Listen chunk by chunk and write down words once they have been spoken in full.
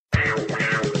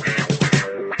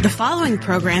The following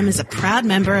program is a proud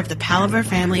member of the Palaver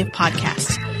family of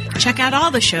podcasts. Check out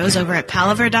all the shows over at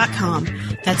palaver.com.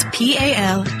 That's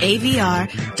PALAVR.com.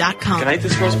 Can I eat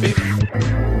this roast beef?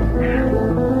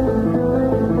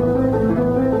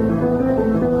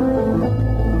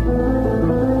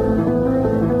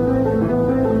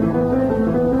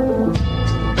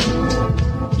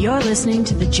 You're listening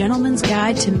to The Gentleman's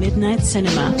Guide to Midnight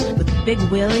Cinema with Big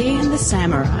Willie and the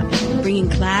Samurai, bringing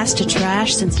class to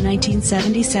trash since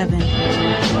 1977.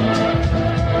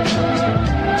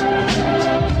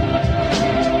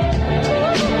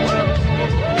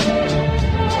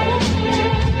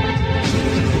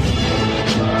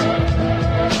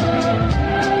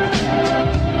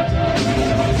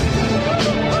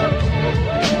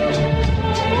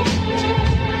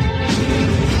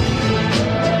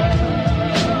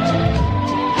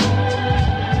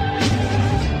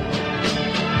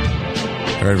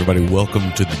 All right, everybody,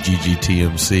 welcome to the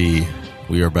GGTMC.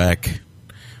 We are back.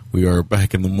 We are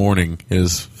back in the morning. It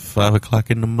is 5 o'clock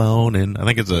in the morning. I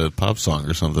think it's a pop song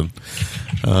or something.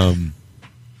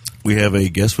 We have a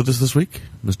guest with us this week,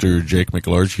 Mr. Jake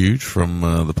McLarge-Huge from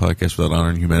the podcast Without Honor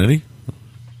and Humanity.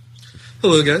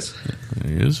 Hello, guys.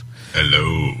 There he is.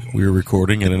 Hello. We are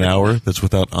recording in an hour that's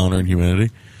without honor and humanity.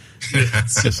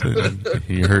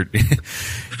 You heard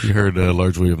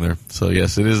Large William there. So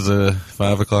yes, it is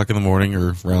 5 o'clock in the morning,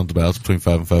 or roundabouts between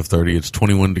 5 and 5:30. It's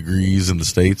 21 degrees in the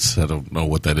States. I don't know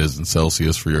what that is in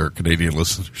Celsius for your Canadian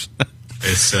listeners.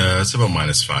 It's about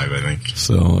 -5, I think.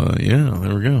 So yeah,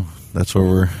 there we go. That's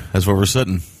where we're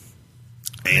sitting.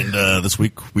 And this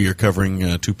week we are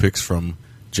covering 2 picks from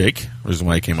Jake. Reason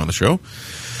why he came on the show.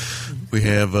 We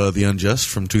have the Unjust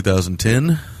from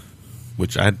 2010.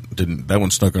 Which I didn't. That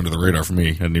one snuck under the radar for me.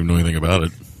 I didn't even know anything about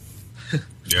it.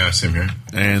 Yeah, same here.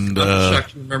 And I'm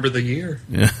shocked you remember the year.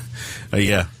 Yeah,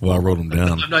 yeah. Well, I wrote them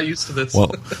down. I'm not used to this.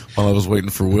 While I was waiting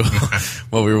for Will,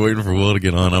 while we were waiting for Will to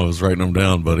get on, I was writing them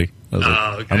down, buddy. I was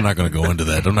like, okay. I'm not going to go into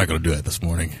that. I'm not going to do that this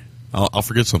morning. I'll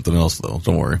forget something else though.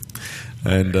 Don't worry.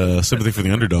 And Sympathy for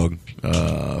the Underdog,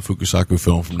 Fukusaku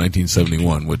film from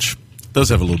 1971, which does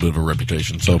have a little bit of a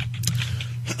reputation. So.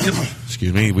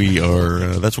 Excuse me, we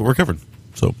are, that's what we're covering.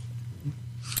 So,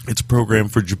 it's a program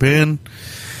for Japan,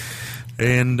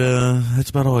 and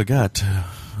that's about all I got.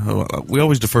 We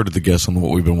always defer to the guests on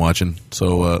what we've been watching.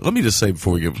 So, let me just say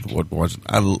before we get what we're watching,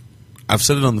 I've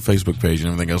said it on the Facebook page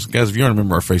and everything else. Guys, if you aren't a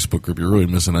member of our Facebook group, you're really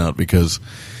missing out, because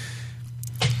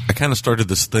I kind of started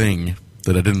this thing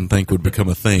that I didn't think would become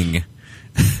a thing.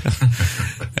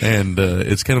 And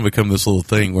it's kind of become this little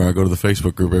thing where I go to the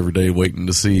Facebook group every day waiting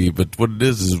to see. But what it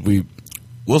is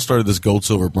Will started this gold,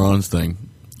 silver, bronze thing,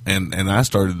 and I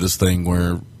started this thing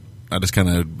where I just kind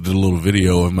of did a little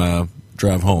video of my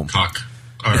drive home.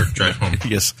 Drive home.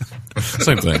 Yes,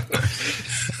 same thing.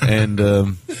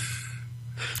 And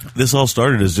this all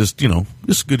started as just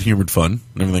good humored fun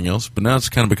and everything else. But now it's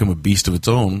kind of become a beast of its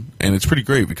own, and it's pretty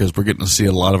great because we're getting to see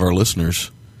a lot of our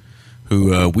listeners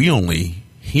who we only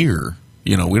hear.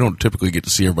 We don't typically get to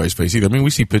see everybody's face either. I mean, we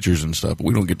see pictures and stuff, but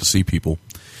we don't get to see people.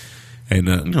 And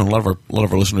a lot of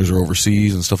our listeners are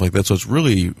overseas and stuff like that. So it's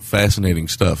really fascinating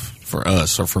stuff for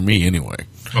us, or for me anyway.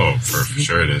 Oh, for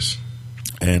sure it is.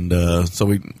 And so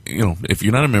we, if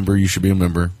you're not a member, you should be a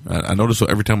member. I notice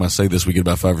every time I say this, we get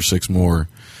about 5 or 6 more.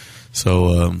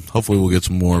 So hopefully we'll get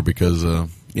some more because,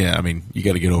 you got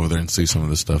to get over there and see some of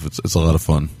this stuff. It's a lot of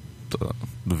fun.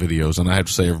 The videos, and I have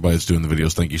to say, everybody that's doing the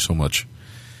videos, thank you so much.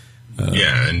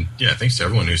 Thanks to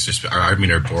everyone who's just. Our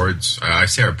boards. I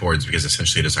say our boards because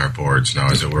essentially it is our boards now,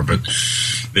 as it were. But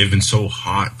they've been so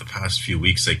hot the past few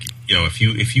weeks. Like if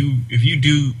you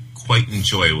do quite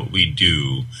enjoy what we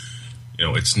do,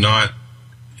 it's not.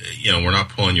 We're not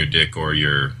pulling your dick or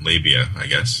your labia, I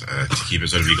guess, to keep it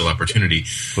as an equal opportunity.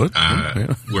 What?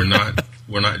 We're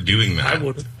not doing that. I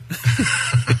would.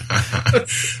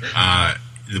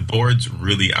 The boards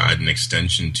really add an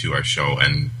extension to our show,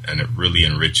 and it really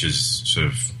enriches sort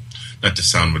of, not to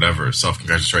sound whatever,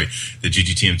 self-congratulatory, the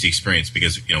GGTMC experience,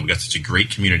 because, we got such a great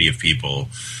community of people.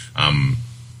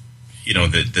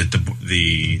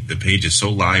 The page is so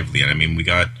lively, and I mean,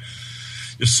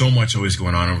 there's so much always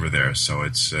going on over there. So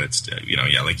it's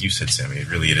like you said, Sammy,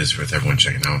 it is worth everyone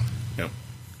checking out. Yep.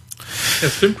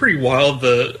 It's been pretty wild.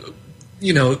 The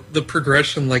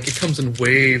progression, like, it comes in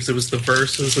waves. It was the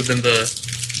verses, and then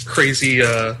the crazy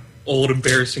old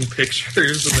embarrassing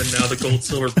pictures, and then now the gold,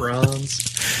 silver, bronze.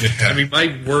 Yeah. I mean,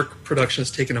 my work production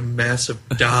has taken a massive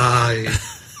dive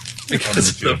because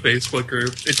of the Facebook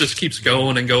group. It just keeps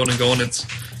going and going and going. It's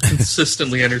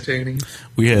consistently entertaining.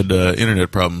 We had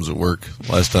internet problems at work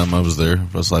last time I was there.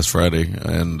 It was last Friday,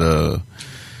 and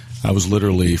I was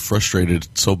literally frustrated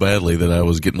so badly that I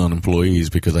was getting on employees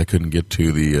because I couldn't get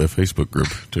to the Facebook group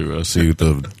to see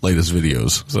the latest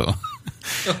videos. So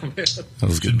Oh man. I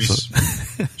was getting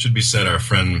Should be said, our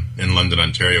friend in London,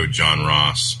 Ontario, John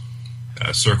Ross,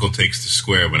 circle takes the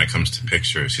square when it comes to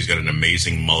pictures. He's got an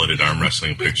amazing mulleted arm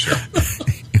wrestling picture.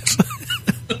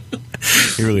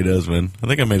 He really does, man. I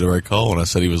think I made the right call when I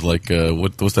said he was like,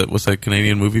 what's that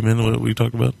Canadian movie, man? What we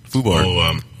talked about? Fubar.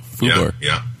 Oh, Fubar.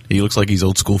 Yeah. He looks like he's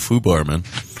old school Fubar, man.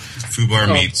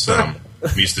 Fubar meets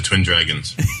the Twin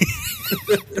Dragons.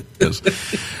 Yes.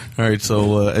 All right,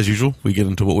 so as usual, we get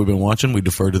into what we've been watching. We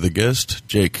defer to the guest.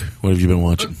 Jake, what have you been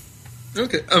watching?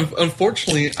 Okay.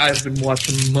 Unfortunately, I've been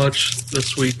watching much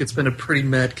this week. It's been a pretty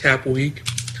madcap week.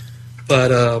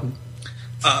 But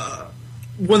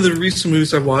one of the recent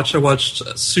movies I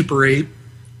watched Super 8.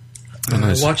 Oh,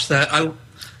 nice. I watched that.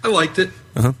 I liked it.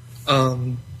 Uh-huh.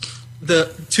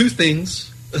 The two things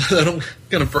that I'm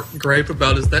going to gripe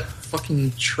about is that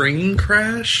fucking train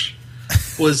crash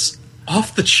was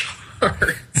off the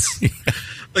charts.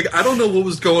 Like, I don't know what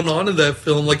was going on in that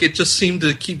film. Like, it just seemed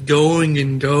to keep going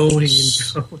and going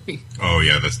and going. Oh,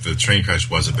 yeah, the train crash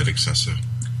was a bit excessive.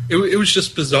 It was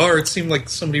just bizarre. It seemed like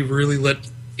somebody really let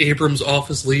Abrams off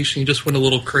his leash and he just went a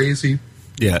little crazy.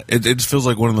 Yeah, it just feels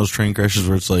like one of those train crashes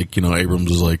where it's like,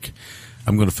 Abrams is like,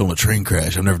 I'm going to film a train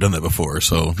crash. I've never done that before.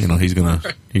 So, he's going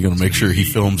to make sure he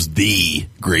films the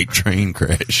great train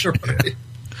crash. Right.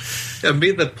 Yeah,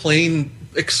 made the plane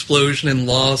explosion in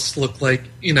Lost look like,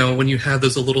 when you have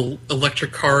those little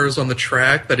electric cars on the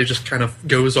track that it just kind of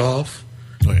goes off.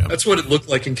 Oh, yeah. That's what it looked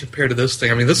like in compared to this thing.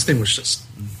 I mean, this thing was just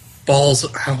balls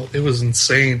out. It was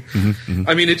insane. Mm-hmm.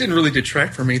 I mean, it didn't really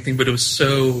detract from anything, but it was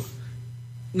so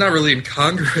not really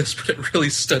incongruous, but it really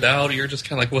stood out. You're just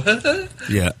kind of like, what?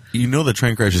 Yeah, the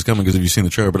train crash is coming because have you seen the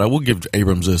trailer? But I will give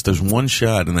Abrams this. There's one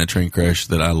shot in that train crash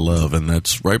that I love, and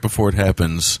that's right before it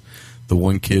happens. The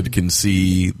one kid can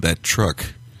see that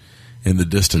truck in the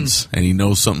distance, and he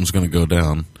knows something's going to go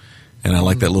down. And I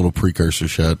like that little precursor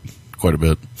shot quite a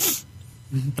bit.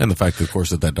 And the fact, of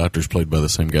course, that doctor's played by the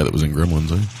same guy that was in Gremlins.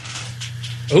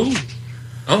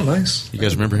 Oh, nice. You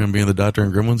guys remember him being the doctor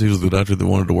in Gremlins? He was the doctor that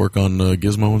wanted to work on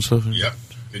Gizmo and stuff? Yep.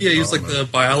 Yeah, he was like the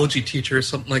biology teacher or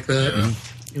something like that. Yeah.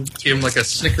 You gave him like a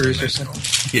Snickers or something.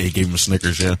 Yeah, he gave him a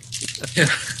Snickers, yeah. Yeah.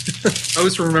 I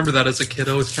always remember that as a kid. It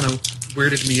always kind of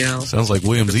weirded me out. Sounds like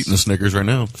William's eating a Snickers right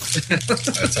now.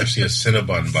 That's actually a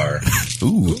Cinnabon bar.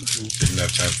 Ooh. Didn't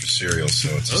have time for cereal, so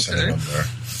it's a Cinnabon bar.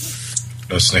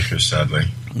 No Snickers, sadly.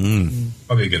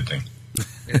 Probably a good thing.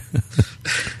 Yeah.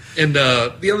 And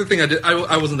the other thing I did,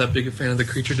 I wasn't that big a fan of the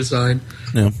creature design.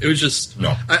 Yeah. It was just,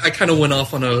 No. I kind of went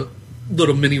off on a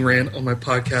little mini rant on my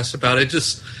podcast about it.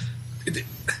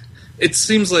 It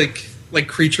seems like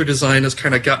creature design has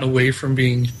kind of gotten away from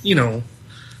being,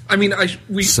 I mean,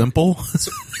 Simple?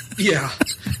 yeah.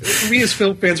 We as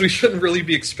film fans, we shouldn't really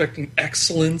be expecting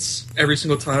excellence every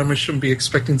single time. We shouldn't be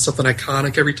expecting something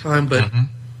iconic every time. But,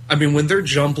 I mean, when they're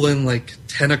jumbling, like,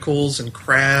 tentacles and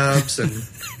crabs and,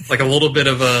 like, a little bit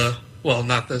of well,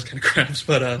 not those kind of crabs,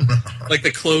 but, like,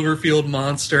 the Cloverfield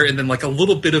monster and then, like, a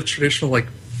little bit of traditional, like,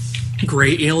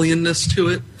 gray alienness to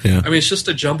it. Yeah. I mean, it's just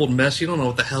a jumbled mess. You don't know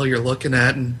what the hell you're looking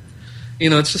at. And,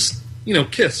 it's just...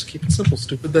 KISS, keep it simple,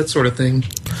 stupid, that sort of thing.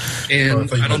 And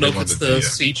Well, I don't know if it's the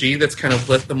CG that's kind of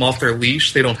let them off their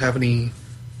leash. They don't have any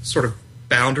sort of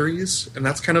boundaries, and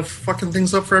that's kind of fucking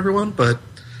things up for everyone. But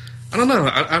I don't know.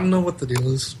 I don't know what the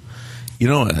deal is.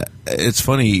 It's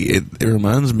funny. It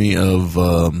reminds me of...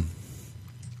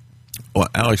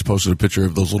 Alex posted a picture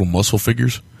of those little muscle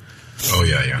figures. Oh,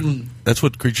 yeah. That's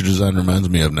what creature design reminds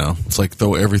me of now. It's like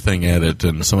throw everything at it,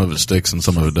 and some of it sticks and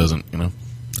some of it doesn't,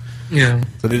 Yeah.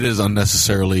 But it is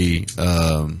unnecessarily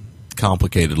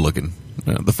complicated looking.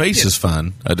 The face is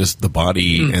fine. The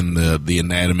body and the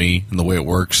anatomy and the way it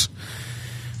works,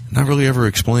 not really ever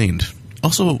explained.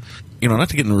 Also, not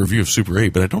to get in a review of Super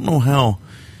 8, but I don't know how...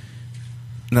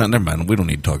 No, never mind. We don't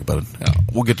need to talk about it.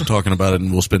 We'll get to talking about it,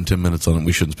 and we'll spend 10 minutes on it.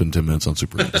 We shouldn't spend 10 minutes on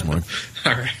Super 8 this morning.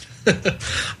 All right.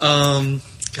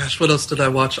 Gosh, what else did I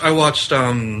watch? I watched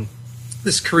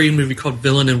this Korean movie called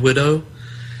Villain and Widow.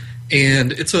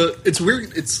 And it's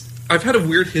weird. I've had a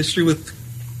weird history with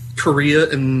Korea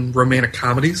and romantic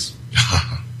comedies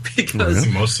because I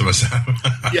think most of us have.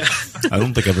 yeah, I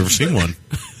don't think I've ever seen one.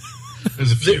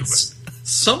 There's a few, but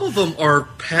some of them are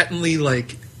patently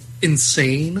like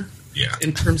insane. yeah.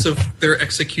 In terms of their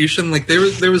execution, like there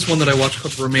was one that I watched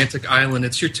called Romantic Island.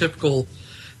 It's your typical,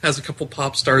 has a couple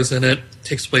pop stars in it,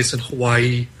 takes place in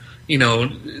Hawaii.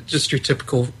 Just your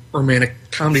typical romantic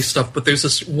comedy stuff. But there's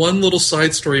this one little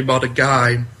side story about a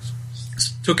guy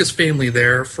took his family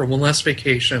there for one last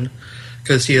vacation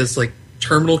because he has like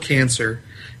terminal cancer,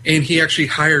 and he actually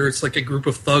hires like a group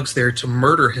of thugs there to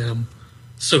murder him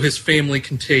so his family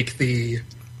can take the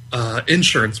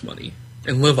insurance money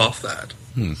and live off that.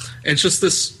 And it's just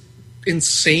this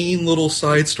insane little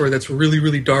side story that's really,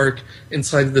 really dark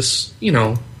inside of this,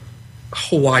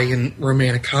 Hawaiian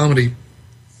romantic comedy.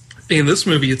 In this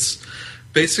movie, it's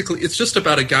just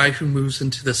about a guy who moves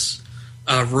into this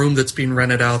room that's being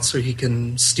rented out so he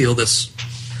can steal this,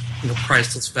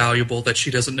 priceless valuable that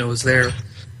she doesn't know is there.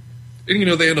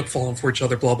 And, they end up falling for each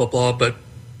other, blah, blah, blah. But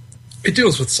it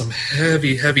deals with some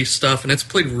heavy, heavy stuff, and it's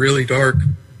played really dark.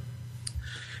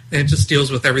 And it just deals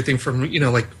with everything from,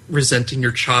 like resenting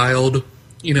your child,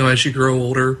 as you grow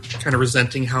older, kind of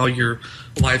resenting how your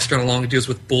life's gone along. It deals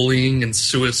with bullying and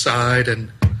suicide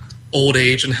and old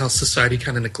age and how society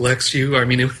kind of neglects you. I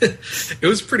mean, it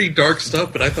was pretty dark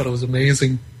stuff, but I thought it was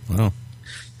amazing. Wow.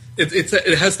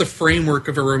 It has the framework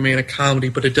of a romantic comedy,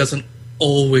 but it doesn't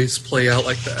always play out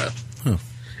like that. Huh.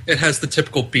 It has the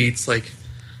typical beats, like,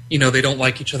 they don't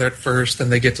like each other at first, then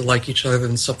they get to like each other,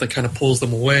 then something kind of pulls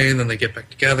them away, and then they get back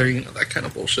together, that kind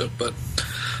of bullshit. But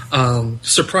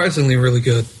surprisingly really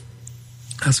good.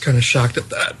 I was kind of shocked at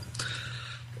that.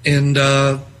 And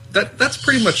that's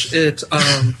pretty much it.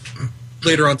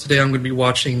 Later on today, I'm going to be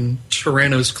watching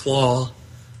Tyranno's Claw,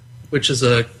 which is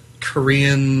a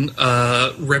Korean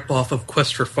ripoff of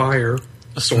Quest for Fire,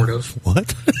 sort of.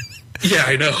 What? Yeah,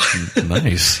 I know.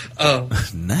 Nice.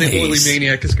 Nice. The Oily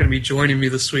Maniac is going to be joining me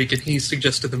this week, and he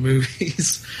suggested the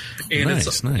movies. And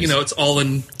nice. It's all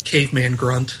in caveman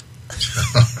grunt.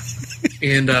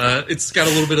 And it's got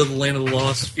a little bit of the Land of the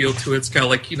Lost feel to it. It's got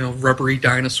rubbery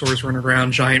dinosaurs running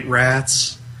around, giant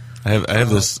rats. I have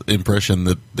this impression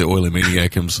that the Oily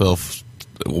Maniac himself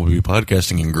will be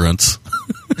podcasting in grunts.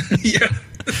 Yeah.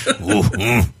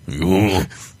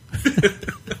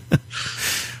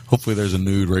 Hopefully there's a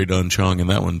nude Ray Don Chong in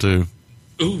that one, too.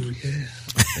 Ooh, yeah.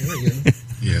 There you go.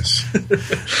 Yes.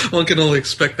 One can only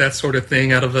expect that sort of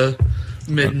thing out of a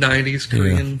mid-90s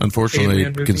Korean Unfortunately,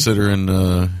 movie. considering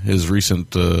his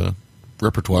recent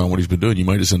repertoire and what he's been doing, you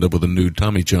might just end up with a nude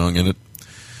Tommy Chong in it.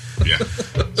 Yeah,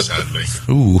 sadly.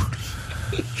 Ooh.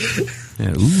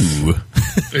 Yeah, ooh.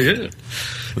 Yeah.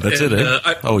 But that's it, eh?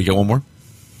 You got one more?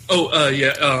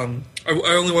 Yeah.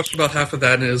 I only watched about half of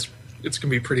that, and it's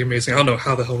going to be pretty amazing. I don't know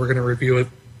how the hell we're going to review it.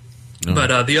 No.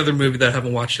 But the other movie that I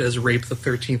haven't watched is Rape the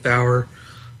 13th Hour,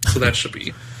 so that should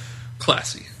be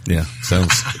classy. Yeah,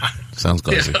 sounds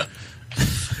classy. Yeah.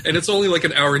 And it's only like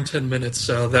an hour and 10 minutes,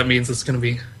 so that means it's going to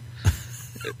be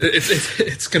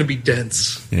it's going to be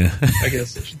dense. Yeah, I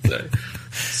guess I should say.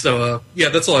 So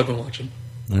that's all I've been watching.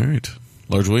 All right,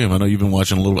 Large William. I know you've been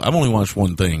watching a little. I've only watched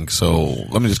one thing, so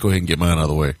let me just go ahead and get mine out of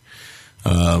the way.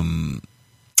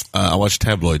 I watched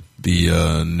Tabloid,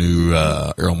 the new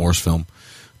Errol Morris film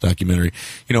documentary.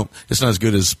 It's not as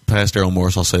good as past Errol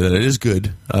Morris. I'll say that it is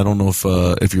good. I don't know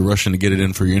if you're rushing to get it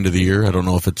in for your end of the year. I don't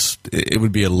know if it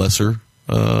would be a lesser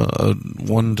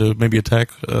one to maybe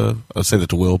attack. I'll say that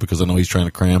to Will because I know he's trying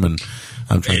to cram, and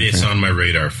I'm trying. It's on my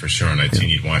radar for sure, and I'd seen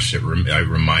you'd watched it. It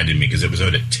reminded me because it was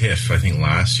out at TIFF, I think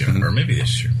last year or maybe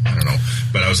this year. I don't know,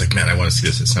 but I was like, man, I want to see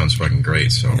this. It sounds fucking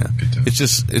great. So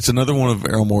it's another one of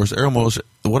Errol Morris. Errol Morris.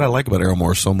 What I like about Errol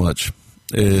Morris so much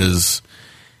is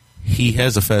he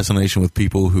has a fascination with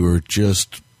people who are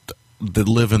that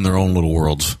live in their own little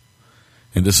worlds.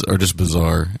 And are just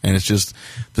bizarre, and it's just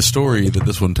the story that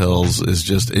this one tells is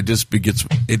it just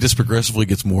progressively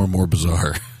gets more and more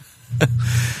bizarre,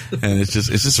 and it's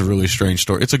just a really strange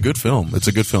story. It's a good film.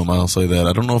 I'll say that.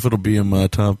 I don't know if it'll be in my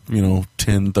top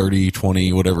 10, 30,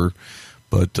 20, whatever,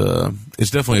 but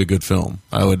it's definitely a good film.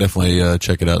 I would definitely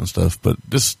check it out and stuff. But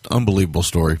this unbelievable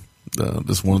story.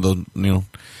 This one of the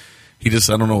I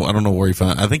don't know where he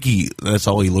found. I think that's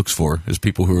all he looks for is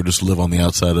people who are just live on the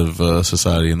outside of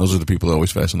society, and those are the people that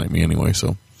always fascinate me anyway.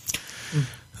 So,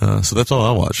 so that's all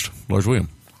I watched. Large William.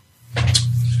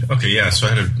 Okay, yeah. So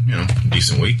I had a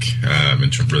decent week. I've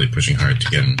been really pushing hard to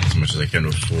get in as much as I can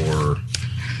before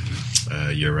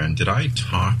year end. Did I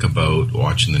talk about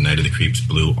watching The Night of the Creeps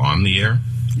Blue on the air?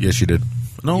 Yes, you did.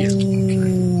 No,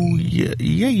 yeah,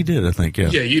 you did, I think, yeah.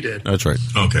 Yeah, you did. That's right.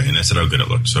 Okay, and I said how good it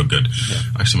looked. So good. Yeah.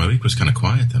 Actually, my week was kind of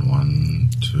quiet then. 1,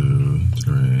 2,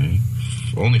 3,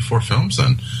 only 4 films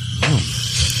then. Oh.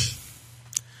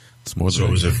 It's more than so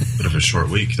it was a bit of a short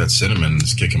week. That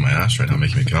cinnamon's kicking my ass right now,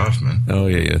 making me cough, man. Oh,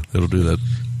 yeah, it'll do that.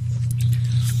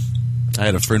 I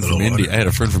had a friend from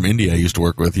India I used to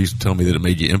work with. He used to tell me that it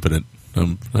made you impotent.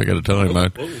 I got to tell him.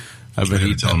 I've been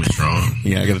eating. Tell him he's wrong.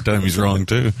 Yeah, I got to tell him he's wrong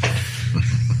too.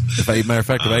 Matter of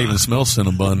fact, if I even smell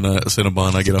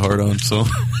Cinnabon, I get a hard on. So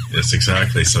yes,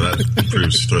 exactly. So that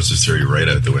throws his theory right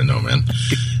out the window, man.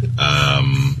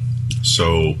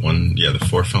 So the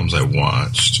 4 films I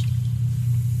watched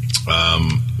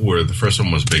were, the first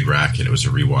one was Big Racket. It was a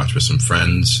rewatch with some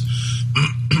friends.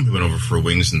 We went over for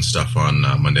wings and stuff on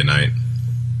Monday night,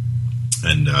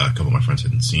 and a couple of my friends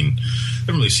haven't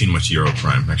really seen much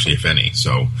Eurocrime, actually, if any.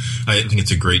 So I think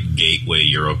it's a great gateway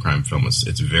Eurocrime film.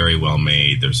 It's very well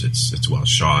made. It's well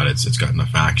shot. It's got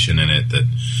enough action in it that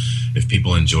if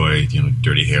people enjoy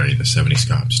Dirty Harry, the 70s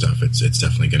cop stuff, it's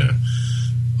definitely going to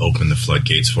open the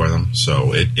floodgates for them.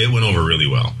 So it went over really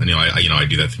well. And I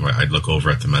do that thing where I'd look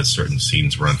over at them as certain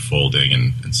scenes were unfolding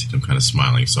and see them kind of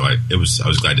smiling. So I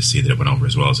was glad to see that it went over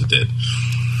as well as it did.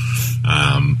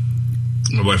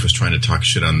 My wife was trying to talk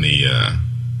shit on the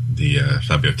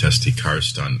Fabio Testi car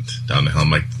stunt down the hill. I'm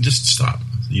like, just stop.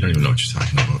 You don't even know what you're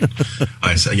talking about.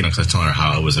 I said, because I was telling her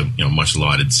how it was a much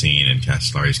lauded scene, and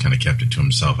Castellari's kind of kept it to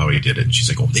himself how he did it. And she's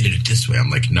like, "Oh, they did it this way." I'm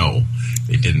like, "No,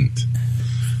 they didn't."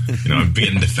 I'm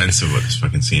being defensive with this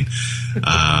fucking scene.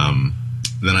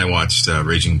 Then I watched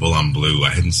Raging Bull on Blue.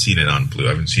 I hadn't seen it on Blue. I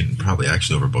haven't seen it probably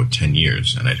actually over about 10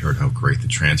 years, and I'd heard how great the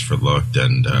transfer looked,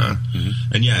 and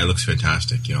yeah, it looks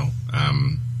fantastic.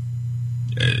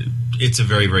 It's a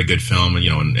very, very good film,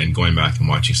 and going back and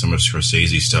watching some of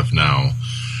Scorsese stuff now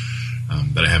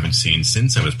that I haven't seen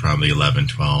since I was probably 11,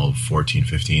 12, 14,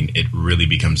 15, it really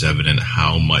becomes evident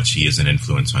how much he is an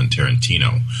influence on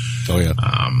Tarantino. Oh, yeah.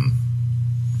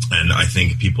 And I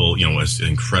think people, as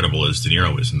incredible as De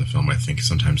Niro is in the film, I think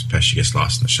sometimes Pesci gets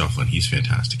lost in the shuffle, and he's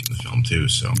fantastic in the film too.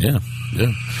 So yeah.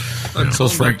 So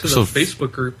back to the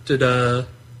Facebook group. Did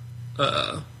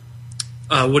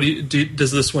what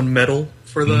does this one medal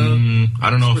for the? I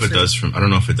don't know if it does. I don't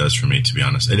know if it does for me, to be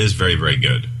honest. It is very, very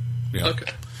good. Yeah.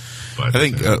 Okay. But I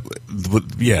think, I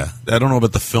don't know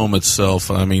about the film itself.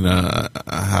 I mean,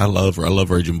 I love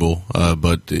Raging Bull,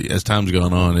 but as time's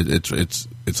gone on, it's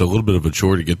a little bit of a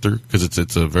chore to get through because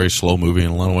it's a very slow movie in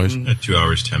a lot of ways. 2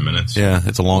 hours, 10 minutes. Yeah,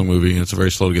 it's a long movie and it's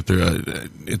very slow to get through.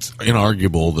 It's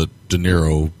inarguable that De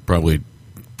Niro probably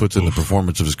puts in the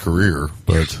performance of his career,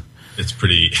 but. It's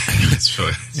pretty. It's so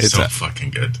fucking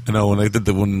good. I know when they did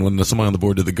when someone on the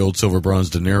board did the gold, silver, bronze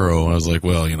De Niro, I was like,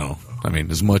 well, I mean,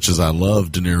 as much as I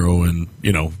love De Niro and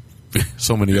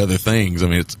so many other things, I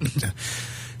mean,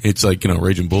 it's like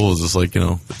Raging Bull is just like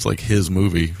it's like his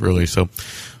movie really. So,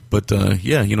 but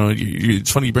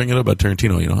it's funny you bring it up about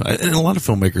Tarantino. And a lot of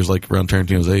filmmakers like around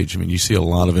Tarantino's age. I mean, you see a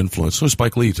lot of influence. So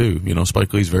Spike Lee too.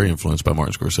 Spike Lee's very influenced by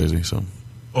Martin Scorsese. So.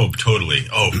 Oh, totally.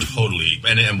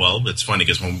 And well, it's funny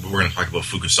because when we're going to talk about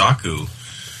Fukusaku,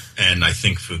 and I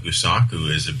think Fukusaku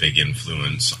is a big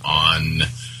influence on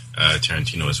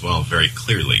Tarantino as well, very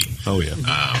clearly. Oh yeah.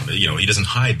 He doesn't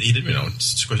hide.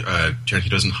 Tarantino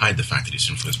doesn't hide the fact that he's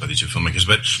influenced by these two filmmakers.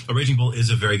 But Raging Bull is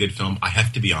a very good film. I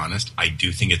have to be honest. I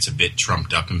do think it's a bit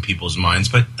trumped up in people's minds,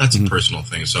 but that's a personal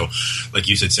thing. So, like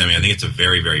you said, Sammy, I think it's a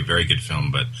very, very, very good film,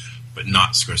 but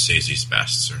not Scorsese's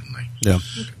best, certainly. Yeah.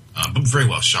 But very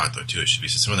well shot, though, too. It should be.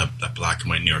 Some of that black and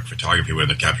white New York photography where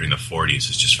they're capturing the 40s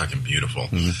is just fucking beautiful.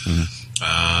 Next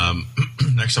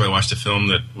time I watched a film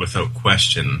that, without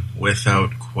question,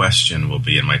 will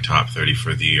be in my top 30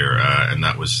 for the year, and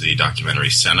that was the documentary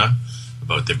Senna,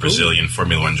 about the Brazilian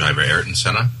Formula One driver Ayrton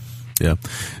Senna. Yeah,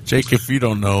 Jake, if you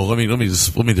don't know, let me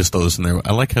just throw this in there.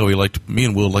 I like how me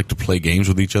and Will like to play games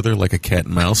with each other like a cat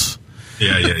and mouse.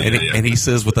 Yeah. And he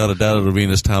says without a doubt it'll be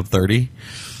in his top 30.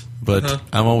 But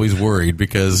I'm always worried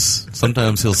because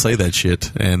sometimes he'll say that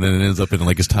shit and then it ends up in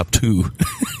like his top 2.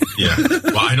 Yeah.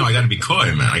 Well, I know I got to be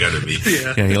coy, man. I got to be.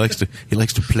 Yeah. He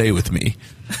likes to play with me.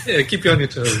 Yeah, keep you on your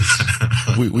toes.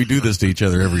 we do this to each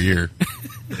other every year.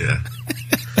 Yeah.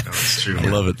 That's true. I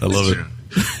love it.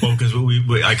 Well, because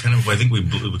I think we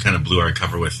kind of blew our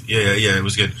cover with it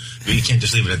was good. But you can't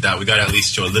just leave it at that. We got to at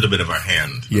least show a little bit of our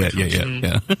hand. Yeah.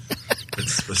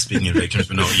 Speaking of victims,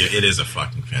 but no, it is a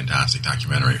fucking fantastic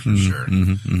documentary for sure.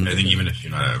 I think even if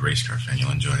you're not a race car fan,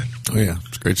 you'll enjoy it. Oh yeah,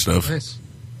 it's great stuff. Nice.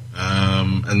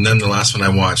 And then the last one I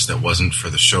watched that wasn't for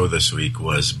the show this week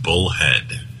was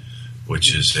Bullhead,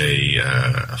 which is a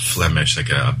Flemish, like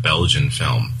a Belgian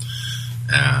film.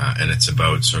 And it's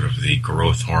about sort of the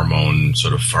growth hormone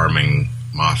sort of farming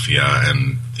mafia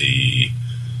and the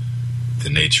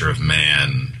nature of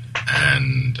man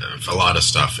and a lot of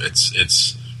stuff.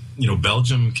 It's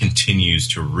Belgium continues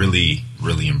to really,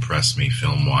 really impress me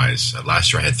film-wise.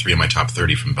 Last year I had 3 of my top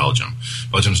 30 from Belgium.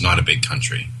 Belgium's not a big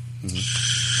country.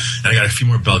 And I got a few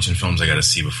more Belgian films I got to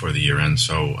see before the year end.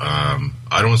 So I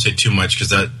don't want to say too much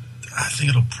because I think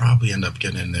it'll probably end up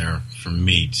getting in there for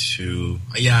me too.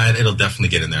 Yeah, it'll definitely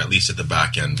get in there, at least at the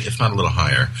back end, if not a little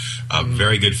higher.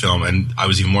 Very good film, and I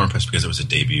was even more impressed because it was a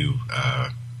debut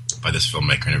by this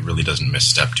filmmaker, and it really doesn't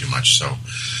misstep too much. So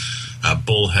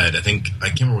Bullhead. I can't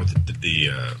remember what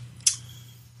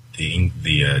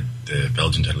the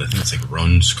Belgian title. I think it's like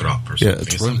Runskop or something.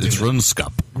 Yeah, it's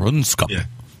Runskop. Runskop.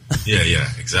 Yeah,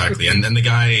 exactly. And then the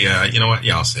guy, you know what?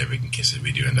 Yeah, I'll save it in case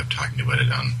we do end up talking about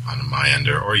it on my end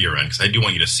or your end, because I do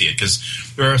want you to see it, because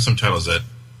there are some titles that,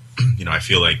 I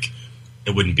feel like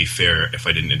it wouldn't be fair if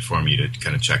I didn't inform you to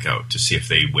kind of check out to see if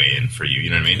they weigh in for you. You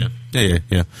know what I mean?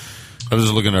 Yeah. I was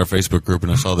just looking at our Facebook group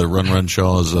and I saw that Run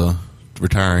Shaw is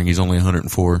retiring. He's only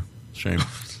 104. Shame.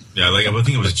 Yeah, I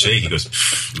think it was Jake. He goes,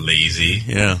 lazy.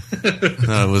 Yeah.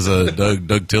 No, it was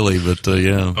Doug Tilley, but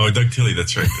yeah. Oh, Doug Tilley,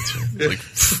 that's right. Like,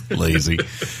 lazy.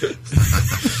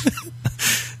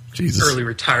 Jesus. Early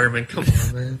retirement, come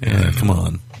on, man. Yeah, come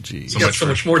on. Jeez. You got so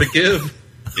much more to give.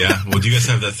 Yeah, well, do you guys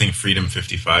have that thing, Freedom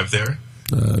 55 there?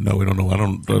 No, we don't know. I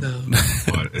don't. No.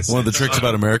 One of the tricks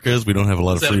about America is we don't have a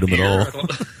lot of freedom at all.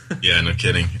 Yeah, no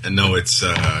kidding. And no, it's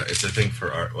a thing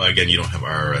for again, you don't have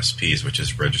RRSPs, which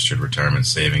is Registered Retirement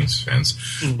Savings Funds,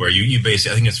 where you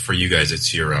basically, I think it's for you guys.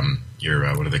 It's your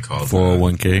what are they called?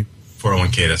 401k.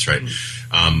 401k, that's right.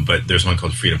 But there's one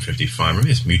called Freedom 55.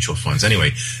 Maybe it's mutual funds.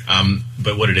 Anyway,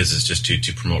 but what it is just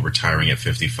to promote retiring at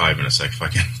 55, and it's like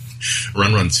fucking.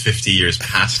 Run's 50 years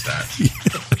past that.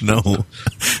 No.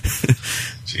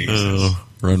 Jesus.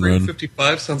 Run.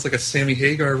 55 sounds like a Sammy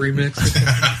Hagar remix.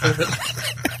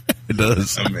 It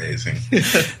does. Amazing.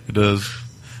 It does.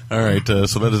 All right,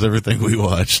 so that is everything we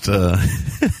watched. All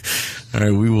right,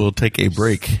 we will take a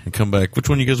break and come back. Which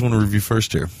one you guys want to review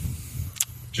first here?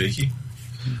 Jakey?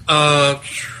 Let's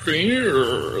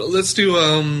do,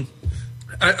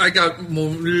 I got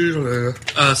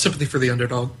Sympathy for the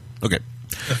Underdog. Okay.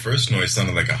 The first noise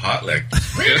sounded like a hot leg.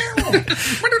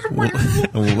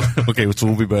 Okay, so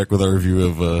we'll be back with our review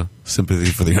of Sympathy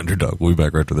for the Underdog. We'll be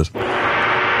back right after this.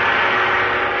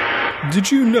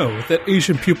 Did you know that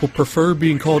Asian people prefer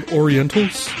being called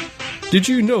Orientals? Did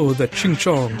you know that Ching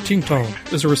Chong, Ting Tong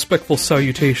is a respectful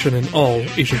salutation in all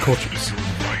Asian cultures?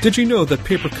 Did you know that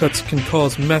paper cuts can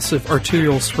cause massive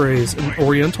arterial sprays in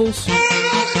Orientals?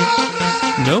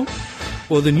 No?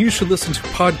 Well, then you should listen to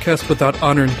Podcast Without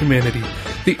Honor and Humanity,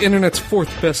 the internet's fourth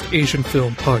best Asian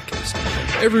film podcast.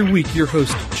 Every week, your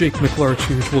host, Jake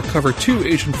McLarchuge, will cover 2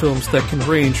 Asian films that can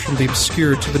range from the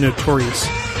obscure to the notorious,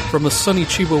 from a Sonny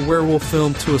Chiba werewolf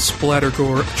film to a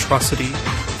splatter-gore atrocity,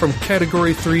 from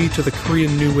Category 3 to the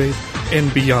Korean New Wave,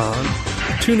 and beyond.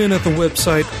 Tune in at the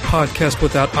website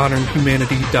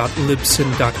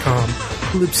podcastwithouthonor.libsyn.com.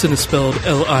 Libsyn is spelled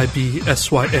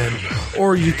Libsyn,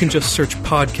 or you can just search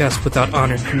Podcast Without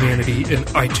Honor and Humanity in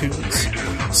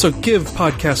iTunes. So give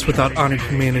Podcast Without Honor and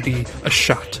Humanity a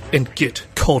shot and get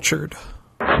cultured.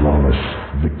 Flawless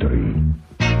victory.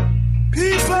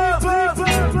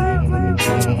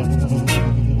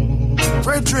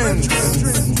 Brethren,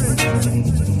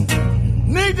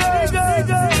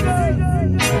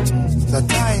 the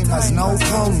time has now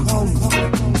come.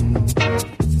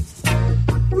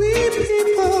 We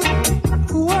people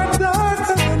who are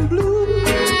darker than blue,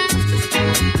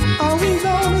 are we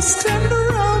gonna stand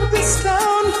around this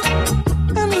town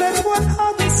and let what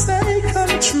others say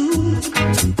come true?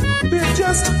 We're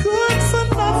just good for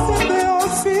nothing, they all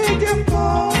figure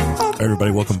out.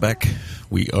 Everybody, welcome back.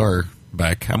 We are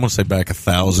back. I'm going to say back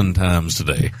 1,000 times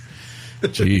today.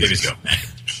 Jesus. Go.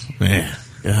 Man,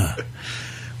 yeah.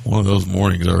 One of those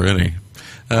mornings already.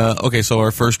 Okay, so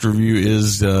our first review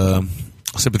is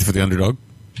Sympathy for the Underdog,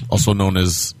 also known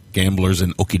as Gamblers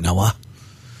in Okinawa.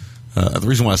 The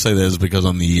reason why I say that is because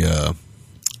on the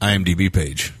IMDb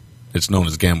page, it's known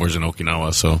as Gamblers in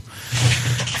Okinawa, so I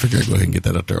figure I'd go ahead and get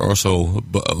that up there. Also,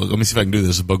 let me see if I can do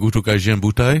this. Baguto Kaijin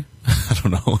Butai? I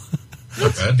don't know.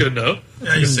 Not bad. Good enough.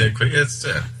 Yeah, you say it quick. It's,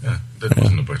 that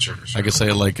wasn't a butcher for sure. I could say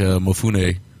it like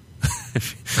Mofune.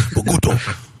 Baguto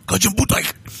Kaijin Butai!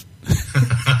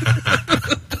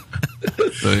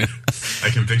 So, yeah. I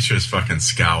can picture his fucking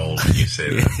scowl when you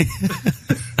say that.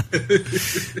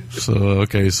 So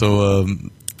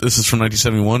this is from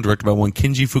 1971, directed by one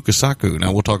Kinji Fukasaku.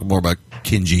 Now, we'll talk more about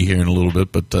Kinji here in a little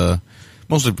bit, but I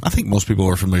think most people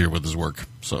are familiar with his work.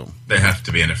 So they have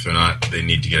to be, and if they're not, they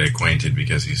need to get acquainted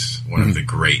because he's one of the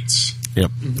greats.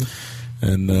 Yep.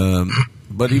 And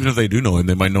but even if they do know him,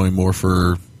 they might know him more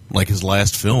for like his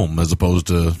last film as opposed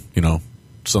to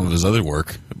some of his other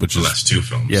work, which is last 2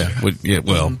 films. Yeah.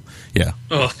 Yeah.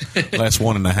 Oh. Last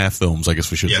 1.5 films, I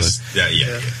guess we should say.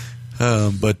 Yeah.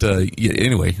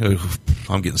 Anyway,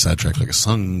 I'm getting sidetracked like a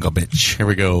son of a bitch. Here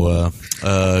we go.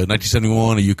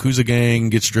 1971, a Yakuza gang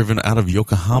gets driven out of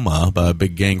Yokohama by a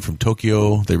big gang from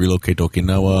Tokyo. They relocate to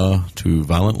Okinawa to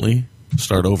violently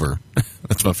start over.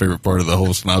 That's my favorite part of the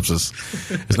whole synopsis.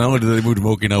 Is not only did they move to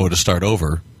Okinawa to start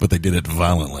over, but they did it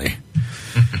violently.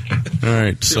 All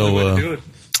right, so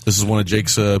this is one of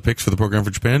Jake's picks for the program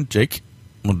for Japan. Jake,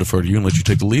 I'm going to defer to you and let you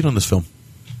take the lead on this film.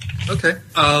 Okay.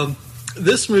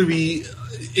 This movie,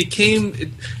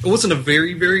 it wasn't a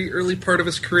very, very early part of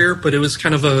his career, but it was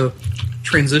kind of a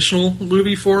transitional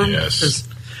movie for him. Yes.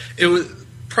 It was,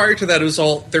 prior to that, it was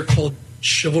they're called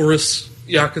chivalrous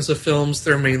Yakuza films.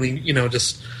 They're mainly,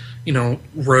 just,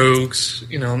 rogues,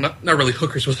 not really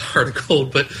hookers with a heart of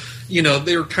gold, but,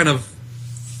 they were kind of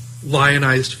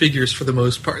lionized figures for the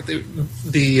most part.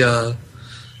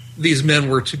 These men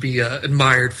were to be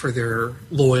admired for their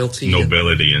loyalty,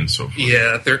 nobility, and so forth.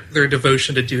 Yeah, their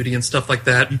devotion to duty and stuff like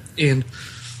that. And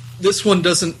this one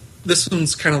doesn't. This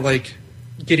one's kind of like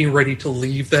getting ready to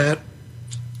leave that.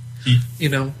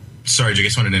 Sorry, I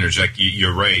just wanted to interject.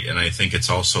 You're right, and I think it's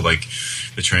also like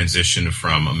the transition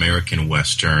from American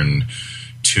Western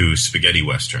to spaghetti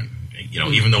Western.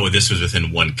 Even though this was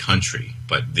within one country,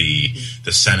 but the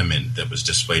sentiment that was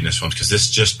displayed in this film, because this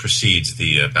just precedes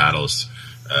the battles.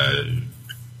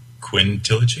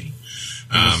 Quintilogy,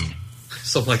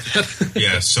 something like that.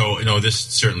 Yeah, so this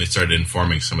certainly started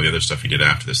informing some of the other stuff he did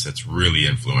after this. That's really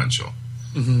influential.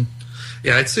 Mm-hmm.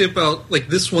 Yeah, I'd say about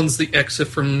this one's the exit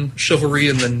from chivalry,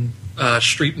 and then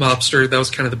Street Mobster. That was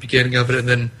kind of the beginning of it, and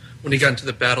then when he got into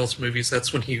the battles movies,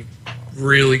 that's when he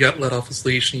really got let off his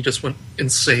leash, and he just went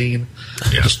insane.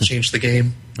 Yeah. Just changed the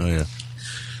game. Oh yeah.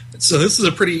 So this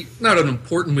is not an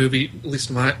important movie, at least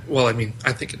I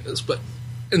think it is, but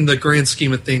in the grand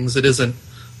scheme of things, it isn't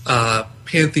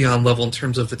Pantheon level in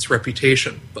terms of its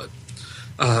reputation, but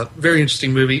very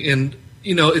interesting movie. And,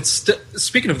 it's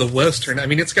speaking of the Western,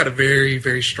 it's got a very,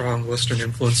 very strong Western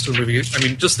influence to the movie.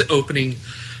 Just the opening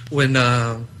when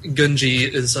Gunji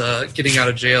is getting out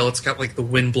of jail, it's got the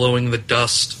wind blowing, the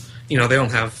dust. They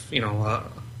don't have,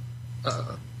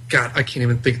 God, I can't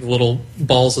even think of the little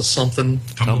balls of something.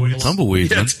 Tumbleweeds.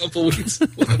 Yeah, tumbleweeds.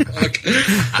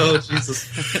 Oh,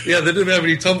 Jesus. Yeah, they didn't have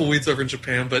any tumbleweeds over in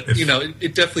Japan, but,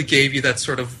 it definitely gave you that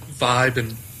sort of vibe.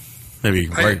 And maybe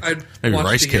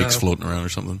rice cakes floating around or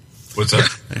something. What's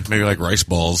that? Maybe like rice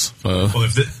balls. Well,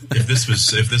 if this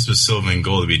was silver and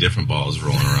gold, it'd be different balls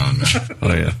rolling around.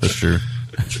 Oh, yeah, that's true.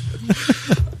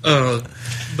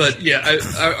 But, yeah,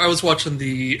 I was watching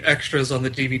the extras on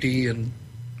the DVD, and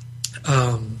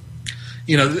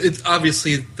it's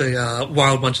obviously the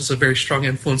Wild Bunch is a very strong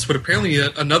influence, but apparently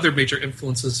another major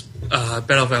influence is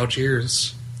Battle of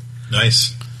Algiers.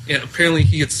 Nice. Yeah, apparently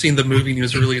he had seen the movie and he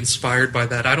was really inspired by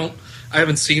that. I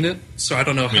haven't seen it, so I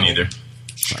don't know how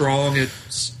strong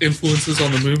its influences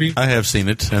on the movie. I have seen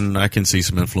it, and I can see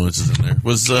some influences in there.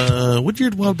 What year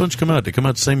did Wild Bunch come out? Did it come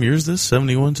out the same year as this?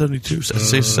 71, 72,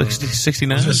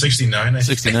 69? Was it 69?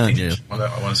 69, yeah. Well,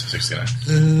 I want to say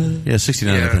 69. Yeah,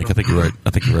 69, I think. I think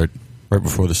you're right. Right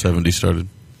before the 70s started.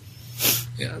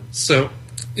 Yeah, so,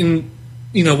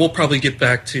 we'll probably get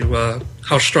back to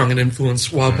how strong an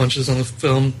influence Wild Bunch is on the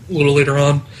film a little later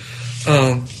on.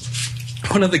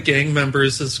 One of the gang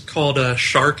members is called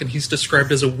Shark, and he's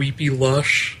described as a weepy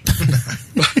lush,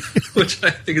 which I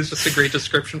think is just a great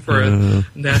description for a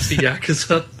nasty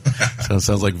Yakuza. Sounds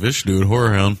like Vishnu at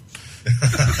Horror Hound.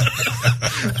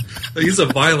 He's a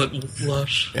violent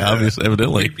lush. Yeah, obviously,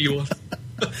 evidently. Weepy one.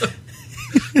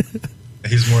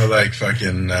 He's more like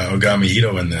fucking Ogami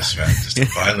Ito in this, man. Just a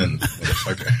violent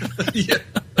motherfucker. Yeah.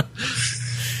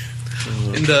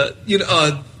 And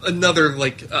another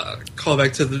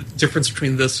callback to the difference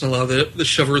between this and a lot of the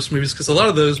chivalrous movies, because a lot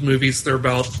of those movies, they're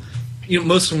about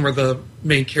most of them are the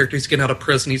main character. He's getting out of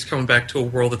prison, he's coming back to a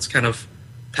world that's kind of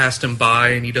passed him by,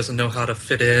 and he doesn't know how to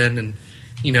fit in, and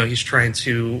he's trying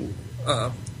to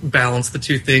balance the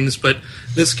two things. But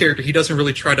this character, he doesn't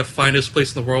really try to find his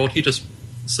place in the world. He just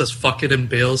says fuck it and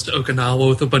bails to Okinawa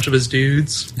with a bunch of his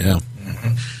dudes. Yeah. Mm-hmm.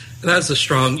 And that has a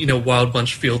strong, Wild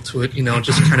Bunch feel to it,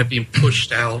 just kind of being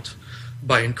pushed out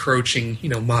by encroaching,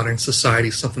 modern society,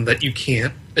 something that you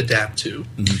can't adapt to.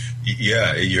 Mm-hmm.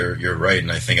 Yeah, you're right.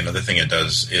 And I think another thing it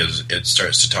does is it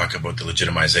starts to talk about the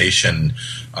legitimization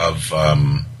of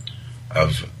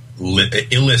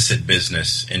illicit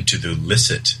business into the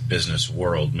licit business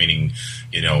world, meaning,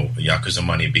 Yakuza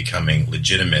money becoming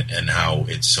legitimate, and how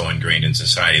it's so ingrained in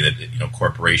society that,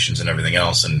 corporations and everything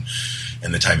else. And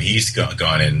the time he's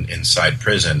gone inside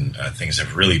prison, things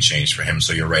have really changed for him.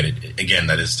 So you're right. Again,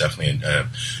 that is definitely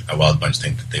a Wild Bunch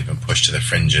thing, that they've been pushed to the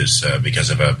fringes because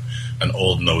of an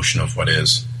old notion of what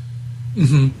is.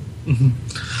 Mm-hmm.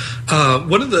 Mm-hmm.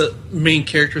 One of the main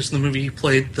characters in the movie, he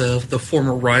played the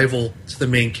former rival to the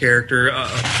main character.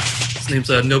 His name's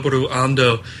Noboru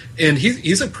Ando, and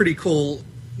he's a pretty cool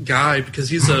guy because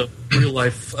he's a real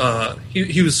life.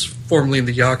 He was formerly in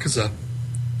the Yakuza.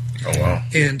 Oh wow!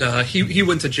 And he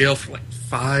went to jail for like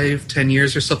 5-10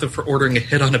 years or something for ordering a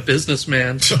hit on a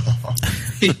businessman.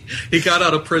 he got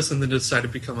out of prison, then decided to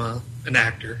become an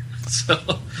actor. So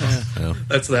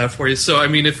that's that for you. So I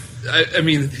mean,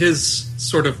 his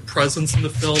sort of presence in the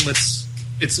film,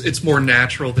 it's more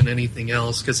natural than anything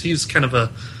else because he's kind of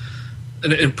a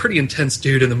pretty intense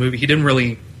dude in the movie. He didn't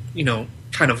really,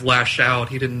 kind of lash out.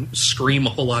 He didn't scream a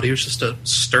whole lot. He was just a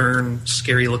stern,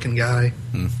 scary-looking guy.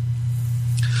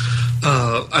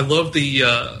 I love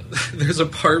there's a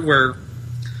part where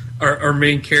our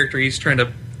main character, he's trying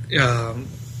to,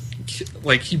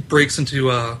 he breaks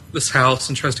into this house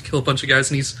and tries to kill a bunch of guys,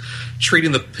 and he's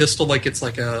treating the pistol like it's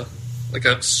like a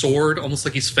sword, almost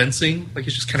like he's fencing. Like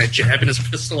he's just kind of jabbing his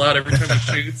pistol out every time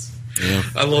he shoots. Yeah.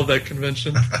 I love that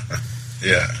convention.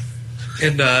 Yeah.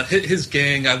 And his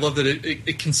gang, I love that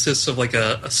it consists of like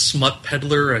a smut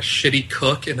peddler, a shitty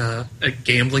cook, and a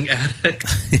gambling addict.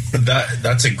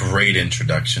 That's a great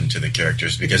introduction to the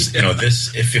characters because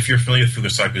this. If you're familiar with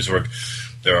Fukusaku's work,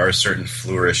 there are certain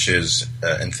flourishes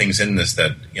and things in this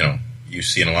that you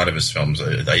see in a lot of his films,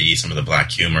 i.e., some of the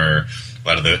black humor, a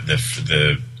lot of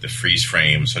the freeze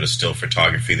frame sort of still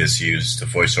photography that's used, the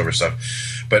voiceover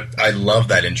stuff. But I love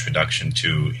that introduction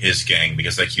to his gang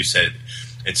because, like you said,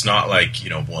 it's not like,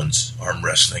 one's arm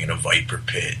wrestling in a viper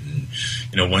pit and,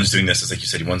 one's doing this. It's like you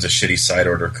said, one's a shitty side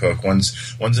order cook. One's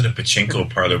at a pachinko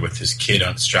parlor with his kid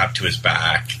strapped to his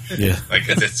back. Yeah. Like,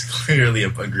 it's clearly a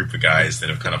group of guys that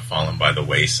have kind of fallen by the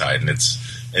wayside. And it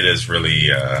is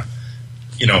really,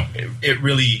 it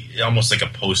really almost like a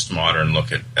postmodern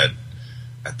look at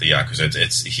the Yakuza.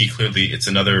 It's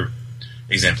another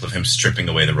example of him stripping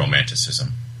away the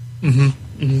romanticism.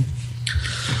 Mm-hmm. Mm-hmm.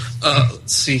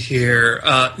 Let's see here.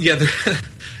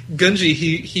 Gunji,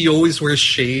 he always wears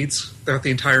shades throughout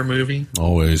the entire movie.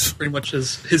 Always. Pretty much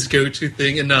his go-to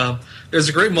thing. And there's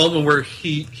a great moment where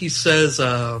he says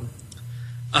about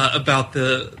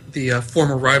the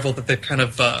former rival that they're kind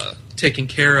of taking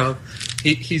care of.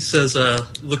 He says,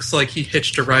 looks like he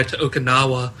hitched a ride to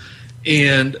Okinawa.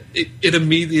 And it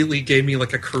immediately gave me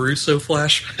like a Caruso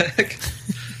flashback.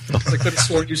 I could have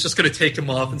sworn he was just going to take him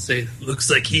off and say, looks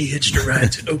like he hitched a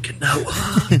ride to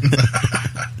Okinawa.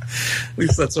 At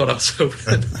least that's what I was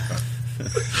hoping.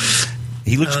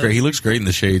 He looks great. He looks great in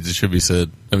the shades, it should be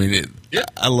said. I mean,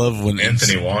 I love when...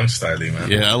 Anthony Wong style, man.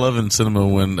 Yeah, I love in cinema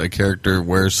when a character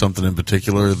wears something in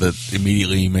particular that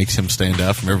immediately makes him stand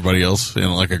out from everybody else in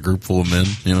like a group full of men,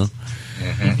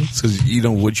 Mm-hmm. It's because,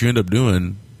 what you end up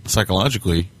doing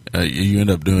psychologically, you end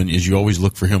up doing is you always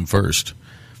look for him first.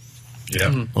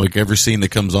 Yeah. Like every scene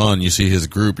that comes on, you see his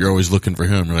group. You're always looking for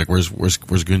him. You're like, where's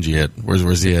Gunji at?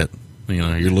 Where's he at?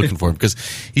 You're looking for him because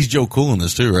he's Joe Cool in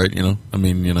this too, right?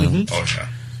 Mm-hmm. Oh yeah.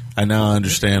 I now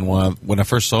understand why. When I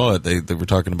first saw it, they were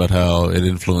talking about how it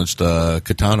influenced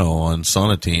Kitano on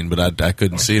Sonatine, but I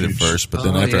couldn't see it at first. But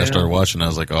then after I started watching, I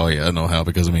was like, oh yeah, I know how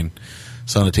because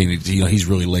Sonatine, he's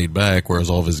really laid back, whereas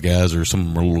all of his guys are some of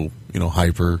them are a little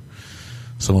hyper,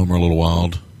 some of them are a little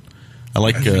wild. I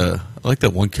like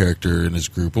that one character in his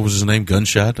group. What was his name?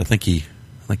 Gunshot. I think he.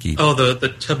 Oh, the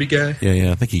tubby guy.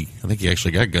 Yeah. I think he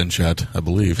actually got gunshot. I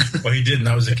believe. Well, he did, and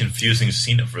that was a confusing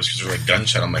scene at first because they're like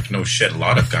gunshot. I'm like, no shit, a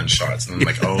lot of gunshots, and I'm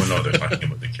like, oh no, they're talking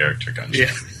about the character Gunshot.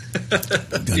 Yeah.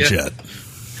 Gunshot.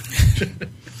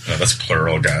 No, that's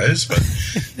plural, guys. But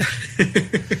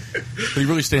he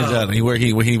really stands out, and he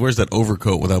wears that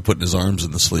overcoat without putting his arms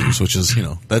in the sleeves, which is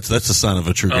that's the sign of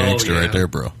a true gangster right there,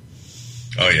 bro.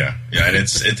 Oh yeah, and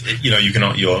it's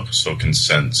you also can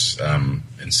sense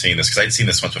in seeing this because I'd seen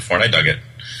this once before and I dug it.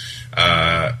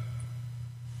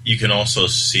 You can also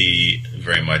see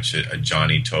very much a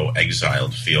Johnny To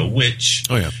exiled feel, which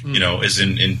is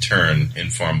in turn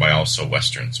informed by also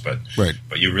westerns, but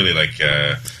you really like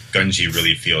Gunji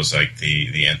really feels like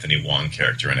the Anthony Wong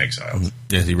character in Exile.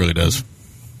 Yeah, he really does.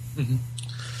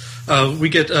 We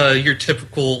get your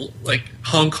typical like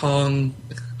Hong Kong.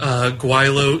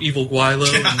 Evil Guilo,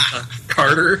 and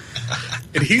Carter,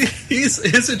 and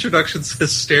his introduction's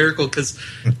hysterical because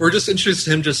we're just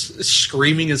interested in him just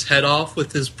screaming his head off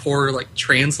with his poor like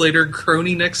translator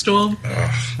crony next to him.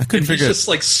 I couldn't figure. He's just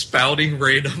like spouting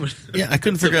random. Yeah, I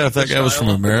couldn't figure out if that guy was from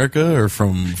America or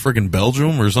from friggin'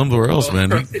 Belgium or somewhere else, man.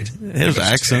 Right. His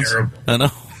accents, terrible. I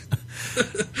know.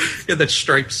 He had that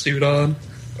striped suit on,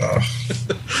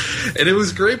 and it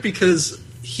was great because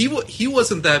he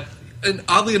wasn't that. And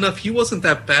oddly enough, he wasn't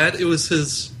that bad. It was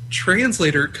his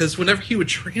translator, because whenever he would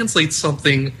translate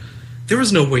something, there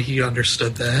was no way he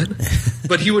understood that.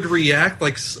 But he would react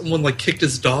like someone like kicked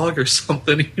his dog or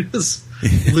something. He was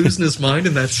losing his mind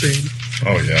in that scene.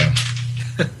 Oh, yeah.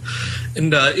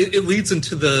 And it leads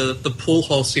into the pool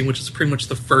hall scene, which is pretty much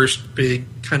the first big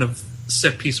kind of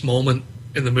set piece moment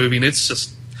in the movie, and it's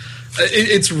just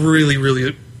it's really,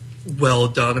 really well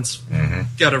done. It's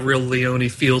got a real Leone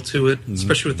feel to it,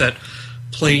 especially with that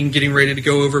plane getting ready to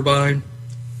go over by.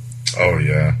 Oh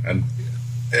yeah, and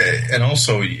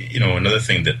also, you know, another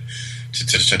thing that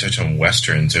to touch on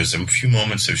westerns, there's a few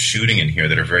moments of shooting in here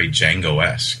that are very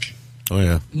Django-esque. Oh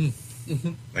yeah.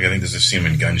 Like I think there's a scene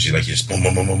in Gunji, like you just boom,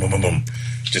 boom, boom, boom, boom, boom, boom,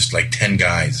 just like 10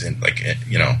 guys, and like,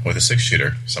 you know, with a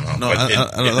 6-shooter somehow. No, but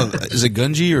I don't know. Is it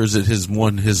Gunji or is it his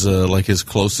like his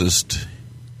closest?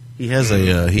 He has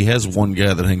one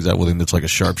guy that hangs out with him that's like a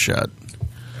sharp shot.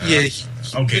 Yeah.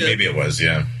 Okay, maybe it was.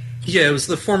 Yeah. Yeah, it was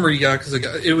the former Yakuza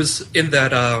guy. It was in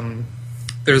that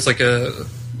there's like a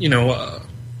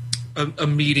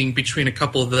meeting between a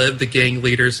couple of the gang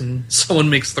leaders, and someone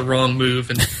makes the wrong move,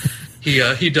 and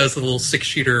he does a little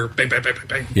 6-shooter, bang, bang, bang, bang,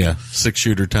 bang. Yeah,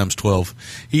 6-shooter times 12.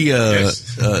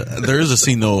 Yes. There is a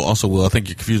scene though. Also, well, I think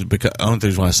you're confused because I don't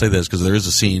think why I say this because there is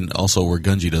a scene also where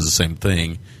Gunji does the same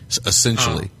thing,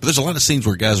 essentially. But there's a lot of scenes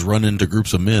where guys run into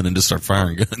groups of men and just start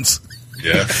firing guns.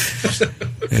 Yeah.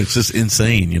 It's just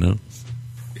insane, you know.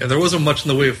 Yeah, there wasn't much in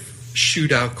the way of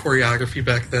shootout choreography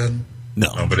back then.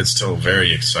 No, but it's still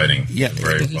very exciting. Yeah,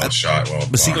 very well shot, well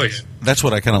but see, blocked. that's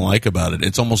what I kind of like about it.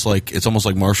 It's almost like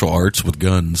martial arts with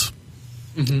guns.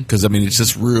 Because I mean, it's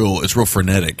just real. It's real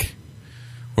frenetic.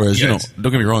 Whereas you know,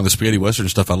 don't get me wrong, the spaghetti western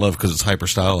stuff I love because it's hyper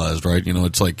stylized, right? You know,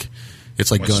 it's like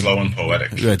gun, slow and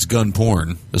poetic. Yeah, it's gun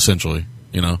porn essentially.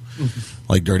 You know,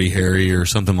 like Dirty Harry or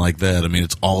something like that. I mean,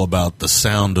 it's all about the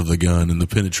sound of the gun and the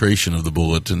penetration of the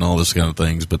bullet and all this kind of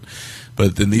things. But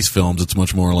in these films, it's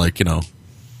much more like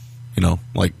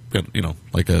like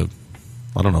a,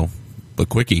 I don't know, a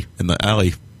quickie in the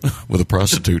alley with a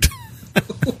prostitute.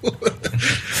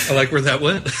 I like where that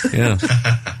went. Yeah,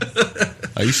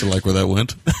 I used to like where that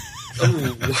went.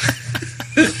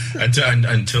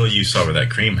 Until you saw where that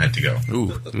cream had to go. Ooh.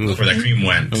 Where that cream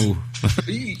went. Ooh.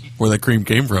 Where that cream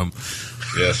came from.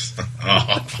 Yes.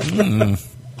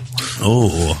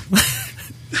 Oh.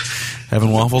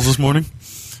 Having waffles this morning?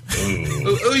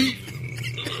 Ooh.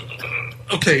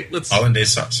 Okay, let's.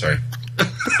 Hollandaise sauce. Sorry.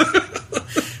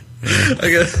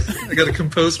 I got to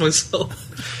compose myself.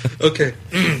 Okay.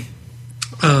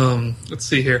 Let's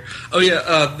see here. Oh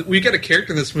yeah, we got a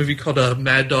character in this movie called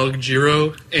Mad Dog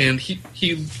Jiro, and he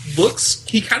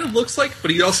kind of looks like,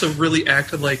 but he also really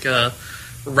acted like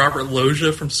Robert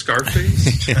Loggia from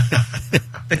Scarface.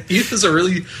 He is a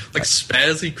really like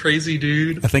spazzy, crazy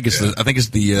dude. I think it's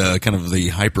the kind of the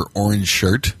hyper orange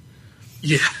shirt.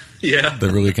 Yeah. That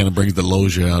really kind of brings the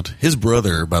Loggia out. His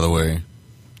brother, by the way,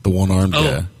 the one-armed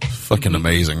guy, fucking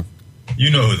amazing. You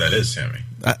know who that is, Sammy?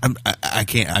 I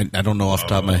can't. I don't know off the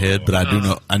top of my head, but I do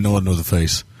know. I know the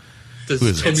face. Does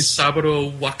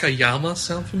Tomisaburo Wakayama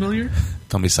sound familiar?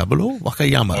 Tomisaburo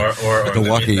Wakayama. Or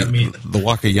the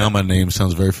Wakayama name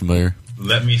sounds very familiar.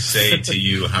 Let me say to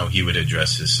you how he would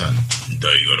address his son,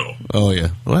 Daigoro. Oh yeah.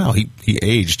 Wow, he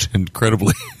aged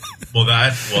incredibly. Well,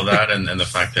 that, and the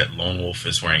fact that Lone Wolf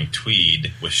is wearing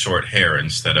tweed with short hair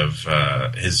instead of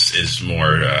his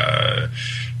more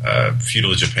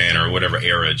feudal Japan or whatever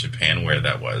era Japan wear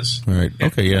that was. All right.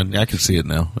 Okay. Yeah, I can see it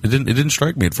now. It didn't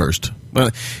strike me at first,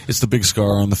 but it's the big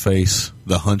scar on the face,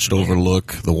 the hunched over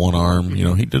look, the one arm. You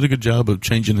know, he did a good job of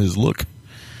changing his look.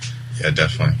 Yeah,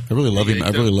 definitely. I really love him. I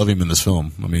really love him in this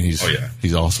film. I mean, he's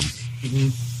awesome. Mm-hmm.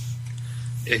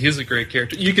 Yeah, he's a great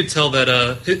character. You could tell that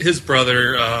his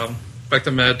brother, back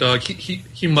to Mad Dog,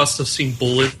 he must have seen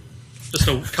Bullet just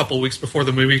a couple of weeks before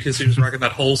the movie because he was rocking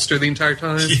that holster the entire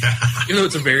time. Yeah. You know,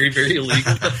 it's very, very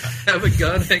illegal to have a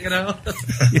gun hanging out.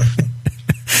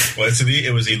 Well,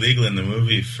 it was illegal in the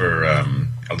movie for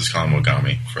I'll just call him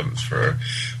Ogami for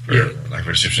lack of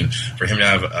a description, for him to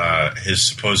have his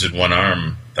supposed one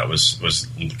arm that was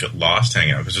lost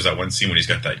hanging out, because there's that one scene when he's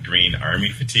got that green army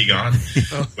fatigue on,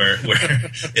 where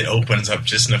it opens up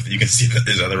just enough that you can see that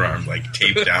his other arm like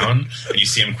taped down, and you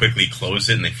see him quickly close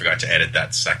it, and they forgot to edit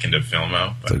that second of film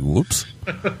out. But, it's like, whoops.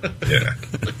 Yeah.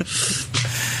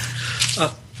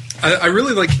 I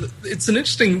really like. It's an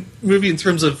interesting movie in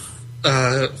terms of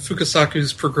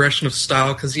Fukasaku's progression of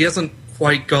style, because he hasn't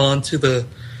quite gone to the,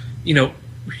 you know,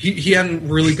 he hadn't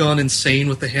really gone insane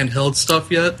with the handheld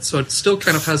stuff yet, so it still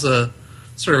kind of has a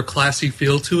sort of classy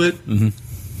feel to it. Mm-hmm.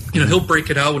 You know, he'll break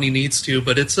it out when he needs to,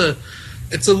 but it's a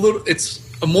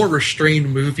more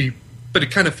restrained movie, but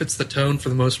it kind of fits the tone for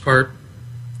the most part.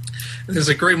 And there's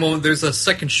a great moment. There's a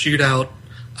second shootout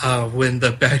when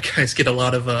the bad guys get a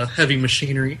lot of heavy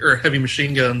machinery or heavy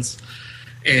machine guns,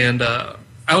 and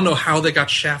I I don't know how they got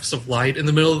shafts of light in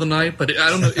the middle of the night, but I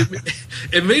don't know.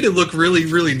 It made it look really,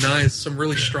 really nice. Some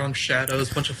really strong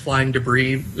shadows, a bunch of flying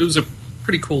debris. It was a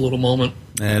pretty cool little moment.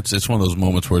 Yeah, it's one of those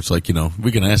moments where it's like,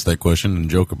 we can ask that question and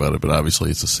joke about it, but obviously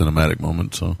it's a cinematic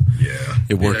moment, so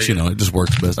it works. It just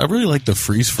works best. I really like the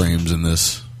freeze frames in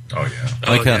this. Oh yeah,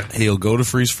 I like how he'll go to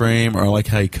freeze frame, or I like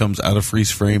how he comes out of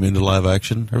freeze frame into live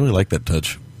action. I really like that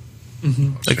touch.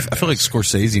 Mm-hmm. I feel like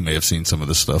Scorsese may have seen some of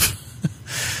this stuff.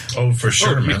 Oh, for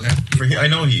sure, man. I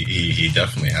know he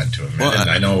definitely had to have. Well, and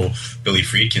I know Billy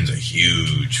Friedkin's a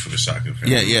huge Fukusaku fan.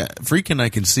 Yeah. Friedkin I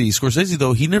can see. Scorsese,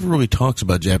 though, he never really talks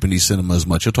about Japanese cinema as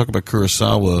much. He'll talk about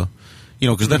Kurosawa,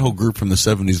 because that whole group from the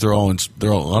 70s, a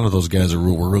lot of those guys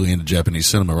were really into Japanese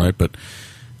cinema, right? But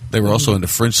they were also into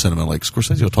French cinema. Like,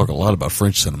 Scorsese will talk a lot about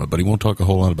French cinema, but he won't talk a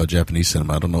whole lot about Japanese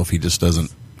cinema. I don't know if he just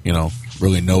doesn't,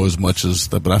 really know as much as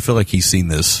that. But I feel like he's seen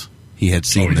this. He had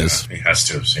seen this. He has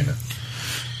to have seen it.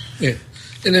 Yeah.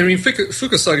 And I mean,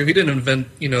 Fukusaku, he didn't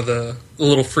invent, the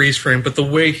little freeze frame, but the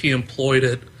way he employed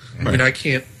it, I mean, I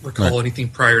can't recall anything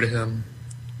prior to him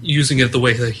using it the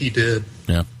way that he did.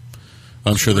 Yeah.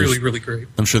 I'm sure there's really, really great.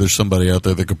 I'm sure there's somebody out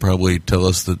there that could probably tell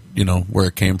us that, where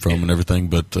it came from and everything,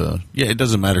 but it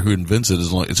doesn't matter who invents it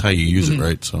as long it's how you use it,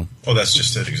 right? So. Oh, that's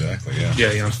just it, exactly, yeah.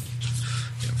 Yeah,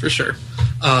 for sure.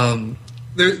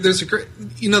 There's a great,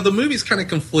 the movie's kind of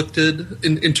conflicted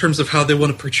in terms of how they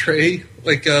want to portray,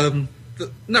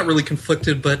 not really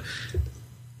conflicted, but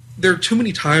there are too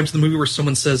many times in the movie where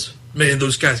someone says, "Man,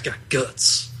 those guys got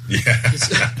guts." Yeah.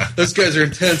 Those guys are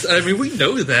intense. I mean, we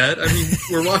know that. I mean,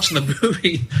 we're watching the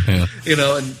movie,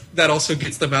 and that also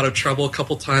gets them out of trouble a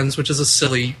couple times, which is a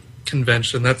silly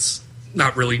convention. That's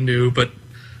not really new, but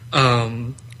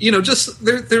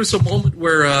there's a moment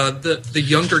where the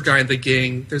younger guy in the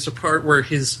gang, there's a part where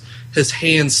his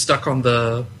hand's stuck on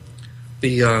the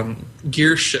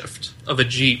gear shift of a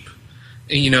Jeep,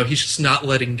 and he's just not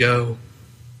letting go.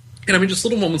 And I mean, just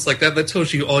little moments like that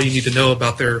tells you all you need to know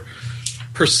about their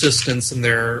persistence and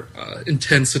their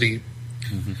intensity.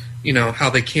 Mm-hmm. How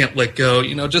they can't let go.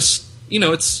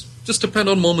 It's just depend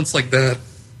on moments like that.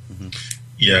 Mm-hmm.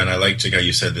 Yeah, and I liked how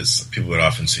you said this. People would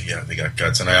often say, "Yeah, they got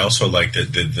guts," and I also liked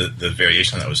the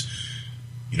variation on that was,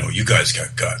 you guys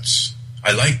got guts.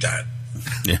 I like that.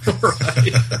 Yeah, right.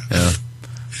 Yeah.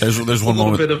 There's one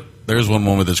moment. There's one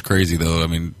moment that's crazy though. I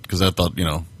mean, because I thought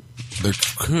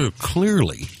they're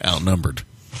clearly outnumbered.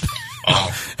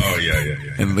 Oh yeah.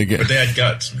 And but they had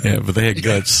guts. Man. Yeah, but they had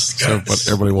guts. So but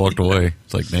everybody walked away.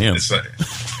 It's like, damn. It's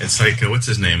like what's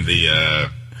his name? The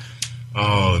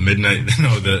Midnight.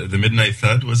 No, the Midnight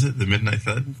Thud. Was it the Midnight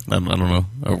Thud? I don't know.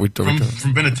 Are we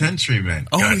from Penitentiary, man.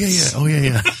 Oh guts. Yeah. Oh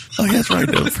yeah. Oh yeah, that's right.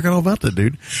 I forgot all about that,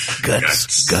 dude.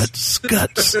 Guts.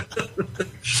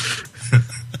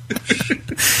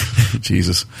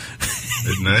 Jesus.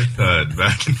 Midnight Thud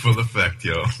back in full effect,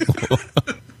 yo.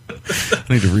 I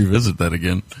need to revisit that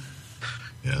again.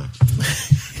 Yeah.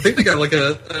 I think they got like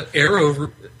an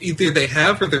arrow. Either they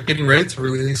have or they're getting ready to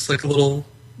release like a little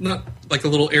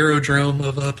aerodrome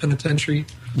of Penitentiary.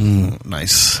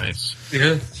 Nice.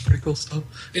 Yeah, pretty cool stuff.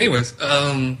 Anyways,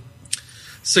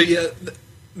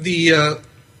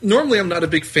 normally I'm not a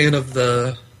big fan of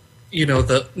the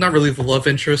not really the love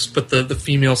interest, but the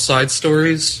female side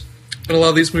stories in a lot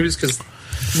of these movies, because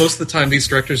most of the time these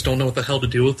directors don't know what the hell to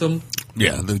do with them.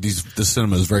 Yeah, the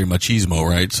cinema is very machismo,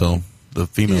 right? So the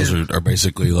females are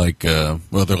basically like, they're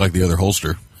like the other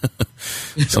holster.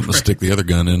 Something to stick the other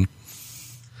gun in.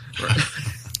 Right.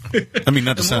 I mean,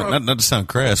 not to sound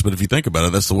crass, but if you think about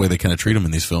it, that's the way they kind of treat them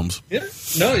in these films. Yeah.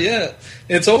 No, yeah.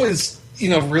 It's always,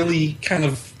 really kind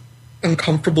of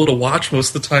uncomfortable to watch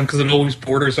most of the time because it always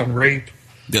borders on rape.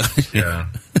 Yeah.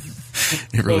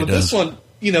 It really does. This one,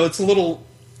 it's a little,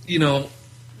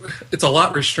 it's a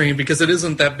lot restrained because it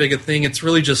isn't that big a thing. It's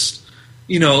really just,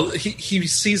 he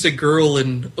sees a girl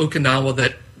in Okinawa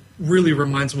that really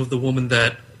reminds him of the woman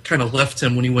that kind of left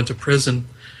him when he went to prison.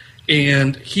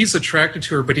 And he's attracted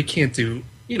to her, but he can't do,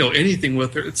 anything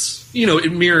with her. It's,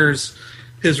 it mirrors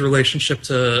his relationship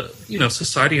to,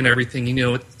 society and everything.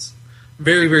 It's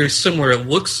very, very similar. It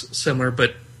looks similar,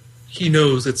 but he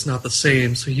knows it's not the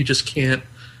same. So he just can't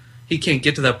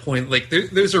get to that point. Like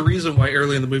there's a reason why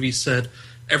early in the movie said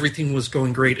everything was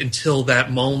going great until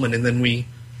that moment. And then we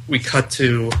cut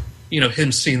to,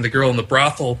 him seeing the girl in the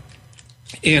brothel.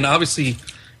 And obviously,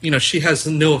 she has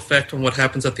no effect on what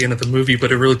happens at the end of the movie,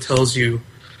 but it really tells you,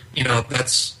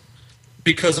 that's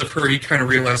because of her, he kind of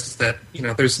realizes that,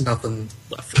 there's nothing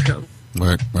left for him.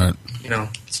 Right.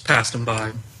 It's passed him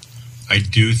by. I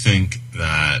do think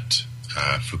that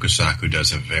Fukusaku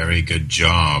does a very good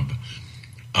job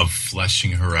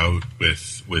fleshing her out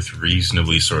with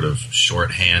reasonably sort of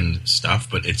shorthand stuff,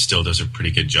 but it still does a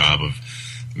pretty good job of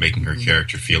making her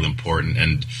character feel important.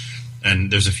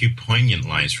 And there's a few poignant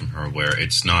lines from her where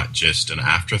it's not just an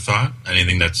afterthought. And I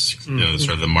think that's sort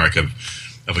of the mark of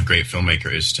a great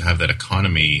filmmaker, is to have that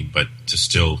economy, but to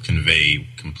still convey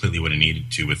completely what it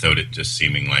needed to without it just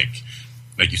seeming like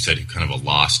you said, kind of a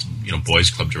lost,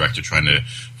 boys club director trying to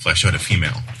flesh out a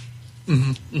female.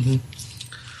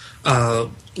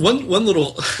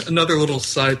 Another little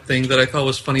side thing that I thought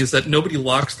was funny is that nobody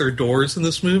locks their doors in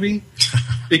this movie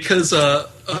because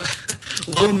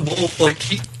Lone Wolf,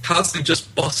 he constantly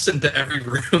just busts into every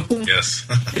room. Yes.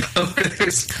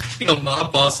 There's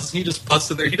mob bosses, and he just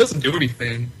busts in there. He doesn't do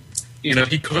anything.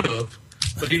 He could have,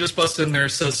 but he just busts in there,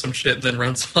 says some shit, and then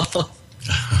runs off.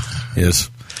 Yes.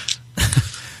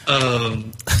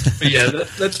 But yeah,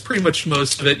 that's pretty much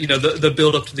most of it. The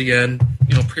build up to the end,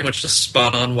 pretty much just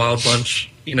spot on Wild Bunch.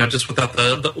 Just without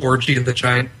the orgy and the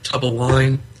giant tub of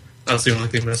wine. That was the only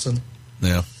thing missing.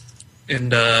 Yeah.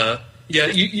 And I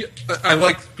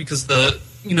like because the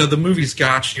movie's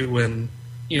got you when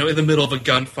in the middle of a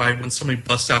gunfight when somebody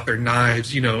busts out their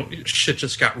knives. Shit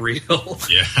just got real.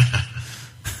 Yeah.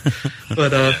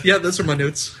 But those are my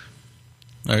notes.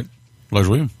 All right, Lars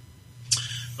William.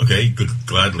 Okay, good,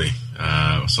 gladly.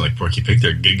 So like Porky Pig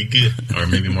there, or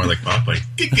maybe more like Popeye.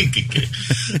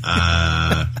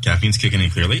 Caffeine's kicking in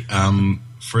clearly.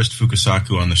 First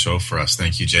Fukusaku on the show for us.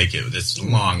 Thank you, Jake. It's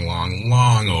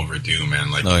long overdue, man.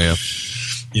 Oh yeah.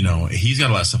 He's got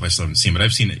a lot of stuff I still haven't seen, but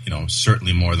I've seen it,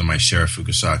 certainly more than my share of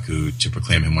Fukusaku to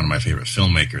proclaim him one of my favorite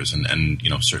filmmakers, and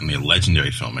certainly a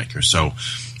legendary filmmaker. So,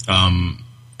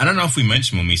 I don't know if we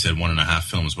mentioned when we said 1.5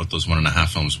 films what those 1.5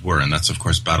 films were, and that's, of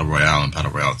course, Battle Royale and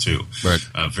Battle Royale 2. Right.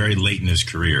 Very late in his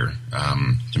career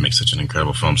to make such an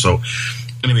incredible film. So,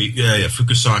 anyway,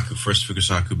 Fukusaku, first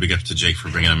Fukusaku, big up to Jake for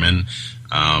bringing him in.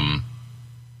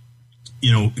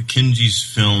 Kinji's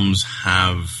films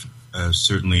have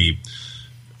certainly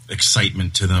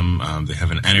excitement to them. They have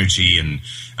an energy, and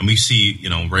we see,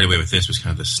 right away with this was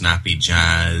kind of the snappy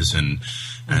jazz and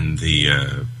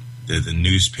the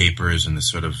newspapers and the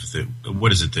sort of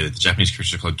what is it? The Japanese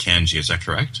characters are called kanji. Is that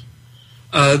correct?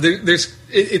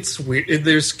 It's weird.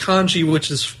 There's kanji,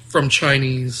 which is from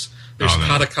Chinese. There's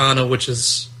katakana, which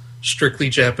is strictly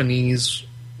Japanese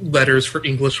letters for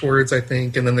English words, I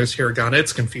think, and then there's hiragana.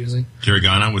 It's confusing.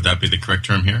 Hiragana, would that be the correct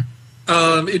term here?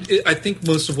 I think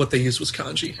most of what they used was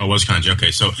kanji. Oh, it was kanji.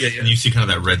 Okay, so yeah. And you see kind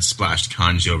of that red splashed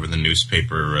kanji over the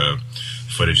newspaper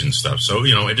footage and stuff. So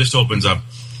it just opens up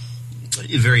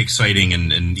very exciting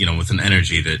and with an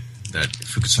energy that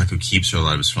Fukusaku keeps for a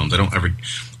lot of his films. I don't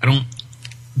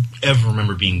ever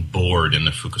remember being bored in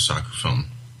the Fukusaku film.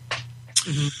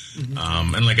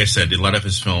 And like I said, a lot of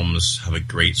his films have a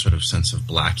great sort of sense of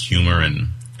black humor and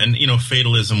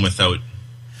fatalism without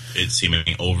it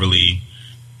seeming overly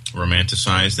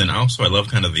romanticized. And also I love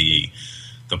kind of the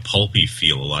pulpy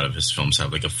feel a lot of his films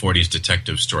have, like a 40s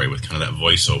detective story with kind of that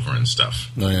voiceover and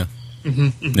stuff. Oh yeah.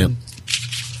 Yep.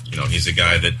 He's a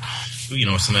guy that,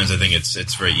 sometimes I think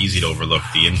it's very easy to overlook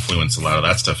the influence a lot of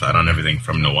that stuff had on everything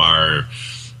from noir,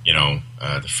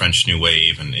 the French New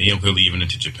Wave, and clearly even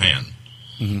into Japan.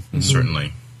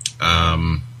 Certainly.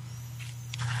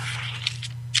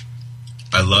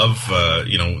 I love,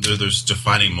 there's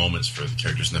defining moments for the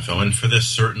characters in the film, and for this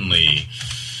certainly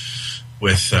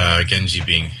with Genji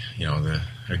being, or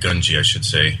Gunji, I should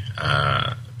say,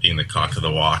 being the cock of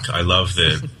the walk. I love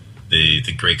the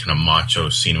great kind of macho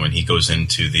scene when he goes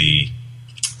into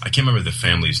I can't remember the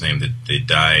family's name, the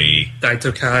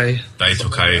Daitokai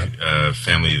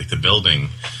family, like the building,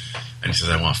 and he says,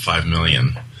 "I want $5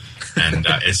 million." And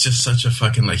it's just such a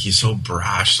fucking, he's so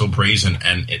brash, so brazen,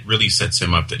 and it really sets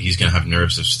him up that he's going to have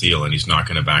nerves of steel and he's not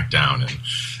going to back down. And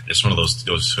it's one of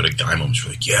those sort of guy moments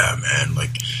where yeah, man,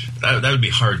 that would be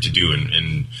hard to do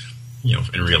in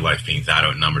real life, being that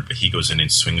outnumbered. But he goes in and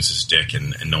swings his dick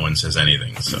and no one says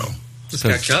anything. So he's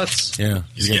got guts. Yeah,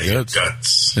 he's got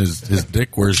guts. His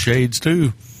dick wears shades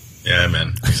too. Yeah,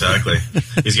 man, exactly.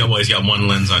 he's got one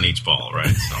lens on each ball,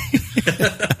 right? So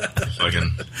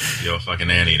fucking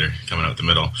anteater coming out the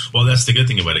middle. Well, that's the good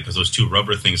thing about it, because those two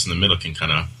rubber things in the middle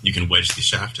you can wedge the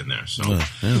shaft in there. So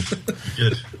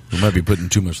good. We might be putting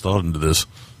too much thought into this.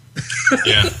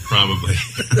 Yeah, probably.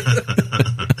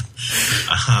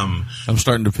 I'm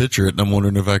starting to picture it, and I'm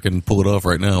wondering if I can pull it off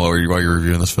right now while you're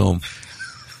reviewing this film.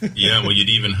 Yeah, well, you'd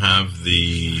even have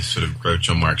the sort of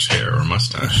Groucho Marx hair or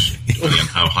mustache, depending on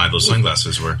how high those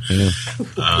sunglasses were. Yeah.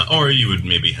 Or you would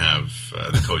maybe have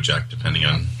the Kojak, depending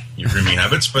on your grooming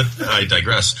habits, but I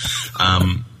digress.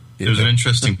 There was an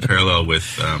interesting parallel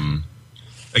with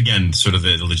again, sort of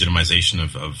the legitimization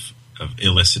of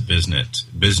illicit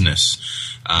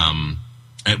business.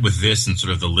 And with this and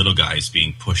sort of the little guys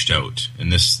being pushed out,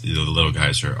 and this, the little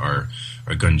guys are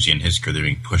Gunji and his crew. They're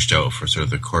being pushed out for sort of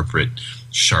the corporate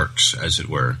sharks, as it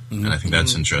were. Mm-hmm. And I think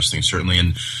that's interesting, certainly.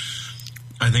 And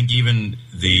I think even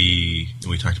we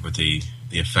talked about the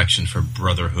affection for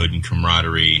brotherhood and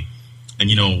camaraderie.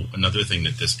 And, another thing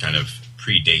that this kind of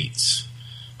predates,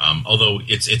 although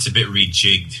it's a bit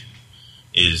rejigged,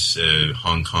 is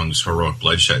Hong Kong's heroic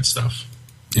bloodshed stuff.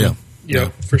 Yeah,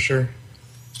 for sure.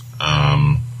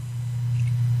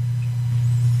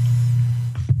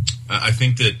 I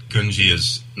think that Gunji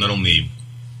is not only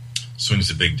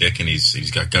swings a big dick and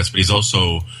he's got guts, but he's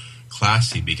also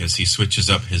classy because he switches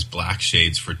up his black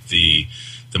shades for the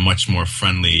much more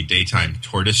friendly daytime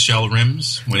tortoiseshell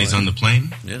rims when he's on the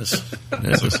plane. Yes.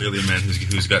 So clearly a man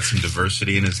who's got some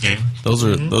diversity in his game. Those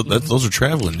are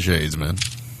traveling shades, man.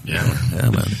 Yeah,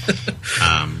 man.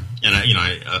 And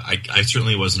I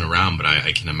certainly wasn't around, but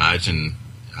I can imagine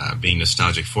being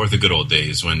nostalgic for the good old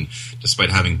days when,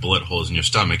 despite having bullet holes in your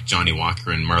stomach, Johnny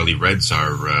Walker and Marley Reds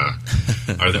are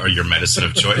your medicine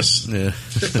of choice. Yeah.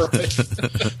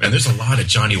 And there's a lot of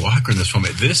Johnny Walker in this film.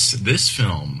 This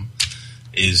film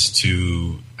is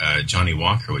to Johnny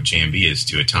Walker what JMB is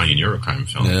to Italian Eurocrime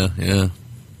film. Yeah.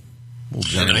 Well,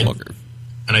 Johnny Walker.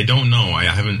 And I don't know. I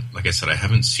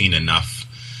haven't seen enough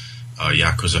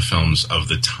Yakuza films of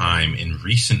the time in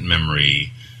recent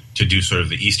memory to do sort of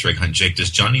the Easter egg hunt. Jake, does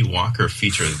Johnny Walker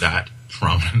feature that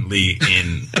prominently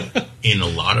in a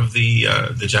lot of the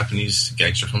Japanese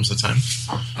gangster films of the time?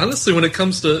 Honestly, when it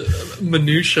comes to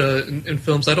minutia in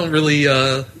films, I don't really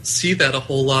see that a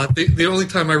whole lot. The only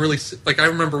time I really I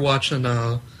remember watching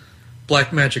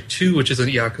Black Magic 2, which isn't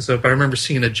Yakuza, but I remember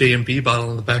seeing a J&B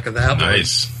bottle in the back of that one.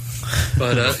 Nice.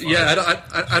 But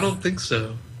I don't think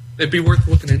so. It'd be worth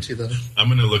looking into, though. I'm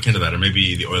going to look into that, or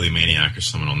maybe the Oily Maniac or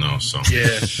someone will know. So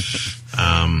yeah.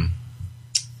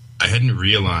 I hadn't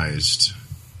realized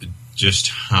just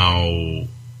how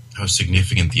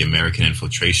significant the American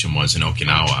infiltration was in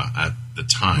Okinawa at the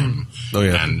time. Oh,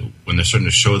 yeah. And when they're starting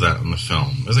to show that on the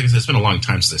film, like I said, it's been a long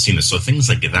time since I've seen this. So things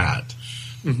like that,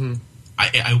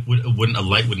 a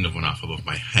light wouldn't have went off above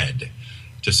my head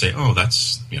to say, oh,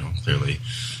 that's clearly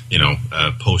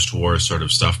post-war sort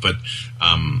of stuff. But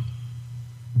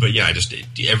yeah, just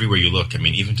everywhere you look, I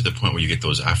mean, even to the point where you get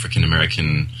those African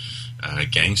American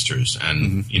gangsters,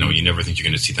 and you never think you're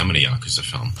going to see them in a Yakuza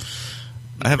film.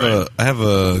 I have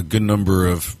a good number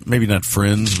of, maybe not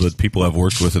friends, but people I've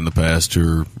worked with in the past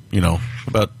who are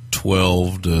about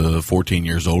 12 to 14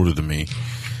 years older than me,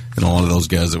 and a lot of those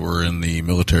guys that were in the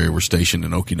military were stationed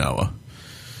in Okinawa.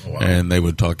 Oh, wow. And they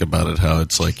would talk about it, how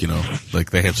it's like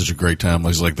they have such a great time.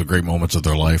 It's like the great moments of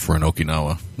their life were in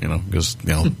Okinawa, because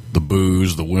the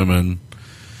booze, the women,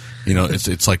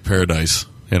 it's like paradise,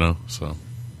 So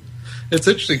it's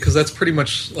interesting because that's pretty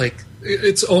much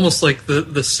it's almost like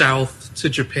the South to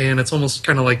Japan. It's almost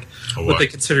kind of like what they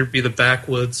consider to be the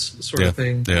backwoods sort of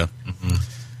thing. Yeah. Mm-hmm.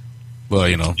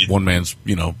 Well, one man's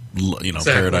exactly.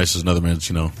 Paradise is another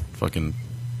man's fucking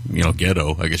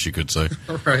ghetto, I guess you could say.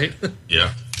 Right.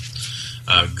 Yeah.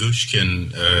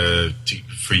 Gushkin,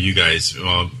 for you guys,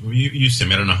 well, you see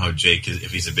him. I don't know how Jake is,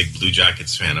 if he's a big Blue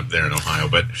Jackets fan up there in Ohio,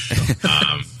 but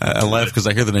I laugh because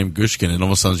I hear the name Gushkin. It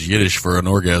almost sounds Yiddish for an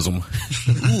orgasm. Ooh,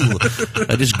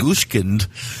 I just Gushkined.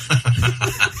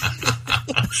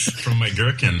 From my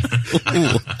gherkin.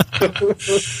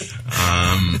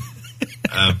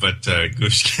 But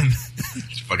Gushkin,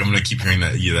 fuck, I'm going to keep hearing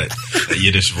that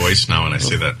Yiddish voice now when I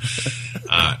say that.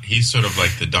 He's sort of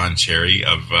like the Don Cherry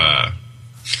of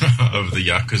the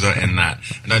Yakuza, in that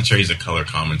Don Cherry's a color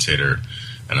commentator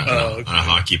and a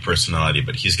hockey personality,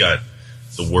 but he's got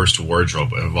the worst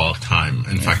wardrobe of all time.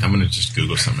 In fact, I'm going to just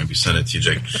Google something, maybe send it to you,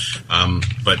 Jake.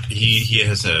 But he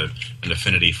has an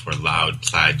affinity for loud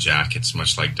plaid jackets,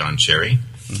 much like Don Cherry.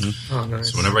 Mm-hmm. Oh,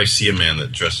 nice. So whenever I see a man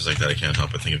that dresses like that, I can't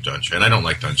help but think of Don Cherry. And I don't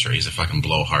like Don Cherry. He's a fucking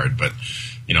blowhard. But,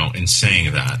 in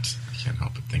saying that, I can't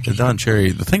help but think of Don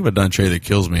Cherry. The thing about Don Cherry that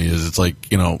kills me is it's like,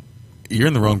 you're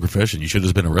in the wrong profession. You should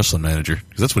have been a wrestling manager,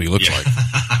 because that's what he looks like.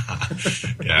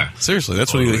 Yeah. Seriously,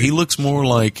 that's what he looks more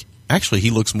like. Actually, he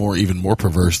looks even more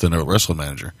perverse than a wrestling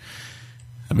manager.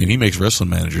 I mean, he makes wrestling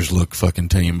managers look fucking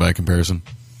tame by comparison.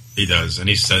 He does. And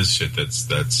he says shit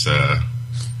that's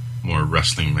more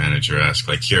wrestling manager-esque.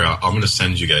 Like, here, I'm going to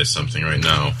send you guys something right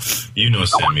now.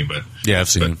 Sammy, but... Yeah, I've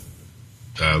seen him.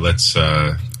 Let's...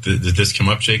 did this come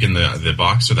up, Jake, in the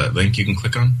box or that link you can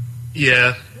click on?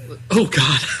 Yeah. Oh,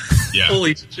 God. Yeah.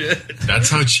 Holy shit. That's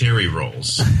how Cherry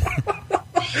rolls.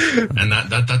 And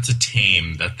that's a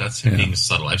tame. That's him being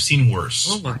subtle. I've seen worse.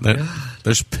 Oh, my God.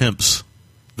 There's pimps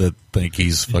that think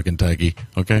he's fucking tacky.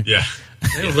 Okay. Yeah.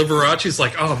 And Liberace's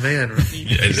like, oh man,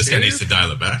 This guy needs to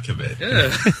dial it back a bit. Yeah,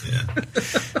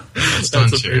 That's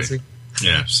that's amazing.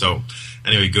 Yeah. So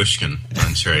anyway, Gushkin,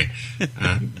 Don Cherry,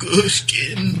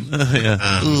 Gushkin.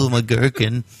 Yeah. Ooh, my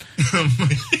gherkin.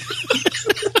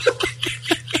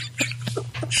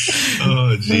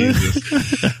 Oh Jesus.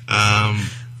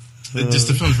 Just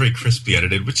the film's very crisply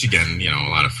edited, which again, a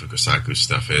lot of Fukusaku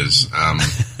stuff is.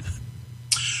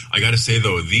 I got to say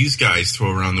though, these guys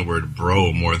throw around the word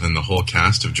 "bro" more than the whole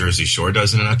cast of Jersey Shore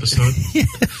does in an episode.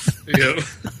 Yeah.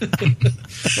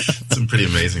 Some pretty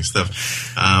amazing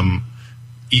stuff.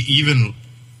 Even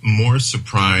more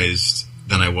surprised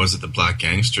than I was at the Black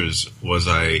Gangsters was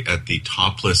I at the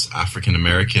topless African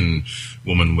American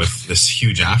woman with this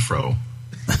huge afro.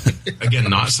 Again,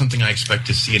 not something I expect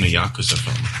to see in a Yakuza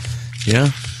film.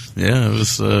 Yeah, it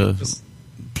was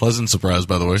pleasant surprise,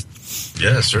 by the way.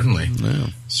 Yeah, certainly. Yeah.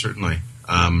 Certainly.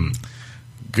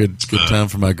 Good time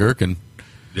for my gherkin.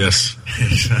 Yes,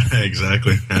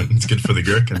 exactly. It's good for the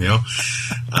gherkin,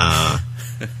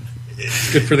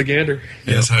 It's good for the gander.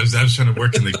 Yes, I was trying to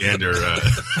work in the gander.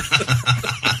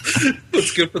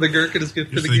 What's good for the gherkin is good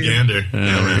for It's the the gander. gander.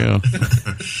 There we go.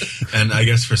 And I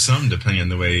guess for some, depending on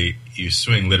the way you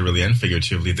swing, literally and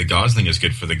figuratively, the gosling is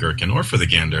good for the gherkin or for the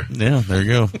gander. Yeah, there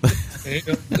you go. There you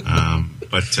go.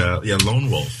 But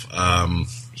Lone Wolf,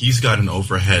 he's got an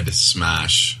overhead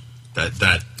smash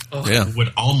that Yeah.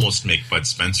 would almost make Bud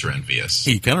Spencer envious.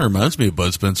 He kind of reminds me of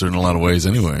Bud Spencer in a lot of ways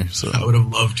anyway. So I would have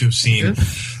loved to have seen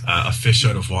a fish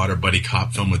out of water buddy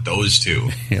cop film with those two.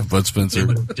 yeah, Bud It Spencer.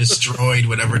 would have destroyed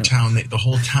whatever town. The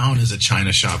whole town is a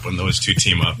china shop when those two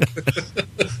team up. It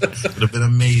would have been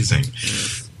amazing.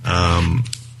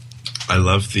 I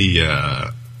love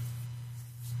the...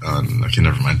 okay,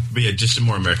 never mind. But yeah, just some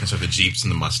more American stuff, the Jeeps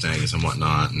and the Mustangs and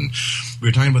whatnot. And we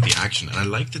were talking about the action, and I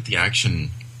like that the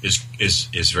action is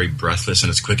very breathless and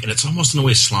it's quick, and it's almost in a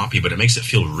way sloppy, but it makes it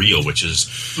feel real, which is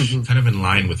kind of in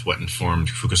line with what informed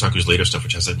Fukusaku's later stuff,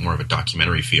 which has like more of a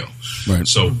documentary feel. Right.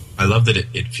 So I love that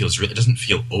it feels real. It doesn't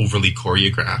feel overly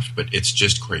choreographed, but it's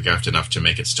just choreographed enough to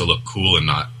make it still look cool and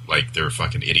not like they're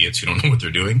fucking idiots who don't know what they're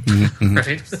doing.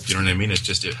 Right? You know what I mean? It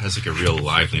has like a real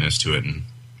liveliness to it, and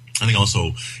I think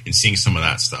also in seeing some of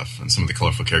that stuff and some of the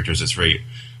colorful characters, it's very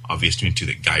obvious to me too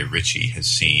that Guy Ritchie has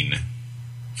seen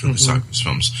Fukusaku's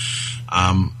films.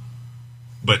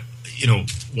 But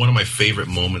one of my favorite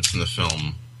moments in the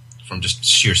film, from just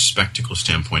sheer spectacle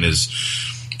standpoint, is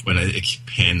when it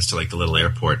pans to like the little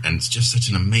airport, and it's just such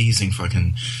an amazing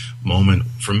fucking moment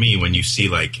for me when you see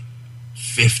like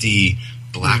 50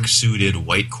 black suited,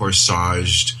 white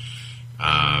corsaged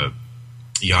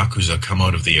Yakuza come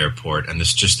out of the airport, and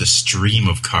it's just a stream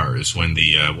of cars when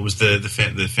the what was the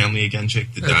family again,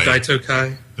 Jake? The Daito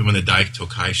Kai. when the Daito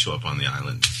Kai show up on the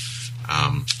island.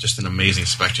 Just an amazing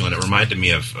spectacle, and it reminded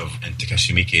me of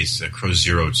Takashi Miike's Crow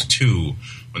Zeroes 2,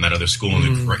 when that other school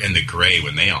in the gray,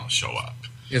 when they all show up.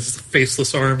 It's the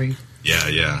faceless army.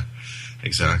 Yeah,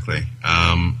 exactly.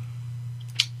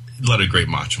 A lot of great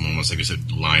macho moments, like I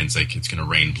said, lines like "it's going to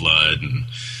rain blood" and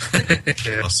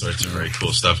all sorts of very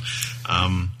cool stuff.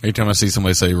 Every time I see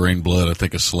somebody say "rain blood," I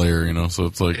think of Slayer. So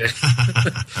it's like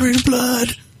rain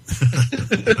blood.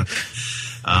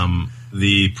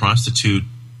 The prostitute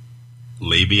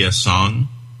labia song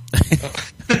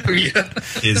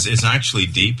is actually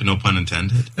deep, no pun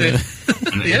intended.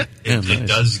 And it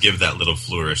does give that little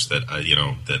flourish that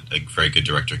that a very good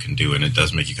director can do, and it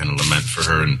does make you kind of lament for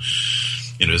her, and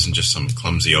it isn't just some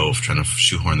clumsy oaf trying to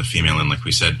shoehorn the female in, like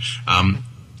we said. I'm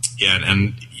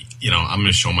going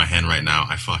to show my hand right now.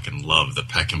 I fucking love the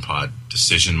Peckinpah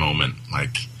decision moment.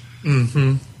 Like,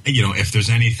 if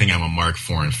there's anything I'm a mark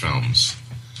for in films,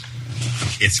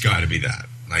 it's got to be that.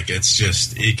 Like, it's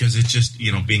just because it's just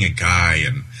being a guy,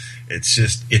 and it's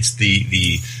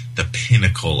the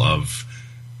pinnacle of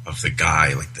the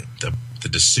guy, like the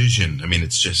decision. I mean,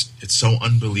 it's so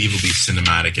unbelievably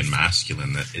cinematic and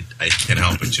masculine that I can't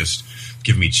help but just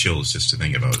give me chills just to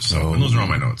think about it. So, and those are all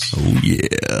my notes. Oh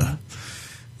yeah.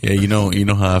 You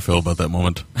know how I feel about that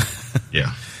moment.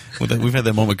 Yeah, we've had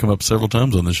that moment come up several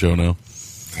times on the show now.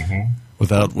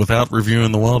 Without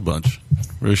reviewing the Wild Bunch,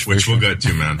 which we'll get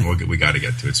to, man. We got to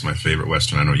get to. It's my favorite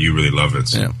Western. I know you really love it.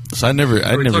 So. Yeah. So I never.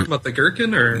 Are we talking about the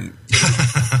gherkin, or I'm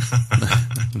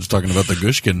just talking about the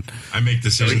Gushkin. I make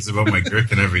decisions about my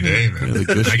gherkin every day, man.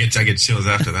 Yeah, I get chills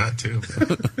after that too.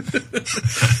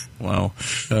 Wow.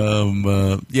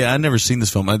 I never seen this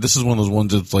film. This is one of those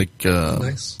ones that's like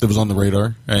nice. That was on the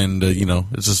radar, and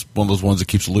it's just one of those ones that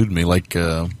keeps eluding me. Like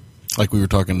like we were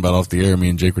talking about off the air, me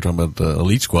and Jake were talking about the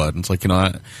Elite Squad, and it's like,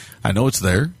 I know it's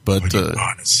there, but I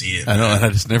want to see it. I know, and I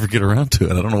just never get around to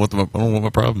it. I don't know what my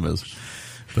problem is.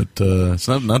 But it's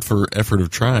not for effort of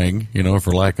trying, or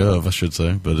for lack of, I should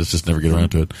say, but it's just never get around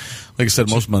to it. Like I said,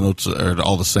 most of my notes are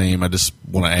all the same. I just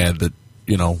want to add that,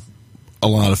 a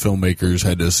lot of filmmakers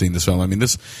had to have seen this film. I mean,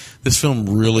 this film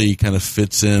really kind of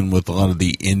fits in with a lot of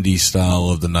the indie style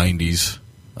of the 90s,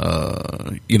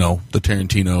 the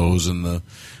Tarantinos and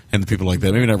the people like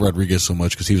that. Maybe not Rodriguez so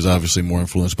much because he was obviously more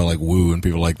influenced by like Wu and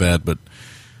people like that, but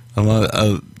a lot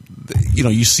of,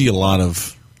 you see a lot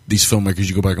of these filmmakers,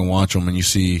 you go back and watch them, and you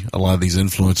see a lot of these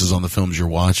influences on the films you're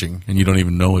watching, and you don't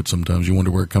even know it sometimes. You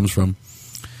wonder where it comes from.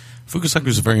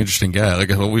 Fukusaku's a very interesting guy. Like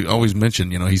we always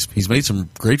mention, he's made some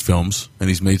great films, and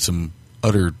he's made some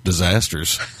utter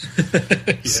disasters.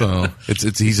 Yeah. So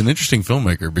he's an interesting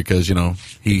filmmaker because,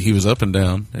 he was up and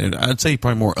down, and I'd say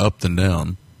probably more up than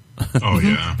down. Oh,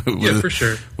 yeah. For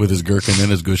sure. With his gherkin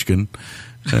and his gushkin.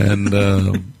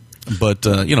 And... But,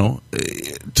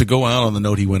 to go out on the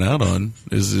note he went out on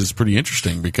is pretty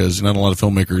interesting because not a lot of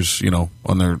filmmakers,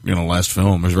 on their, last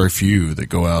film, there's very few that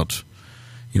go out,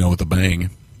 with a bang.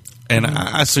 And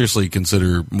I seriously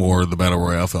consider more the Battle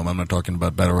Royale film. I'm not talking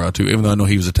about Battle Royale 2, even though I know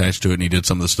he was attached to it and he did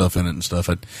some of the stuff in it and stuff.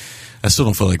 I still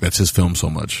don't feel like that's his film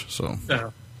so much. So,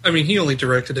 no. I mean, he only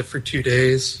directed it for 2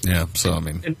 days. Yeah, so, I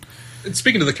mean. And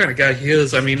speaking of the kind of guy he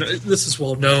is, I mean, this is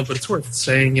well known, but it's worth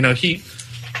saying, he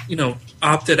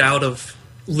opted out of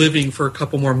living for a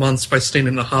couple more months by staying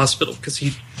in the hospital because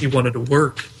he wanted to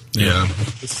work. Yeah.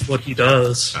 This is what he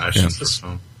does.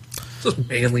 Just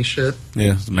manly shit.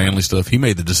 Yeah, it's manly stuff. He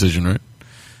made the decision, right?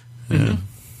 Yeah.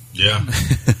 Yeah.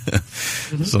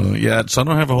 So I don't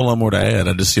have a whole lot more to add.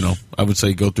 I just, I would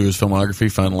say go through his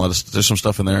filmography, find a lot of, there's some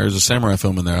stuff in there. There's a samurai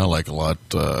film in there I like a lot.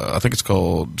 I think it's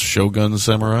called Shogun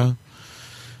Samurai.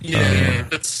 Yeah,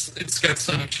 it's got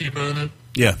Sonny Chiba in it.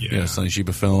 Yeah, Sonny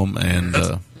Chiba film, and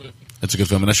it's a good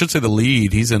film. And I should say the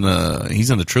lead, he's in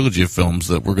a trilogy of films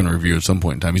that we're going to review at some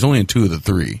point in time. He's only in 2 of the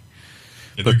 3.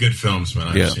 Yeah, they're good films, man.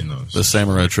 I've seen those. The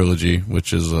Samurai trilogy,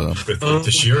 which is with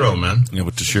Toshiro, man. Yeah,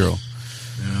 with Toshiro.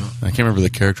 Yeah. I can't remember the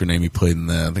character name he played in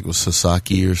that. I think it was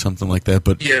Sasaki or something like that.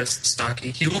 But yes, Sasaki.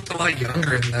 He looked a lot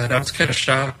younger in that. I was kind of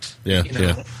shocked. Yeah,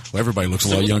 yeah. Well, everybody looks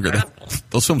a lot younger.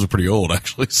 Those films are pretty old,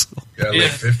 actually. So. Yeah,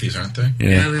 late 50s, aren't they?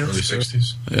 Yeah, early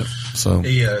 60s. Yeah. So,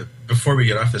 hey, before we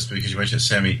get off this, because you mentioned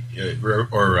Sammy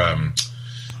or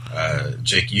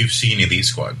Jake, you've seen Elite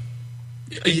Squad.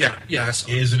 Yeah, I saw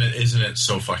it. Isn't it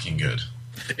so fucking good?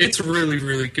 It's really,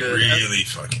 really good. Really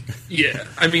fucking good. Yeah,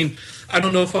 I mean, I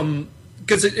don't know if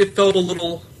because it felt a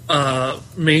little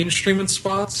mainstream in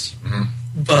spots,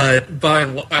 but I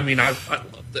loved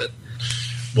it.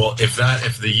 Well, if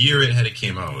the year it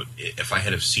came out, if I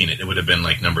had have seen it, it would have been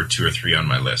like number 2 or 3 on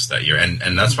my list that year,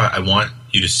 and that's why I want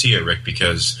you to see it, Rick,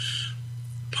 because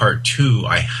part 2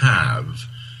 I have,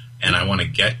 and I want to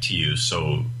get to you.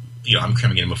 So I'm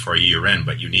coming in before year end,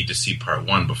 but you need to see part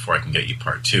 1 before I can get you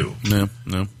part 2. No.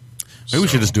 Maybe we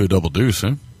should just do a double deuce,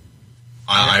 huh?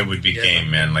 I would be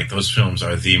game, man. Like, those films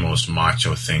are the most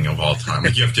macho thing of all time.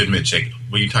 Like, you have to admit, Jake,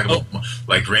 when you talk about,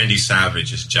 like, Randy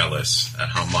Savage is jealous at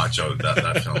how macho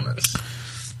that film is.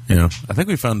 Yeah. I think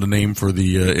we found a name for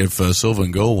the, if Silva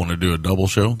and Gold want to do a double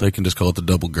show, they can just call it the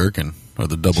double gherkin, or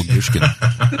the double gushkin.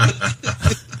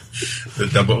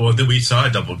 We saw a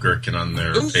double gherkin on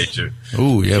their page.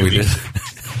 Ooh, yeah, we did.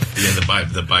 Yeah,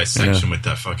 the bisection with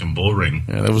that fucking bull ring.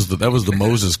 Yeah, that was the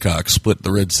Moses cock, split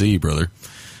the Red Sea, brother.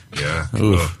 Yeah.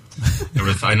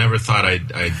 I never thought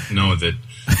I'd know that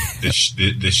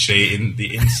the shade in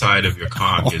the inside of your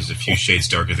cock is a few shades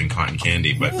darker than cotton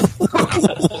candy, but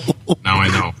now I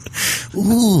know.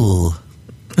 Ooh.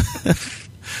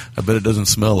 I bet it doesn't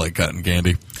smell like cotton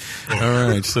candy. All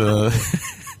right, so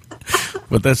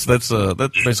but that's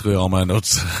basically all my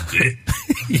notes.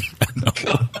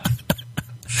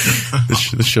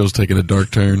 This show's taking a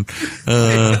dark turn.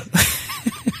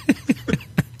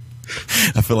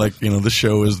 I feel like, this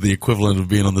show is the equivalent of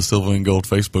being on the Silver and Gold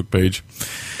Facebook page.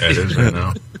 Yeah, it is right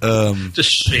now. Just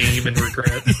shame and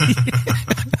regret.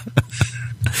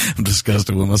 I'm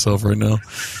disgusted with myself right now.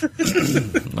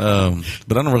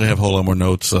 But I don't really have a whole lot more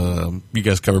notes. You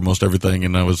guys covered most everything,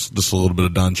 and I was just a little bit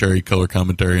of Don Cherry color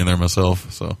commentary in there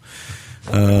myself. So,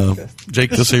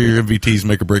 Jake, let's hear your MVTs,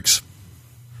 make or breaks.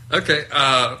 Okay,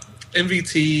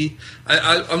 MVT.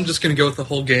 I'm just going to go with the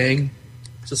whole gang.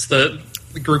 Just the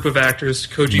group of actors: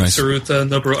 Koji Tsuruta,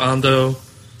 Noboru Ando.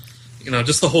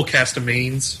 Just the whole cast of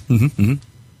mains. Mm-hmm.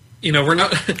 We're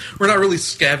not really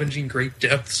scavenging great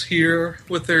depths here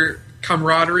with their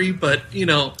camaraderie, but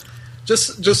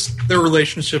just their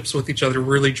relationships with each other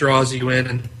really draws you in,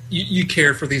 and you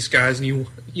care for these guys, and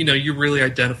you really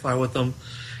identify with them.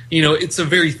 It's a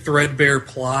very threadbare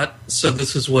plot, so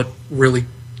this is what really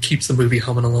keeps the movie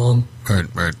humming along.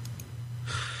 Right.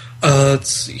 Let's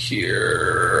see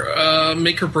here.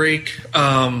 Make or break.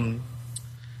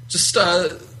 Just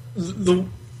the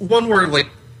one where, like,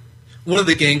 one of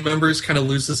the gang members kind of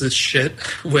loses his shit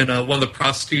when one of the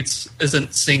prostitutes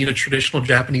isn't singing a traditional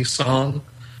Japanese song.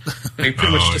 And he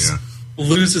pretty much just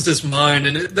loses his mind,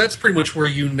 and that's pretty much where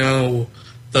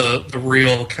the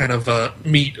real kind of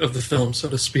meat of the film, so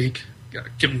to speak.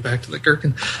 Getting back to the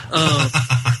gherkin.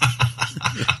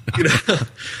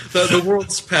 The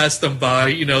world's passed them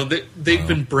by. They've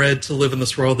been bred to live in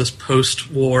this world, this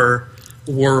post-war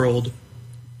world,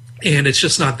 and it's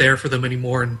just not there for them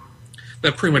anymore. And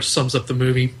that pretty much sums up the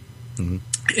movie. Mm-hmm.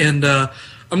 And I'm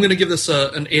going to give this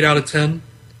an 8 out of 10.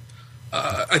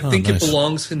 I think nice. It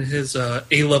belongs in his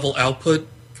A-level output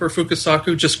for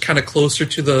Fukusaku, just kind of closer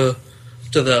to the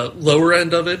lower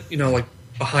end of it. Like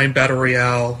behind Battle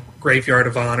Royale, Graveyard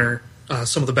of Honor,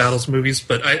 some of the Battles movies.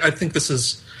 But I think this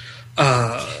is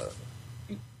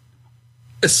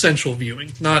essential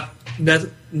viewing, not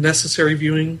necessary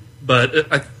viewing, but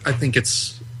I think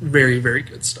it's very, very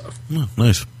good stuff. Oh,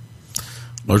 nice.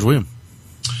 Large William.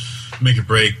 Make or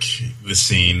break, the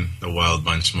scene, the Wild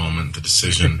Bunch moment, the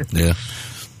decision. Yeah.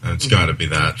 It's got to be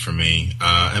that for me.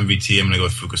 MVT, I'm going to go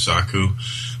with Fukusaku.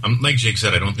 Like Jake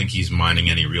said, I don't think he's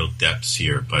mining any real depths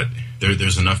here, but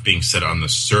there's enough being said on the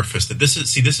surface that this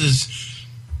is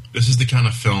the kind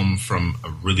of film from a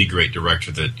really great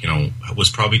director that was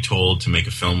probably told to make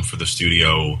a film for the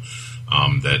studio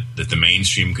that the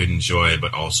mainstream could enjoy,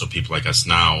 but also people like us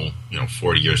now,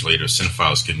 40 years later,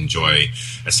 cinephiles could enjoy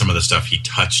as some of the stuff he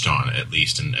touched on, at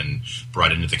least, and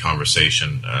brought into the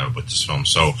conversation with this film.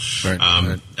 So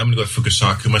I'm going to go with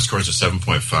Fukusaku. My score is a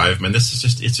 7.5. Man, this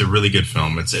is it's a really good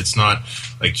film. It's not,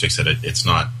 like Chick said, it's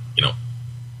not,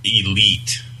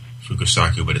 elite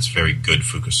Fukusaku, but it's very good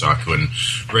Fukusaku, and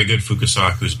very good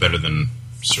Fukusaku is better than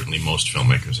certainly most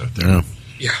filmmakers out there.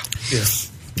 Yeah.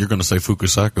 You're going to say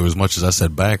Fukusaku as much as I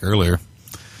said back earlier.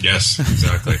 Yes,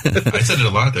 exactly. I said it a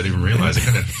lot that I didn't even realize. It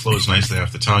kind of flows nicely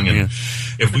off the tongue. And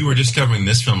if we were just covering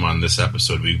this film on this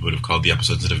episode, we would have called the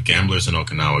episode, instead of Gamblers in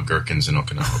Okinawa, Gherkins in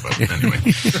Okinawa. But anyway.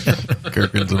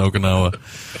 Gherkins in Okinawa.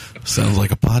 Sounds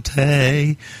like a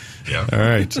pate. Yeah. All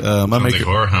right. My Sounds like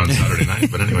Horror Hound Saturday night,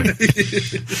 but anyway.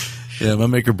 Yeah, my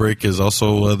make or break is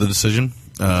also The Decision.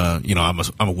 I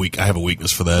have a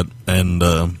weakness for that. And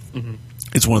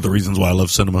it's one of the reasons why I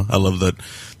love cinema. I love that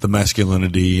the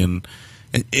masculinity and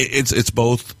it's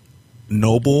both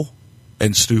noble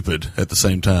and stupid at the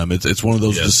same time. It's one of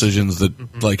those decisions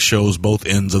that like shows both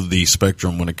ends of the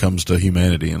spectrum when it comes to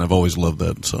humanity, and I've always loved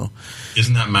that. So,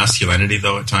 isn't that masculinity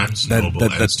though at times? Noble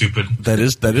and stupid. That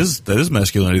is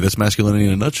masculinity. That's masculinity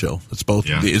in a nutshell. It's both.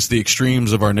 Yeah. It's the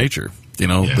extremes of our nature.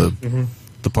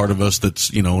 The part of us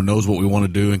that's knows what we want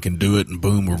to do and can do it, and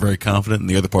boom, we're very confident, and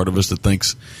the other part of us that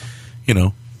thinks,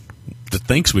 that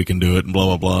thinks we can do it and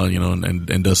blah, blah, blah,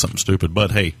 and does something stupid.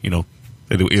 But hey, either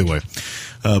way.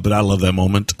 But I love that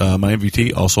moment. My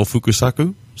MVT, also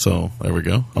Fukusaku. So there we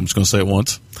go. I'm just going to say it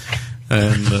once.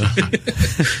 And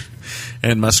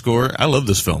and my score, I love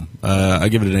this film. I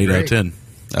give it an 8 out of 10.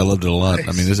 I loved it a lot. Nice.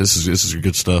 I mean, this is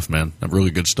good stuff, man.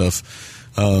 Really good stuff.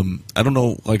 I don't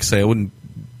know, like I say, I wouldn't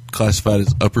classify it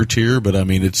as upper tier, but I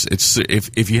mean, it's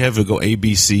if you have to go A,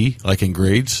 B, C, like in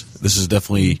grades, this is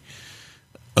definitely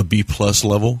a B plus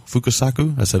level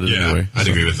Fukusaku. I said it anyway. I'd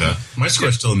agree with that. My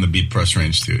score's still in the B plus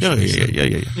range too. Yeah.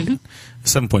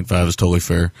 7.5 is totally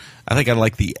fair. I think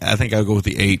I'll go with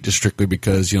the 8 just strictly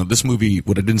because this movie.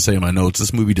 What I didn't say in my notes,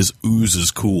 this movie just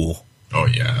oozes cool. Oh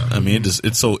yeah. I mean,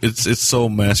 it's so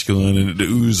masculine and it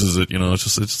oozes it. It's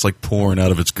just like pouring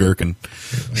out of its gherkin.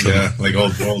 So, yeah, like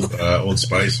Old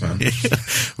Spice, man. Yeah.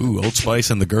 Ooh, Old Spice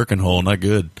in the gherkin hole, not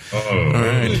good. Oh, all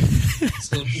right.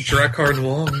 Drakkar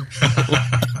Noir.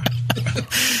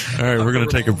 All right, we're gonna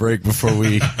take a break before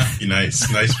we. Nice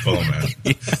pull, man.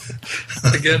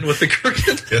 Again with the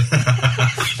gherkin.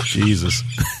 Jesus.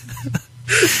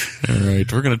 All right,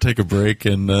 we're going to take a break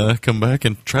and come back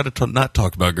and try to not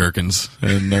talk about gherkins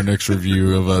in our next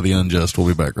review of The Unjust. We'll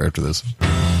be back right after this.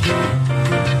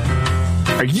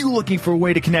 Are you looking for a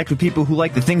way to connect with people who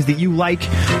like the things that you like?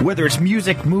 Whether it's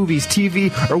music, movies,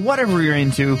 TV, or whatever you're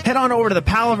into, head on over to the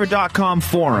palaver.com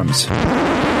forums.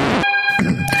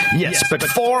 Yes, but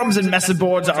forums and message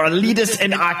boards are elitist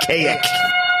and archaic.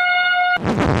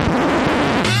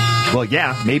 Well,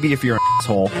 yeah, maybe if you're an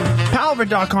asshole.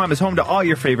 Palaver.com is home to all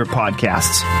your favorite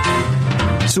podcasts.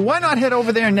 So why not head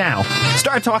over there now?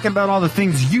 Start talking about all the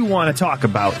things you want to talk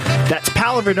about. That's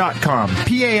Palaver.com.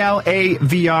 PALAVR.com.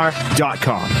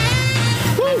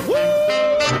 Woo woo!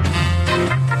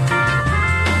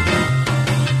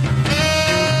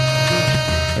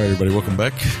 All right, everybody, welcome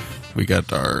back. We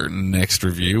got our next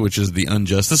review, which is The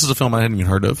Unjust. This is a film I hadn't even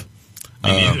heard of. Me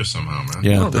neither, somehow, man.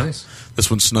 Yeah, nice. This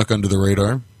one snuck under the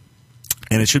radar,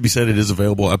 and it should be said it is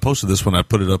available. I posted this when I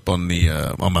put it up on the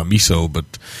on my Miso, but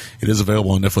it is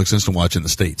available on Netflix Instant Watch in the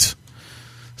States.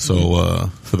 So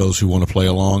for those who want to play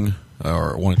along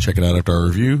or want to check it out after our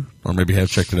review, or maybe have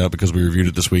checked it out because we reviewed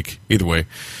it this week, either way,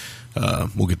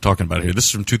 we'll get talking about it here. This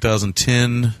is from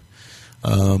 2010.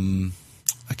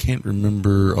 I can't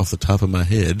remember off the top of my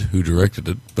head who directed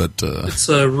it, but it's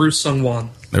Roo Sung-won.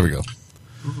 There we go.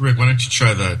 Rick, why don't you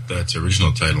try that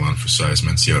original title on for size,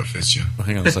 man? See how it fits you. Well,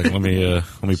 hang on a second. Let me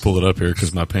pull it up here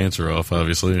because my pants are off,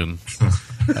 obviously, and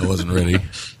I wasn't ready.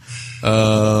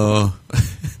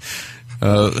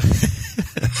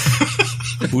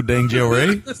 Boudang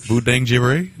J-Ray? Boudang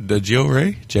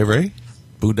J-Ray? J-Ray?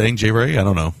 Boudang J-Ray? I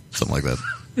don't know. Something like that.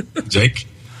 Jake?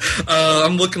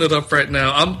 I'm looking it up right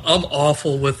now. I'm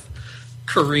awful with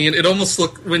Korean. It almost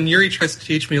when Yuri tries to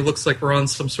teach me, it looks like we're on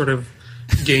some sort of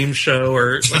game show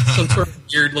or like some sort of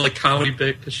weird like comedy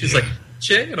bit because she's like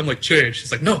Che and I'm like Che and she's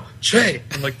like no Che.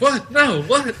 I'm like what? No,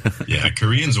 what? Yeah,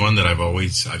 Korean's one that I've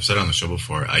said on the show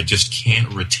before. I just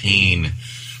can't retain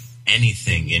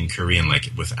anything in Korean, like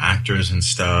with actors and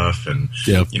stuff, and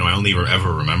I only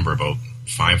ever remember about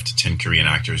 5 to 10 Korean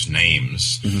actors'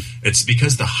 names. Mm-hmm. It's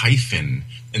because the hyphen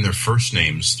in their first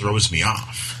names throws me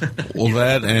off. Well,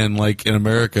 that and like in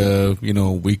America,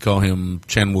 we call him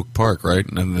Chan-wook Park, right?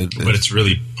 But it's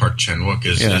really Park Chan-wook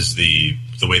is the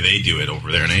way they do it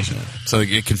over there in Asia. So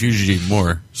it confuses you even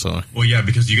more. So well, yeah,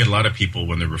 because you get a lot of people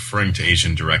when they're referring to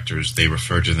Asian directors, they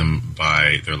refer to them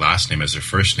by their last name as their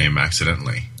first name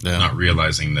accidentally, not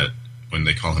realizing that when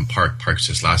they call him Park's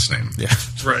his last name. Yeah,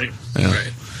 right. Yeah.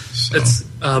 Right. So. It's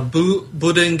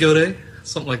Boudang Gore,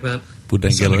 something like that.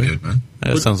 Boudang Gore?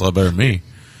 That sounds a lot better than me.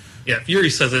 Yeah, if Yuri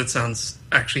says it sounds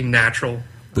actually natural.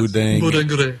 Boudang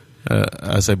Gore.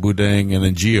 I say Boudang and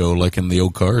then Geo, like in the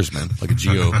old cars, man. Like a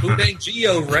Geo. Boudang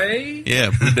Geo Ray?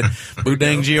 Yeah,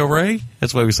 Boudang Geo Ray?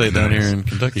 That's why we say it down here in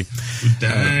Kentucky.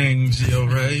 Boudang Geo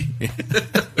Ray?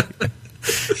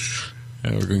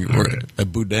 We're going to get a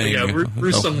Boudang. Yeah,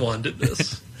 Roo Sung-won did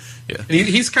this. Yeah. And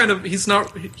he's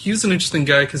an interesting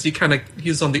guy because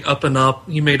he's on the up and up.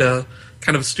 He made a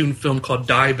kind of a student film called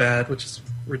Die Bad, which is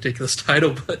a ridiculous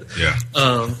title, but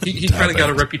he kind of got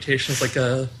a reputation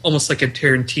as almost like a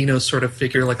Tarantino sort of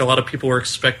figure. Like a lot of people were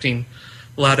expecting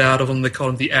a lot out of him. They called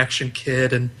him the action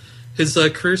kid, and his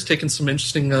career's taken some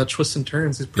interesting twists and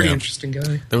turns. He's a pretty interesting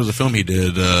guy. There was a film he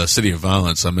did, City of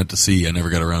Violence. I meant to see. I never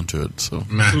got around to it. So.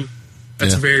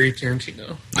 That's very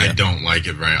Tarantino. I don't like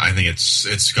it, right? I think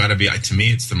it's got to be, to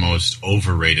me, it's the most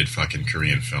overrated fucking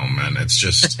Korean film, man. It's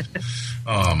just,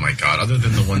 oh my god. Other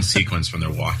than the one sequence when they're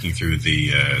walking through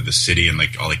the city and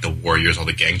like all the warriors, all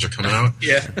the gangs are coming out.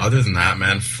 Yeah. Other than that,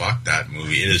 man, fuck that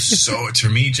movie. It is so, to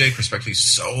me, Jake, respectfully,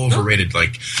 so overrated.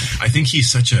 Like, I think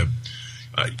he's such a,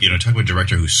 talk about a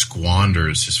director who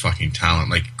squanders his fucking talent.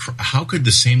 Like, how could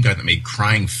the same guy that made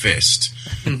Crying Fist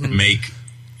make...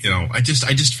 I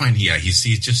just find he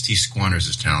squanders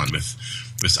his talent with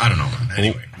I don't know.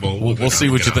 Anyway, we'll see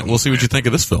what you think. We'll see what you think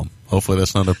of this film. Hopefully,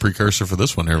 that's not a precursor for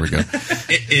this one. Here we go.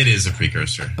 It is a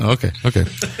precursor. Okay.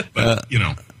 But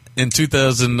in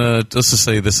 2000, let's just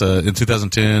say this. In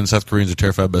 2010, South Koreans are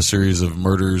terrified by a series of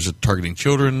murders targeting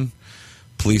children.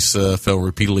 Police fail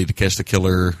repeatedly to catch the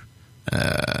killer.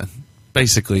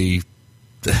 Basically,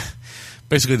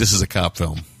 this is a cop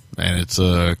film. And it's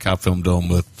a cop film done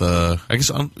with, I guess,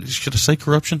 should I say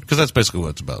corruption? Because that's basically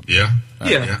what it's about. Yeah.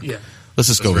 Yeah. Let's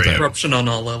just go with that. Corruption on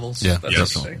all levels. Yeah.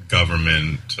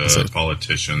 Government,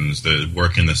 politicians, the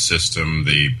work in the system,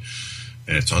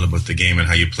 and it's all about the game and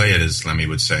how you play it, as Lemmy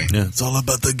would say. Yeah, it's all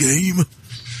about the game.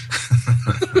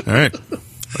 All right.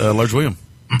 Large William.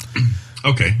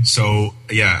 Okay, so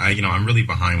I'm really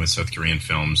behind with South Korean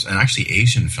films and actually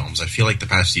Asian films. I feel like the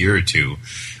past year or two,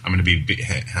 I'm going to be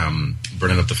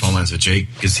burning up the phone lines with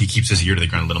Jake because he keeps his ear to the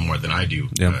ground a little more than I do.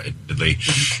 Yeah. Admittedly,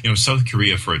 South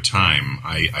Korea for a time,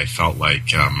 I felt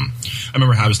like I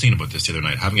remember I was thinking about this the other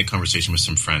night, having a conversation with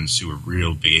some friends who were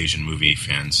real big Asian movie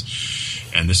fans,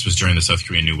 and this was during the South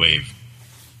Korean New Wave.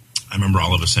 I remember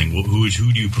all of us saying, well, who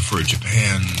do you prefer,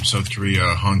 Japan, South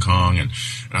Korea, Hong Kong? And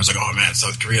I was like, oh, man,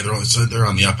 South Korea, they're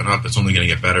on the up and up. It's only going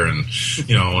to get better. And,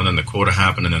 and then the quota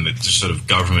happened, and then the just sort of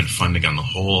government funding on the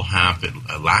whole happened,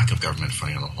 a lack of government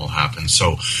funding on the whole happened.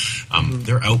 So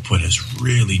their output has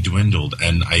really dwindled.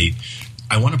 And I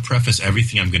I want to preface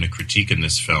everything I'm going to critique in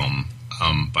this film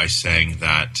by saying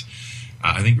that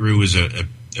I think Rue is a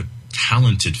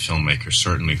talented filmmaker,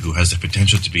 certainly, who has the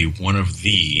potential to be one of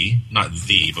the, not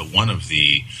the, but one of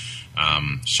the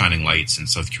shining lights in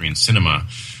South Korean cinema.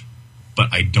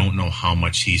 But I don't know how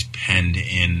much he's penned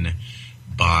in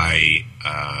by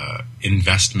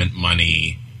investment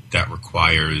money that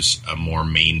requires a more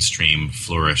mainstream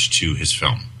flourish to his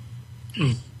film.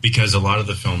 Because a lot of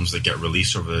the films that get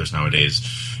released over there nowadays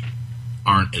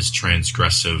aren't as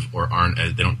transgressive or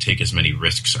they don't take as many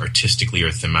risks artistically or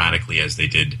thematically as they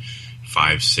did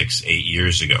 5, 6, 8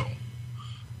 years ago.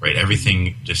 Right?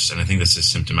 Everything and I think this is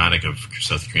symptomatic of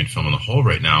South Korean film on the whole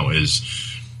right now, is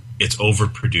it's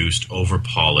overproduced,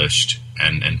 overpolished,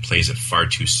 and plays it far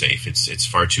too safe. It's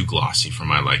far too glossy for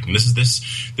my liking. This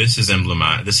is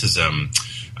emblematic. This is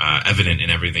evident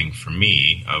in everything for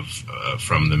me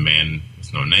from The Man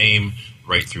with No Name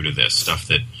right through to this stuff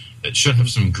that should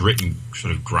have some grit and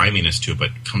sort of griminess to it,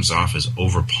 but comes off as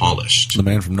overpolished. The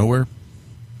Man from Nowhere?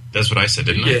 That's what I said,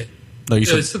 didn't I? No, you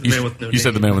said The Man with No Name. You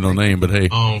said The Man with No Name, but hey.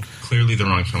 Oh, clearly the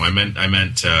wrong film. I meant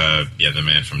The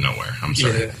Man from Nowhere. I'm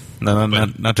sorry. Yeah. No,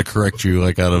 not to correct you,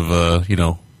 like out of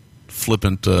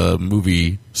flippant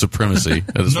movie supremacy.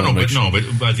 I just but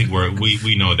I think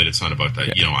we know that it's not about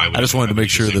that. Yeah. I just wanted to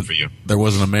make sure that there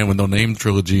wasn't a Man with No Name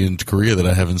trilogy in Korea that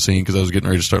I haven't seen, because I was getting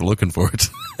ready to start looking for it.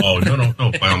 Oh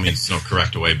no! By all means, no.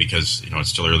 Correct away, because it's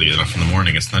still early enough in the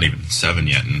morning. It's not even 7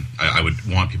 yet, and I would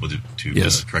want people to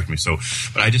yes. Correct me. So,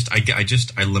 but I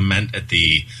lament at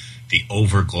the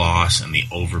overgloss and the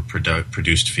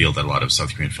overproduced feel that a lot of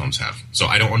South Korean films have. So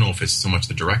I don't know if it's so much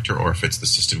the director or if it's the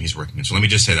system he's working in. So let me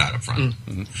just say that up front.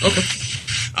 Okay.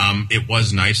 It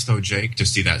was nice, though, Jake, to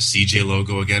see that CJ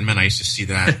logo again. Man, I used to see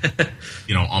that,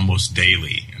 almost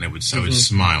daily, and I would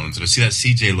smile. And so to see that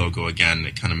CJ logo again,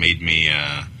 it kind of made me,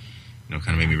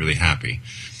 really happy.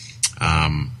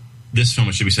 This film,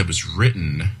 it should be said, was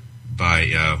written by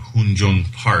Hoon Jung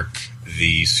Park,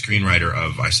 the screenwriter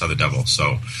of I Saw the Devil.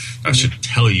 So that should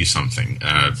tell you something,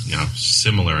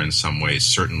 similar in some ways,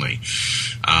 certainly.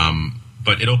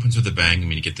 But it opens with a bang. I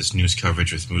mean, you get this news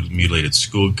coverage with mutilated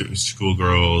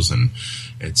schoolgirls, and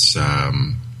it's, it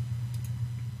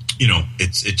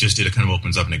kind of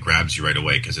opens up and it grabs you right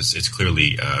away, because it's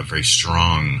clearly a very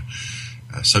strong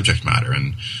subject matter.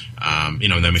 And,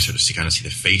 then we sort of see the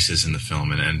faces in the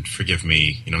film, and forgive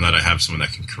me, that I have someone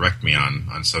that can correct me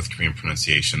on South Korean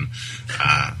pronunciation.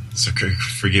 So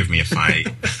forgive me if I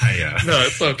no,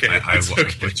 it's okay. I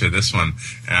butcher this one.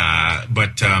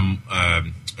 But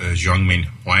Zhongmin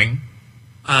Huang?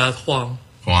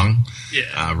 Huang.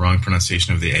 Yeah. Wrong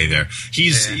pronunciation of the A there.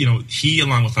 He's, he,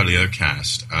 along with a lot of the other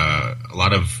cast, a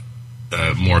lot of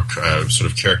more sort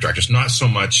of character actors, not so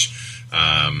much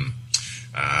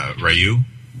Ryu,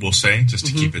 we'll say, just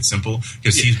to keep it simple,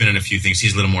 because he's been in a few things.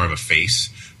 He's a little more of a face,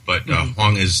 but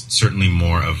Huang is certainly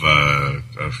more of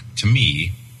to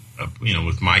me,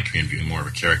 with my Korean view, more of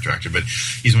a character actor, but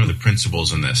he's one of the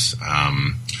principals in this.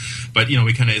 But,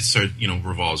 we kind of,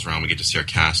 revolves around, we get to see our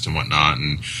cast and whatnot,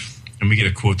 and we get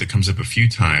a quote that comes up a few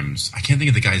times. I can't think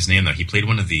of the guy's name, though. He played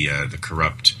one of the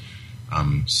corrupt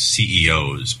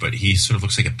CEOs, but he sort of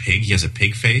looks like a pig. He has a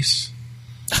pig face.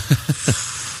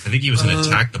 I think he was in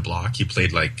Attack the Block. He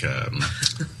played like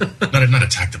not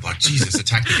Attack the Block. Jesus,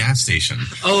 Attack the Gas Station.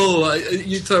 Oh,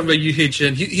 you're talking about Yoo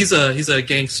Hae-jin. He's a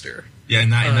gangster. Yeah, in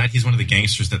that he's one of the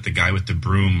gangsters that the guy with the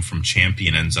broom from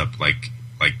Champion ends up like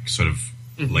sort of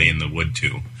laying the wood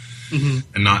to,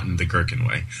 and not in the Gherkin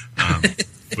way,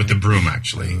 with the broom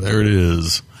actually. There it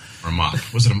is. Or a mop.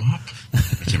 Was it a mop? I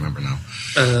can't remember now.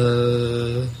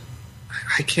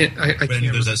 I can't. I but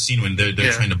can't. There's that scene when they're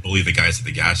trying to bully the guys at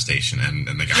the gas station, and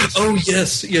the guys. Oh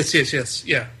yes.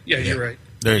 Yeah. You're right.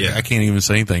 I can't even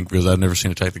say anything because I've never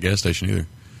seen Attack the Gas Station either.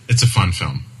 It's a fun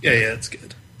film. Yeah, it's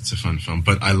good. It's a fun film,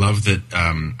 but I love that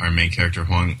our main character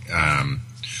Huang,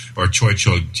 or Choi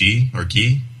Cho-gi or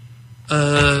Gi,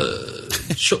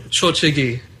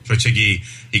 Cho-chi-gi. Cho-chi-gi,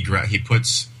 he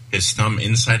puts his thumb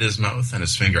inside his mouth and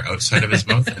his finger outside of his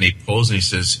mouth, and he pulls and he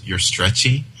says, "You're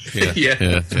stretchy."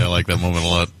 Yeah, I like that moment a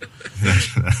lot.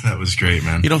 That was great,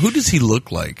 man. Who does he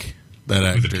look like? That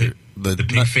actor, the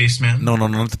pig-faced man? No,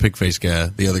 not the pig-faced guy.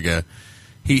 The other guy.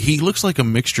 He looks like a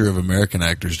mixture of American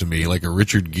actors to me, like a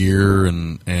Richard Gere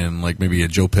and like maybe a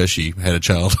Joe Pesci had a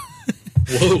child.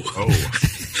 Whoa! Oh.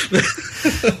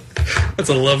 That's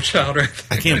a love child, right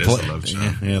there. I can't play.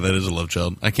 Yeah, that is a love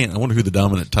child. I wonder who the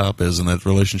dominant top is in that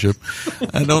relationship.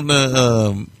 I don't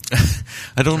know.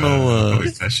 I don't know.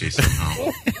 Pesci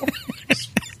somehow.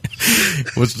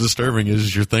 What's disturbing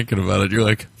is you're thinking about it. You're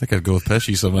like, I think I'd go with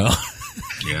Pesci somehow.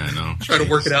 Yeah, I know. Try to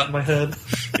work it out in my head.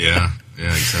 Yeah. Yeah,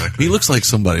 exactly. He looks like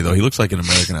somebody, though. He looks like an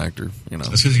American actor, you know.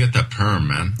 That's because he got that perm,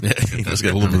 man. Yeah, he does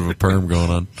get a little bit of a perm going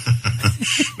on.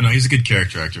 But no, he's a good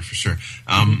character actor for sure.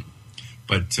 And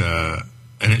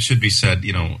it should be said,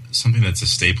 you know, something that's a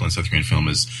staple in South Korean film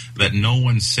is let no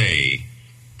one say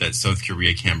that South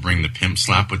Korea can't bring the pimp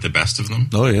slap with the best of them.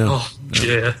 Oh, yeah. Oh,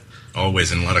 yeah.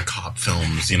 Always in a lot of cop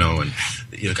films, you know, and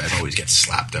you guys always get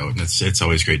slapped out, and it's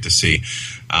always great to see.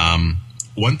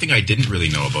 One thing I didn't really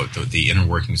know about the inner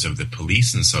workings of the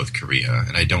police in South Korea,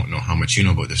 and I don't know how much you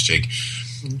know about this, Jake,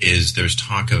 is there's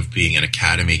talk of being an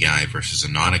academy guy versus a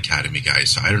non-academy guy.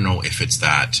 So I don't know if it's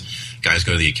that guys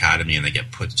go to the academy and they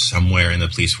get put somewhere in the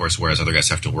police force, whereas other guys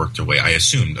have to work their way. I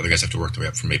assume other guys have to work their way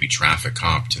up from maybe traffic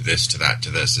cop to this, to that, to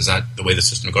this. Is that the way the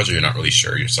system goes, or you're not really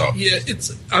sure yourself? Yeah,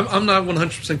 I'm not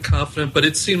 100% confident, but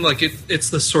it seemed like it's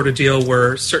the sort of deal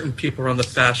where certain people are on the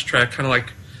fast track, kind of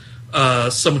like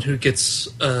someone who gets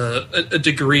a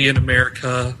degree in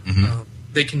America.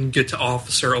 They can get to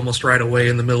officer almost right away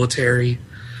in the military.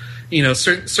 You know,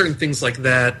 certain things like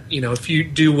that. You know, if you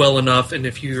do well enough, and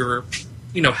if you're,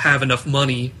 you know, have enough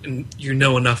money and you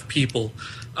know enough people,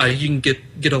 you can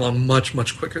get along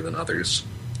much quicker than others.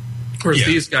 Whereas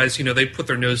these guys, you know, they put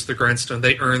their nose to the grindstone,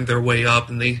 they earn their way up,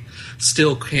 and they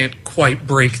still can't quite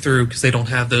break through because they don't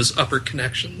have those upper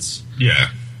connections.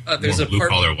 Yeah, there's more a blue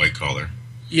collar, white collar.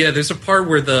 Yeah, there's a part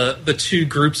where the two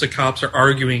groups of cops are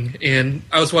arguing, and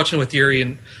I was watching with Yuri,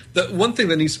 and the one thing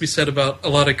that needs to be said about a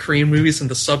lot of Korean movies and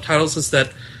the subtitles is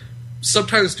that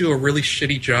subtitles do a really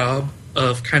shitty job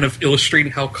of kind of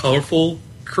illustrating how colorful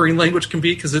Korean language can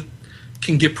be, because it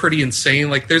can get pretty insane.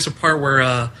 Like, there's a part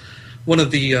where one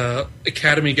of the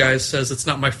Academy guys says, "It's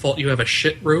not my fault you have a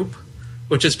shit rope,"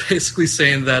 which is basically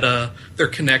saying that their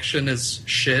connection is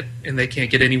shit and they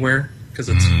can't get anywhere because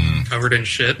it's covered in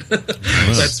shit.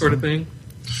 That sort of thing.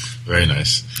 Very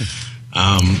nice.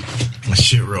 A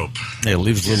shit rope. Yeah,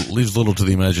 leaves little to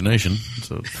the imagination.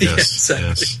 So yes,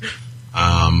 exactly.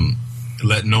 Yes.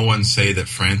 Let no one say that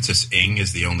Francis Ng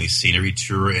is the only scenery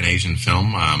tour in Asian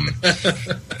film.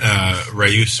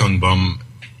 Ryu Sung-bum,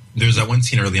 there's that one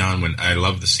scene early on when I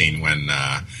love the scene when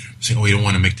saying, "Oh, you don't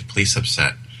want to make the police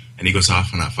upset." And he goes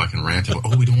off on that fucking rant of,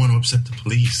 "Oh, we don't want to upset the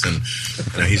police." And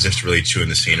you know, he's just really chewing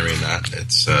the scenery in that.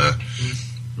 It's a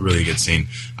really good scene.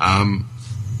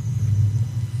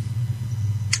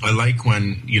 I like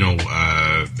when, you know,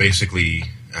 basically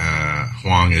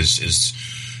Hwang is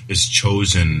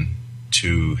chosen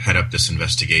to head up this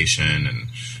investigation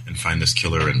and find this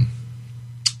killer. And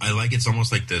I like it's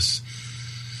almost like this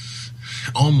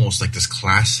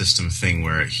class system thing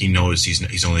where he knows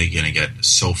he's only going to get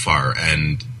so far,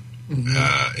 and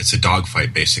it's a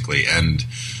dogfight basically. And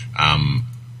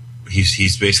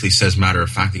he's basically says, matter of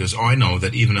fact, he goes, "Oh, I know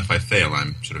that even if I fail,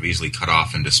 I'm sort of easily cut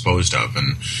off and disposed of."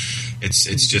 And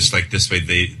it's just like this way.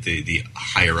 The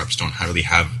higher ups don't really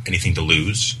have anything to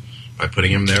lose by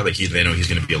putting him there. Like they know he's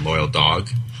going to be a loyal dog,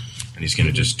 and he's going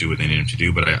to just do what they need him to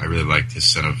do. But I really like this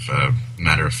sort of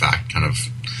matter of fact kind of,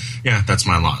 yeah, that's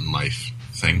my lot in life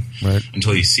thing. Right.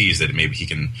 Until he sees that maybe he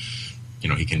can, you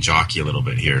know, he can jockey a little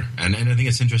bit here. And I think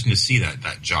it's interesting to see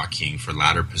that jockeying for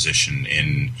ladder position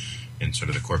in sort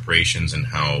of the corporations and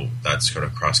how that's sort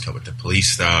of cross-cut with the police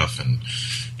stuff, and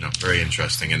you know, very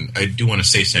interesting. And I do want to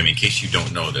say, Sammy, in case you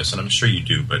don't know this, and I'm sure you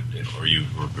do, or you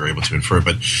were able to infer,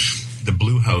 but the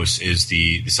Blue House is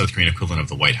the South Korean equivalent of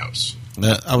the White House.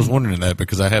 I was wondering that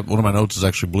because I have one of my notes is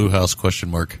actually Blue House ?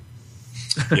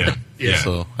 Yeah, yeah.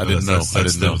 So I didn't know.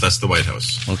 That's the White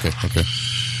House. Okay.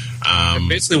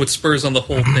 Basically, what spurs on the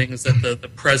whole thing is that the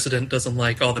president doesn't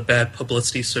like all the bad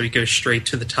publicity, so he goes straight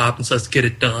to the top and says, "Get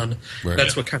it done." Right.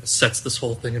 That's what kind of sets this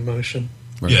whole thing in motion.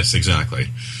 Right. Yes, exactly.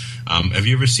 Have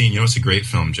you ever seen? You know, it's a great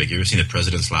film, Jake. You ever seen The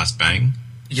President's Last Bang?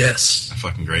 Yes. A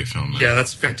fucking great film, man. Yeah,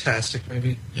 that's fantastic,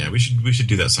 maybe. Yeah, we should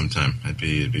do that sometime. It'd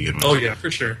be a good one. Oh yeah, for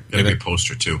sure. Got a great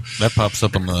poster too. That pops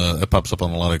up on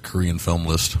a lot of Korean film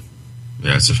lists.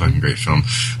 Yeah, it's a fucking great film.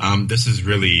 This is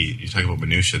really, you talk about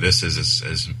minutia. This is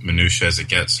as minutia as it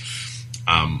gets.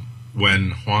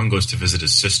 When Hwang goes to visit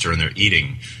his sister and they're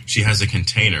eating, she has a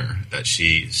container that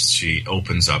she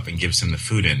opens up and gives him the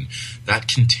food in. That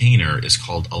container is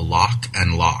called a lock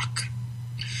and lock.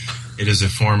 It is a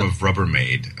form of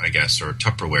Rubbermaid, I guess, or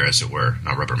Tupperware, as it were.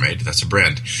 Not Rubbermaid, that's a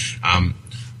brand.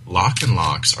 Lock and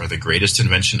locks are the greatest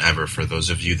invention ever for those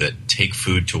of you that take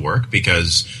food to work,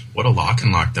 because what a lock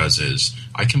and lock does is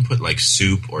I can put like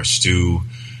soup or stew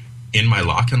in my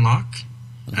lock and lock,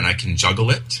 and I can juggle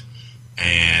it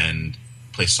and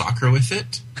play soccer with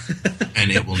it,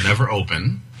 and it will never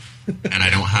open, and I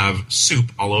don't have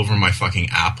soup all over my fucking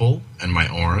apple and my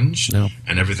orange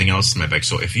and everything else in my bag.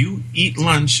 So if you eat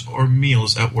lunch or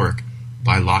meals at work,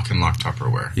 buy Lock and Lock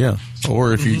Tupperware. Yeah,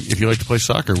 or if you like to play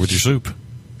soccer with your soup,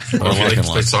 Or if you like to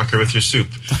play soccer with your soup,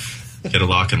 get a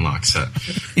Lock and Lock set.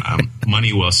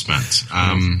 Money well spent.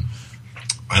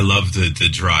 I love the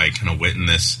dry kind of wit in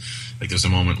this. Like, there's a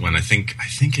moment when I think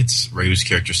it's Ryu's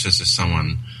character says to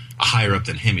someone higher up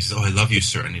than him, he says, "Oh, I love you,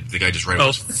 sir," and the guy just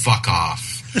goes, "Fuck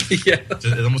off." Yeah, it's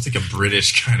almost like a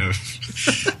British kind of.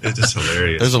 It's just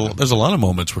hilarious. There's a lot of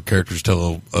moments where characters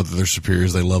tell their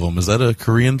superiors they love them. Is that a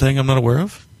Korean thing I'm not aware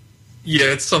of? Yeah,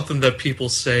 it's something that people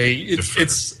say.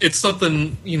 It's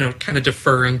something, kind of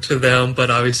deferring to them, but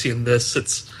obviously in this,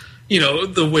 it's,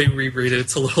 the way we read it,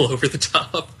 it's a little over the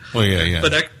top. Well, yeah.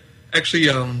 But actually,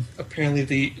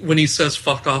 apparently when he says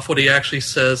 "fuck off," what he actually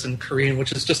says in Korean,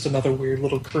 which is just another weird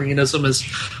little Koreanism, is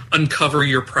 "uncover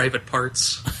your private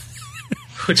parts,"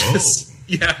 which is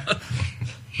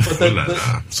But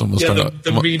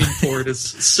the meaning for it is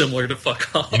similar to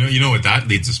 "fuck off." You know what that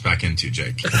leads us back into,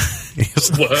 Jake.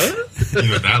 What? You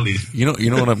know what that leads. You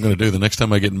know what I'm going to do the next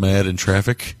time I get mad in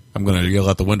traffic? I'm going to yell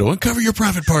out the window, "Uncover your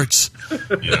private parts!"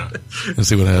 Yeah, and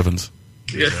see what happens.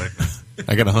 Yeah. Exactly.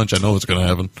 I got a hunch. I know what's going to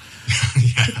happen.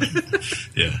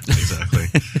 Yeah, exactly.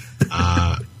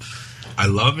 I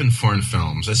love in foreign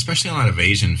films, especially a lot of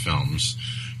Asian films.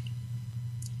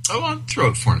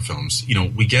 Throughout foreign films,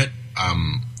 we get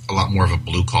a lot more of a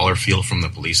blue collar feel from the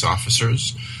police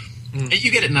officers. And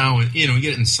you get it now. You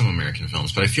get it in some American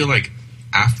films, but I feel like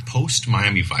post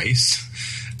Miami Vice,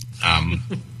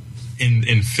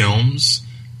 in films,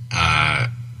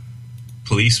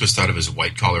 police was thought of as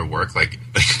white collar work. Like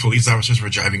police officers were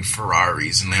driving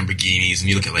Ferraris and Lamborghinis, and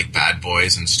you look at like Bad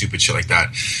Boys and stupid shit like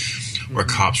that, where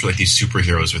cops were like these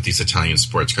superheroes with these Italian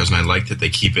sports cars. And I like that they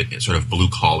keep it sort of blue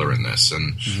collar in this,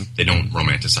 and they don't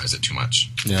romanticize it too much.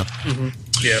 Yeah,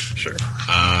 yeah, for sure.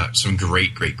 Some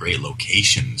great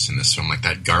locations in this film, like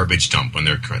that garbage dump when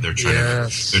they're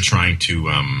trying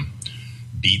to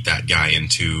beat that guy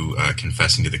into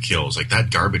confessing to the kills. Like that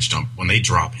garbage dump, when they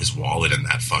drop his wallet in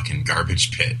that fucking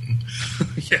garbage pit,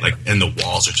 and the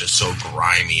walls are just so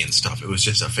grimy and stuff. It was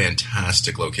just a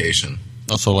fantastic location.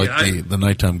 Also, the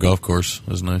nighttime golf course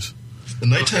is nice. The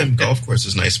nighttime golf course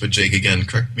is nice, but Jake, again,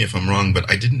 correct me if I'm wrong, but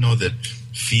I didn't know that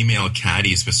female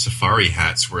caddies with safari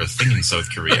hats were a thing in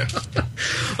South Korea.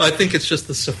 I think it's just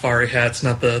the safari hats,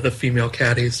 not the female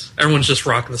caddies. Everyone's just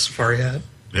rocking the safari hat.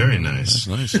 Very nice.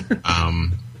 That's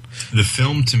nice. The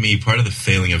film, to me, part of the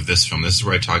failing of this film, this is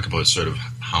where I talk about sort of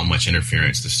how much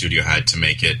interference the studio had to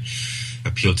make it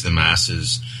appeal to the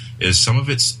masses, is some of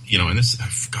it's, and this,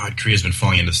 God, Korea's been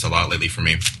falling into this a lot lately for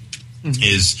me,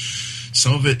 is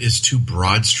some of it is too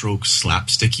broad stroke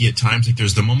slapsticky at times. Like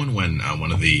there's the moment when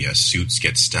one of the suits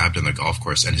gets stabbed on the golf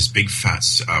course and his big fat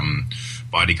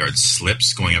bodyguard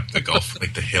slips going up the golf,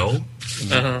 like the hill.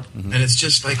 And it's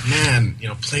just like, man,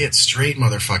 play it straight,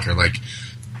 motherfucker. Like,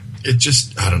 it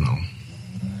just, I don't know.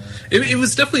 It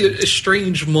was definitely a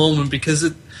strange moment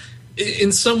because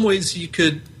in some ways you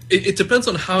could. It depends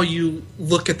on how you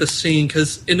look at the scene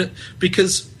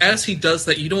because as he does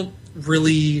that, you don't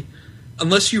really,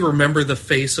 unless you remember the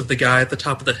face of the guy at the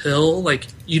top of the hill, like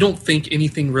you don't think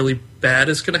anything really bad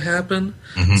is going to happen.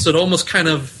 So it almost kind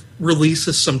of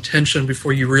releases some tension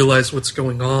before you realize what's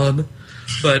going on.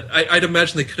 But I'd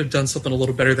imagine they could have done something a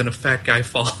little better than a fat guy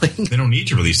falling. They don't need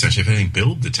to release tension. If anything,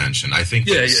 build the tension. I think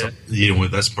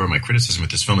that's part of my criticism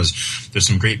with this film is there's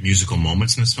some great musical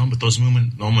moments in this film, but those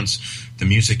moments, the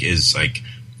music is like,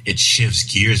 it shifts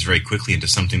gears very quickly into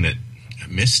something that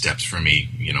missteps for me,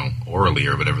 orally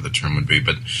or whatever the term would be.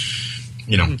 But,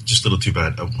 just a little too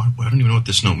bad. I don't even know what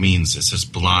this note means. It says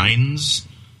blinds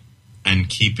and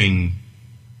keeping...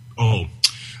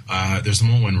 there's a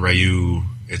moment when Ryu...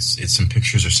 It's some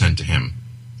pictures are sent to him.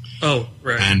 Oh,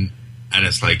 right. And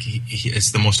it's like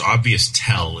it's the most obvious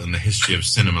tell in the history of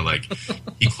cinema. Like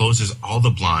he closes all the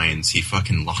blinds, he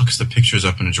fucking locks the pictures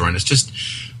up in a drawer, and it's just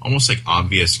almost like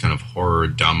obvious kind of horror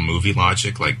dumb movie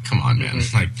logic. Like, come on, man!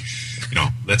 Like,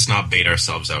 let's not bait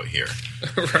ourselves out here.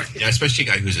 Right. Yeah, especially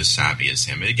a guy who's as savvy as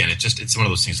him. And again, it's one of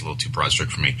those things a little too broad stroke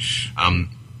for me.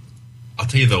 I'll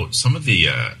tell you though, some of the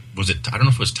I don't know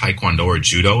if it was Taekwondo or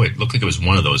Judo. It looked like it was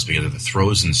one of those because of the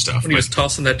throws and stuff. When he was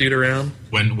tossing that dude around.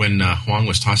 When Huang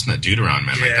was tossing that dude around,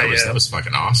 man, that was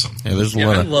fucking awesome. Yeah, there's a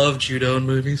lot I love Judo in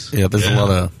movies. Yeah, there's a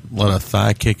lot of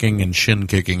thigh kicking and shin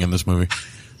kicking in this movie.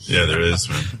 Yeah, there is,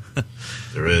 man.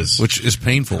 There is, which is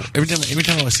painful. Every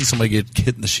time I see somebody get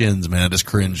hit in the shins, man, I just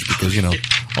cringe because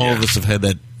all of us have had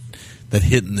that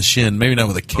hit in the shin, maybe not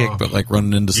with a kick, but like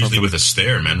running into usually something with a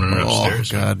stair, man, running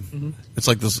upstairs. Oh God, it's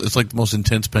like the most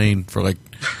intense pain for like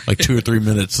 2 or 3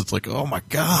 minutes. It's like, oh my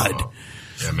God.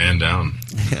 Yeah, man down.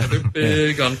 Yeah, they're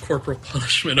big on corporal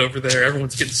punishment over there.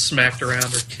 Everyone's getting smacked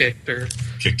around or kicked or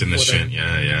kicked in the whatever. shin.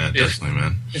 Yeah, definitely,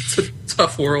 man. It's a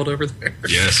tough world over there.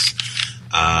 Yes.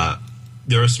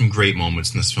 There are some great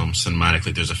moments in this film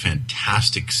cinematically. There's a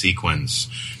fantastic sequence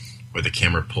where the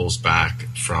camera pulls back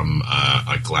from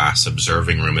a glass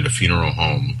observing room at a funeral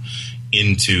home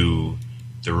into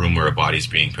the room where a body's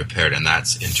being prepared, and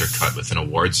that's intercut with an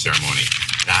award ceremony.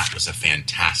 That was a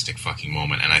fantastic fucking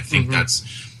moment, and I think that's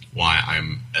why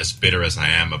I'm as bitter as I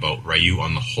am about Ryu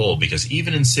on the whole, because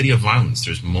even in City of Violence,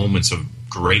 there's moments of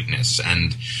greatness,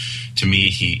 and to me,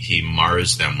 he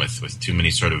mars them with too many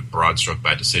sort of broad stroke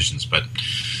bad decisions. But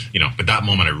but that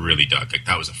moment I really dug. Like,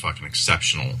 that was a fucking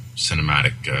exceptional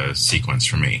cinematic sequence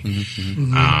for me.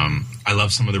 I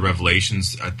love some of the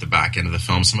revelations at the back end of the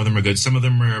film. Some of them are good. Some of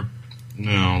them are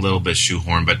a little bit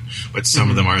shoehorned, but some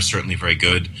of them are certainly very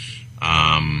good.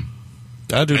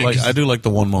 I do like the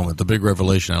one moment, the big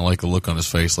revelation. I like the look on his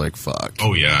face, like fuck.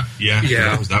 Oh yeah.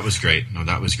 That was great. No,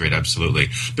 that was great, absolutely.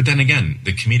 But then again,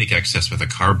 the comedic excess with a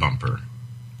car bumper.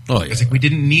 Oh yeah, it's like we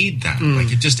didn't need that. Like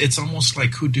it's almost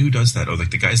like who does that? Oh,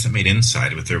 like the guys that made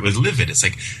Inside with Livid. It's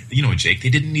like, Jake, they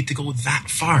didn't need to go that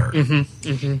far.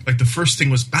 Like the first thing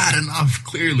was bad enough,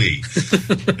 clearly.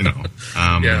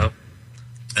 Yeah.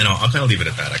 And I'll kind of leave it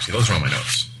at that. Actually, those are all my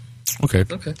notes. Okay.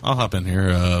 I'll hop in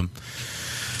here.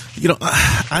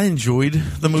 I enjoyed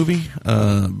the movie,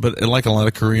 but like a lot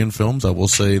of Korean films, I will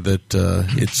say that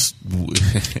it's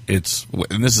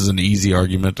and this is an easy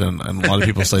argument, and a lot of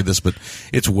people say this, but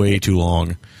it's way too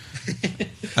long.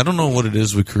 I don't know what it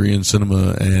is with Korean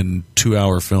cinema and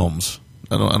 2-hour films.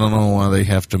 I don't know why they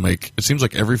have to make. It seems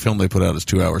like every film they put out is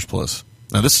 2 hours plus.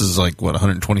 Now this is like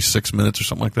 126 minutes or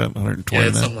something like that, 120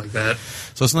 minutes, something like that.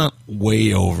 So it's not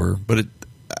way over, but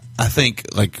I think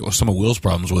like some of Will's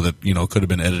problems with it, could have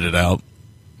been edited out.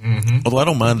 Although I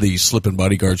don't mind the slipping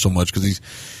bodyguard so much because he's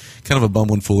kind of a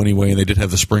bumbling fool anyway, and they did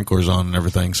have the sprinklers on and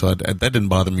everything, so that didn't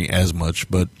bother me as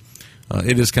much. But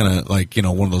it is kind of like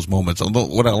one of those moments. Although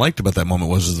what I liked about that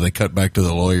moment was they cut back to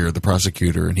the lawyer, the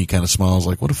prosecutor, and he kind of smiles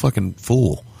like, "What a fucking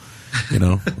fool."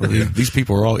 These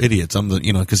people are all idiots. I'm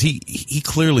because he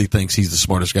clearly thinks he's the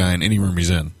smartest guy in any room he's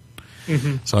in.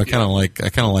 So I kind of like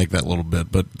that a little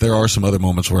bit, but there are some other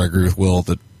moments where I agree with Will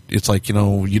that it's like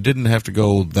you didn't have to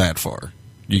go that far.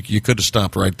 You could have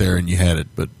stopped right there and you had it,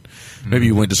 but maybe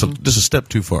you went just a step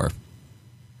too far.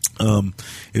 It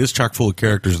is chock full of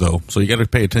characters though, so you got to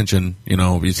pay attention.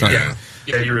 It's not, yeah,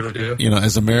 you really do.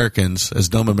 As Americans, as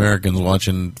dumb Americans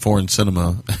watching foreign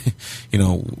cinema,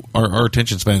 our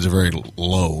attention spans are very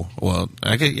low. Well,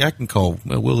 I can call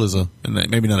Will is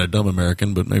maybe not a dumb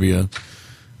American, but maybe a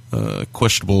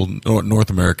questionable North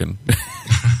American.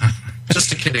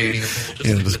 Just a Canadian.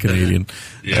 Just Canadian.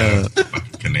 Yeah,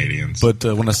 Canadians. But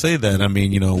when I say that, I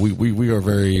mean, we are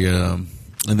very, in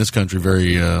this country,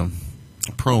 very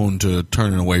prone to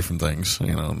turning away from things,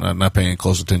 not paying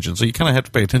close attention. So you kind of have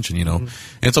to pay attention, And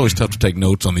it's always tough to take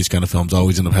notes on these kind of films. I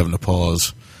always end up having to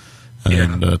pause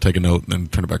and take a note and then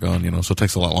turn it back on, So it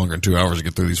takes a lot longer than 2 hours to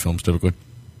get through these films typically.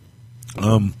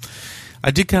 I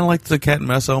did kind of like the cat and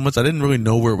mouse elements. I didn't really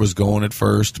know where it was going at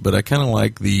first, but I kind of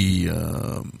like the,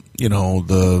 I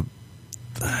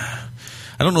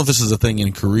don't know if this is a thing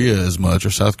in Korea as much or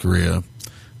South Korea,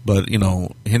 but,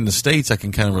 in the States I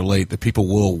can kind of relate that people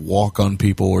will walk on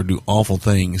people or do awful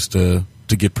things to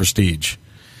get prestige.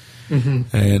 And,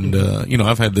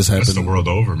 I've had this happen. That's the world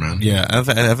over, man. Yeah, I've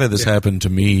had this happen to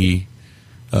me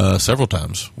several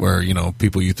times where,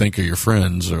 people you think are your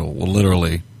friends will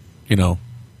literally,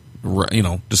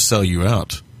 just sell you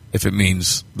out if it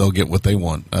means they'll get what they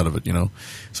want out of it,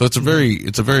 So it's a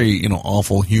very,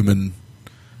 awful human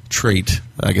trait.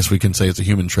 I guess we can say it's a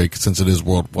human trait since it is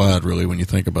worldwide, really, when you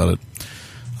think about it.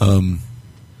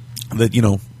 That,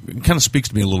 it kind of speaks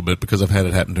to me a little bit because I've had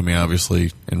it happen to me,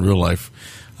 obviously, in real life.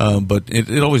 But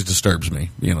it always disturbs me,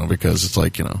 because it's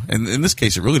like, and in this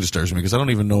case it really disturbs me because I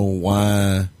don't even know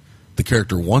why the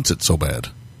character wants it so bad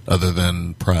other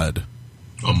than pride.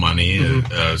 Well, money,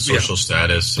 social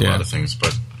status, a lot of things,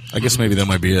 but I guess maybe that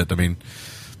might be it. I mean,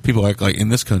 people act like in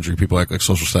this country, people act like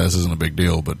social status isn't a big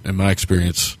deal, but in my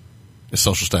experience,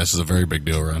 social status is a very big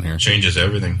deal around here. Changes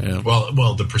everything. Yeah.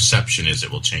 Well, the perception is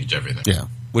it will change everything. Yeah,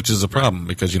 which is a problem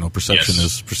because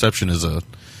perception is a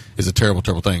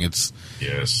terrible thing. It's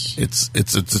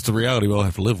the reality we all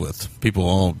have to live with. People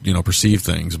all perceive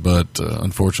things, but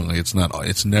unfortunately, it's not.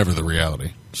 It's never the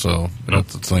reality. So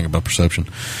that's the thing about perception.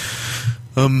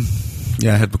 I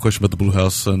had a question about the Blue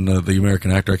House and the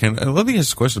American actor. Let me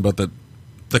ask a question about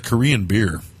the Korean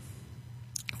beer.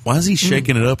 Why is he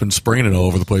shaking it up and spraying it all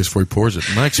over the place before he pours it?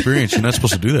 In my experience, you're not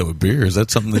supposed to do that with beer. Is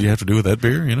that something that you have to do with that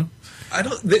beer? You know, I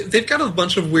don't. They've got a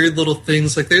bunch of weird little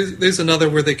things. Like there's another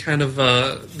where they kind of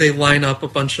they line up a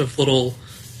bunch of little.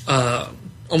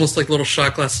 Almost like little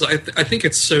shot glasses. I think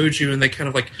it's soju, and they kind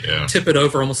of like tip it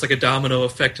over, almost like a domino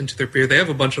effect into their beer. They have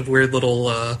a bunch of weird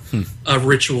little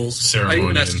rituals. I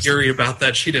even asked Yuri about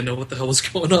that. She didn't know what the hell was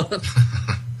going on.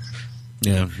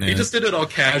 Yeah. He just did it all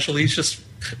casually. He's just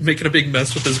making a big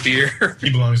mess with his beer. He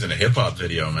belongs in a hip hop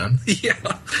video, man. Yeah.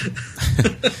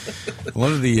 A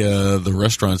lot of the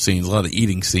restaurant scenes, a lot of the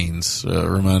eating scenes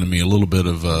reminded me a little bit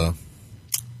of,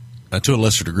 to a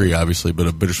lesser degree, obviously, but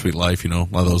of Bittersweet Life. You know,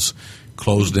 a lot of those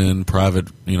closed-in, private.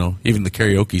 You know, even the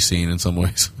karaoke scene in some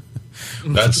ways.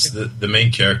 That's the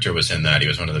main character was in that. He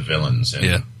was one of the villains.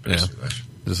 In Bittersweet Life.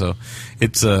 So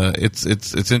it's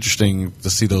interesting to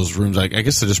see those rooms. I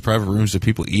guess they're just private rooms that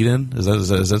people eat in. Is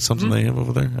that something they have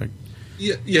over there?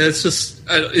 Yeah. It's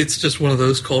just one of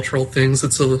those cultural things.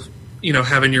 It's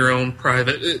having your own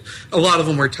private. A lot of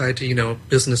them are tied to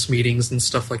business meetings and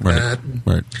stuff like that.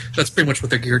 Right. That's pretty much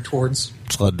what they're geared towards.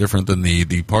 It's a lot different than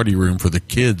the party room for the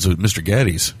kids with Mr.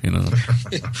 Gaddy's. You know,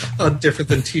 a lot different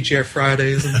than TGI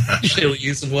Fridays and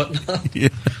Chili's and whatnot. Yeah.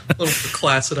 A little to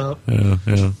class it up.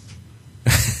 Yeah.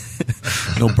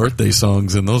 No birthday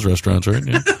songs in those restaurants, right?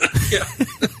 Yeah. Yeah.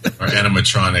 Or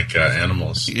animatronic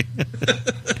animals. Yeah.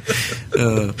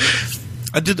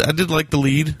 I did like the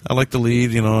lead. I like the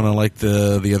lead, and I like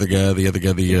the other guy.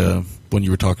 The one you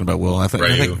were talking about, Will. I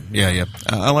think yeah.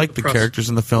 I like the characters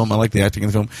in the film. I like the acting in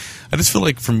the film. I just feel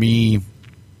like for me,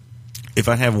 if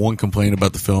I have one complaint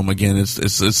about the film, again, it's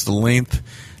the length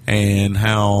and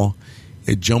how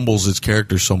it jumbles its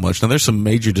characters so much. Now, there's some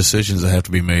major decisions that have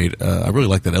to be made. I really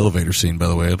like that elevator scene, by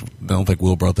the way. I don't think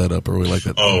Will brought that up. I really like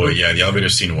that. Oh, yeah, the elevator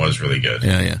scene was really good.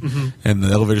 Yeah. Mm-hmm. And the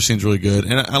elevator scene's really good.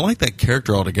 And I like that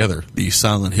character altogether, the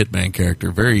silent hitman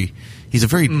character. He's a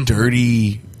very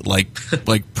dirty, like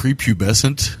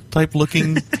prepubescent type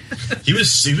looking. He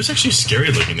was actually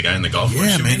scary looking, the guy in the golf course.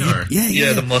 Yeah, man.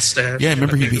 Yeah, the mustache. Yeah,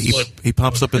 remember he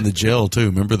pops up in the jail, too.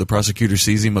 Remember the prosecutor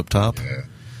sees him up top? Yeah.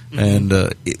 And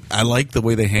I like the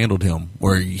way they handled him,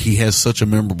 where he has such a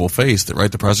memorable face that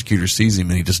the prosecutor sees him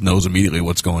and he just knows immediately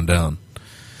what's going down.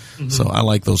 Mm-hmm. So I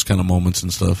like those kind of moments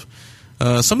and stuff.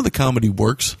 Some of the comedy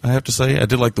works, I have to say. I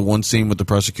did like the one scene with the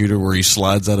prosecutor where he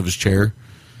slides out of his chair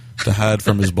to hide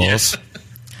from his boss. Yeah.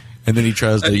 And then he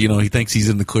tries to, he thinks he's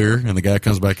in the clear, and the guy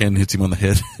comes back in and hits him on the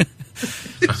head.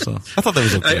 So I thought that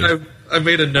was okay. I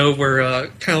made a note where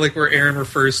kind of like where Aaron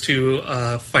refers to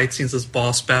fight scenes as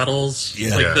boss battles.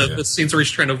 Yeah. The scenes where he's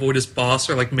trying to avoid his boss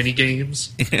are like mini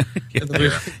games.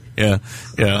 Yeah.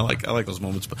 I like those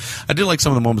moments. But I did like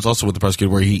some of the moments also with the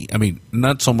prosecutor where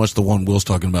not so much the one Will's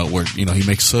talking about where, he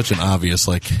makes such an obvious,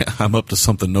 like, I'm up to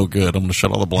something no good. I'm going to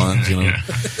shut all the blinds,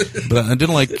 But I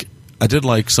did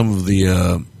like some of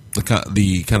the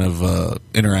kind of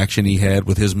interaction he had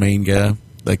with his main guy.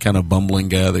 That kind of bumbling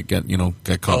guy that got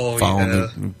caught following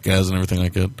the guys and everything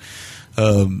like that.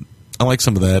 I like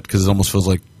some of that because it almost feels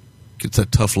like it's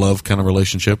that tough love kind of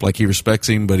relationship. Like he respects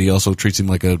him, but he also treats him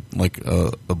like a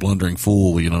blundering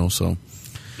fool. So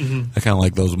I kind of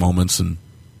like those moments, and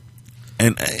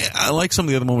I like some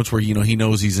of the other moments where he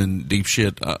knows he's in deep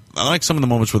shit. I like some of the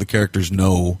moments where the characters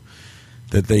know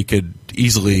that they could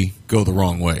easily go the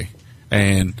wrong way,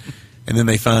 and then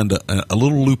they find a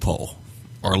little loophole.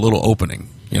 Or a little opening,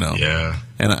 Yeah.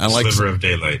 And I like sliver of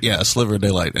daylight. Yeah, a sliver of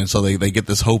daylight. And so they get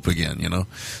this hope again,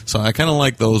 So I kind of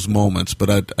like those moments,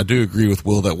 but I do agree with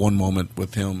Will that one moment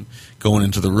with him going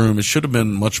into the room, it should have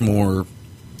been much more,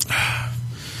 I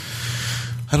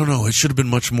don't know, it should have been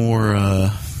much more,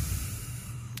 I'm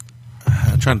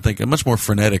trying to think, much more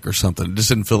frenetic or something. It just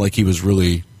didn't feel like he was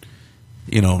really,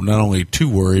 not only too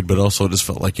worried, but also just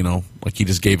felt like, like he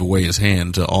just gave away his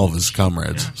hand to all of his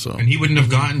comrades. Yeah. So, and he wouldn't have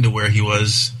gotten to where he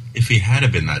was if he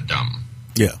had been that dumb.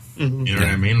 Yeah. Mm-hmm. You know what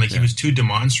I mean? Like, he was too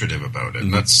demonstrative about it.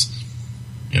 Mm-hmm. That's,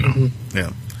 Yeah.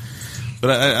 But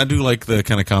I do like the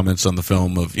kind of comments on the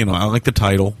film of, I like the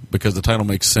title because the title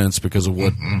makes sense because of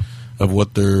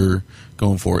what they're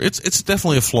going for. It's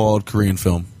definitely a flawed Korean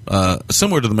film.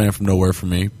 Similar to The Man from Nowhere for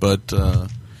me, but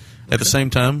at the same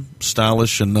time,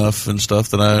 stylish enough and stuff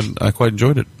that I quite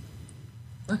enjoyed it.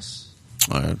 Nice.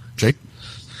 All right, Jake?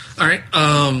 All right.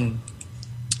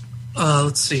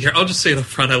 Let's see here. I'll just say it up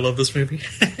front. I love this movie,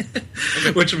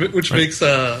 which makes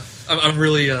I'm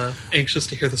really anxious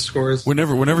to hear the scores. We're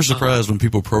never surprised when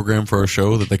people program for our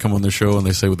show that they come on their show and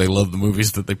they say they love the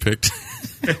movies that they picked.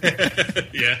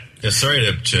 Yeah. Sorry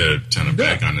to turn it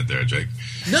back on it there, Jake.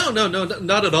 No,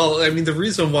 not at all. I mean, the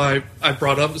reason why I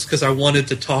brought up is because I wanted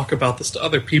to talk about this to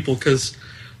other people. Because,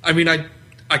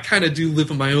 I I kind of do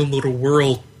live in my own little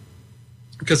world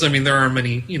because, I mean, there aren't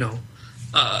many,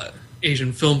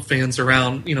 Asian film fans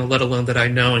around, let alone that I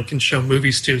know and can show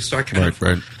movies to. So I kind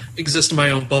of exist in my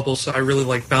own bubble. So I really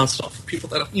like bounced off of people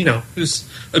that, whose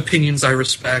opinions I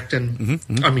respect. And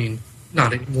I mean,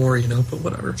 not anymore, but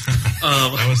whatever.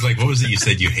 I was like, what was it you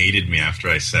said you hated me after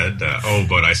I said,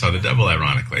 but I saw The Devil,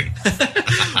 ironically.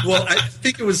 Well, I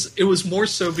think it was more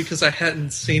so because I hadn't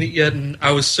seen it yet, and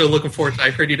I was so looking forward to it. I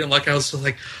heard you didn't like it. I was so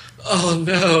like, oh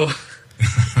no.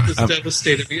 This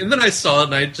devastated me. And then I saw it,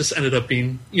 and I just ended up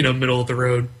being, middle of the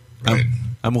road. Right.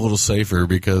 I'm a little safer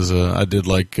because I did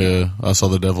like I saw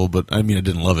The Devil, but I mean I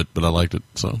didn't love it, but I liked it.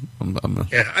 So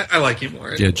I like you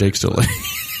more. Yeah, Jake still like.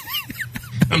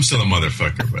 I'm still a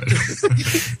motherfucker, but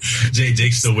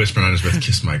Jake's still whispering on his breath,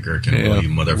 "Kiss my gherkin, you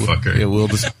motherfucker." We'll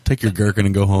just take your gherkin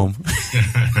and go home.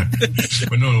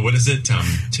 But no, what is it?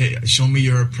 Show me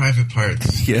your private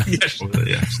parts. Yeah. Show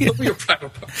me your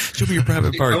private parts. Show me your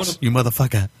private parts, you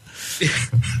motherfucker.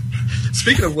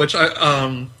 Speaking of which,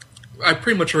 I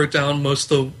pretty much wrote down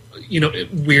most of the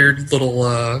weird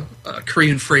little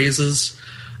Korean phrases.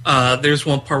 There's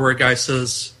one part where a guy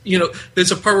says,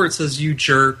 there's a part where it says, "You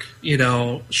jerk,"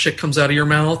 shit comes out of your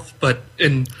mouth, but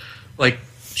in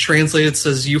translated it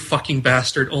says, "You fucking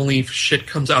bastard," only shit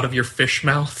comes out of your fish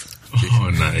mouth.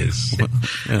 Oh, nice. Yeah.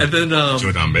 And then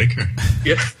Jordan Baker.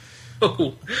 Yeah.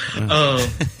 Oh.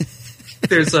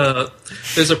 There's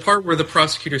a part where the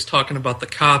prosecutor's talking about the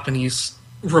cop, and he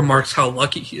remarks how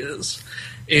lucky he is.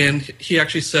 And he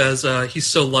actually says he's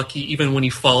so lucky, even when he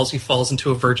falls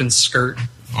into a virgin's skirt.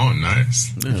 Oh,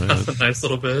 nice. Yeah, That's a nice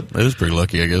little bit. That is pretty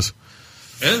lucky, I guess.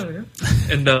 Yeah.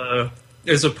 And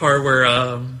there's a part where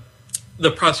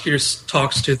the prosecutor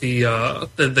talks to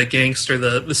the gangster,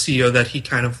 the CEO that he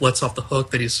kind of lets off the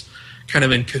hook, that he's kind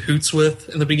of in cahoots with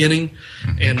in the beginning.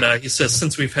 Mm-hmm. And he says,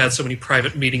 "Since we've had so many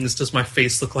private meetings, does my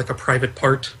face look like a private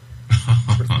part?"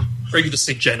 Or you could just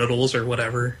say genitals or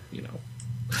whatever,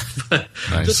 But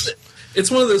nice. It's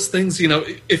one of those things,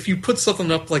 if you put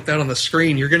something up like that on the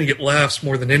screen, you're going to get laughs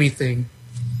more than anything.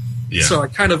 Yeah. So I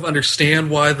kind of understand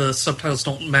why the subtitles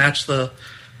don't match the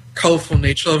colorful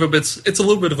nature of it, but it's a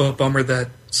little bit of a bummer that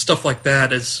stuff like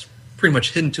that is pretty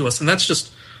much hidden to us. And that's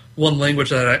just one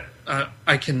language that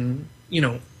I can,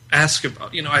 ask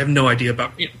about. I have no idea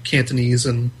about Cantonese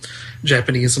and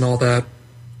Japanese and all that.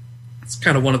 It's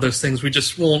kind of one of those things we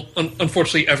just won't,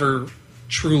 unfortunately, ever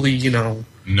truly,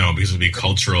 No, because it'll be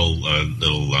cultural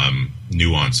little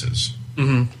nuances.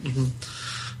 Mm-hmm, mm-hmm.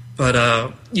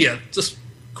 But, just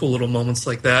cool little moments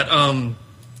like that.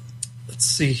 Let's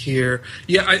see here.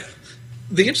 Yeah,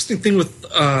 the interesting thing with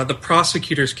the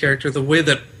prosecutor's character, the way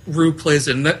that Rue plays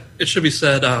it, and that, it should be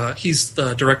said, he's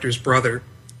the director's brother.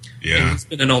 Yeah. And he's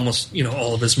been in almost,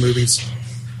 all of his movies.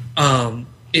 And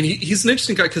he's an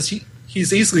interesting guy because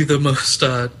he's easily the most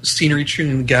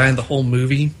scenery-chewing guy in the whole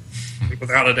movie.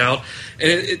 Without a doubt.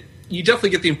 And you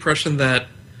definitely get the impression that,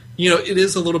 it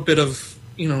is a little bit of,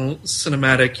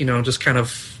 cinematic, just kind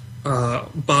of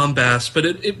bombast, but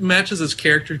it matches his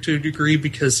character to a degree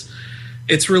because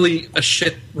it's really a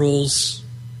shit rolls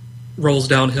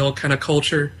downhill kind of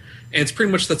culture. And it's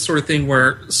pretty much that sort of thing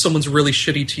where someone's really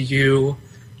shitty to you,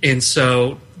 and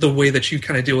so the way that you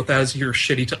kind of deal with that is you're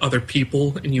shitty to other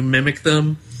people and you mimic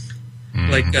them.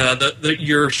 Mm-hmm. Like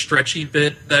your stretchy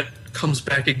bit that comes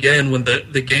back again when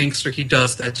the gangster, he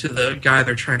does that to the guy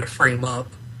they're trying to frame up.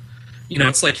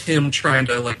 It's like him trying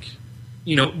to,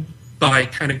 by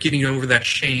kind of getting over that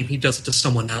shame, he does it to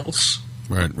someone else.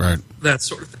 Right. That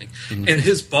sort of thing. Mm-hmm. And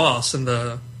his boss in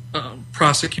the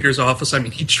prosecutor's office, I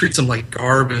mean, he treats him like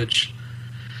garbage.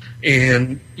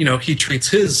 And, he treats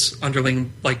his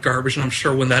underling like garbage, and I'm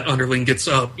sure when that underling gets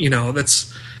up,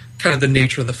 that's kind of the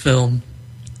nature of the film.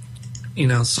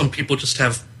 Some people just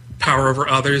have power over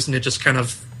others, and it just kind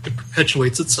of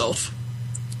perpetuates itself.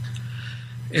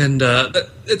 And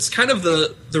it's kind of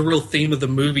the real theme of the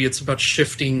movie. It's about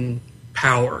shifting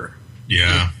power.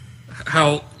 Yeah.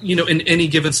 How, in any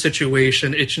given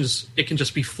situation, it can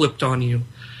just be flipped on you,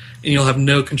 and you'll have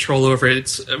no control over it.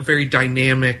 It's a very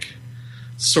dynamic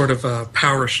sort of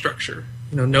power structure.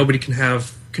 Nobody can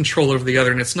have control over the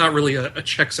other, and it's not really a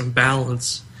checks and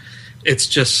balance. It's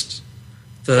just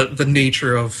the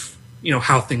nature of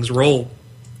how things roll.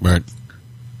 Right.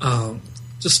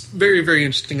 Just very, very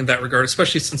interesting in that regard,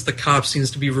 especially since the cop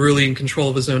seems to be really in control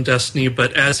of his own destiny,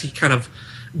 but as he kind of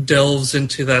delves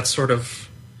into that sort of,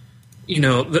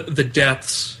 the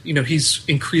depths, he's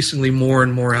increasingly more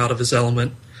and more out of his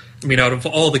element. I mean, out of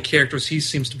all the characters, he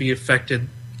seems to be affected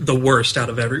the worst out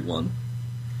of everyone.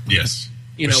 Yes.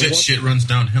 Shit runs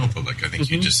downhill, but I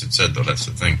think you just had said, though, that's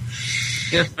the thing.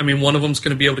 Yeah, I mean, one of them's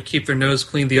going to be able to keep their nose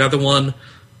clean. The other one,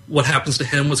 what happens to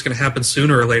him was going to happen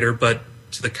sooner or later. But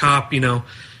to the cop,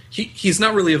 he's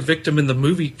not really a victim in the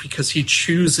movie because he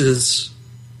chooses,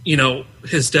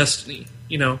 his destiny.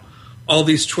 All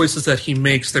these choices that he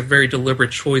makes, they're very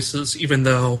deliberate choices, even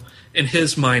though in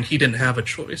his mind he didn't have a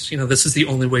choice. This is the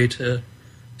only way to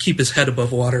keep his head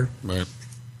above water. Right.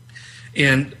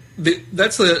 And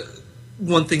that's the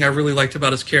one thing I really liked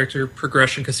about his character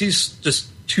progression, because he's just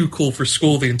too cool for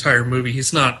school the entire movie.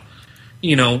 He's not,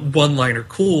 one-liner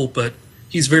cool, but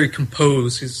he's very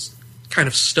composed. He's kind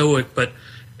of stoic, but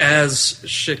as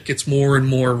shit gets more and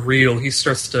more real, he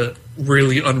starts to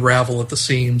really unravel at the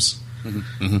seams,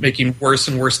 making worse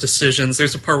and worse decisions.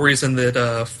 There's a part where he's in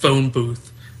that phone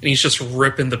booth, and he's just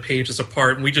ripping the pages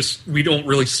apart, and we don't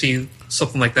really see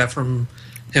something like that from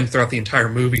him throughout the entire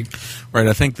movie. Right.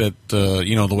 I think that the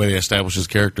way they establish his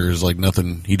character is like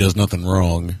nothing. He does nothing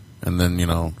wrong, and then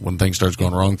when things starts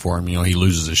going wrong for him, he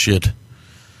loses his shit.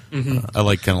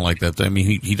 I kind of like that. I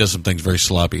mean, he does some things very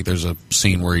sloppy. There's a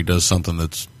scene where he does something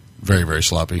that's very, very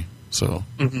sloppy. So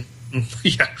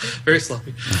yeah, very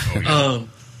sloppy.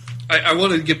 I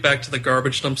wanted to get back to the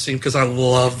garbage dump scene because I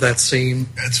love that scene.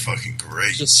 That's fucking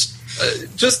great.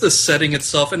 Just the setting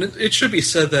itself, and it should be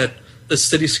said that the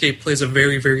cityscape plays a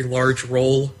very, very large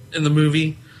role in the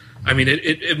movie. I mean,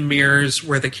 it mirrors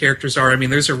where the characters are. I mean,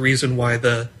 there's a reason why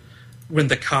when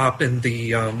the cop and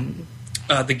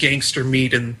the gangster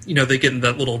meet, and they get in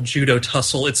that little judo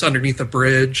tussle, it's underneath a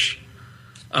bridge.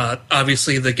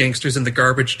 Obviously, the gangster's in the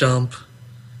garbage dump.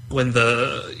 When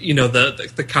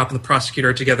the cop and the prosecutor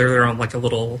are together, they're on like a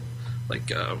little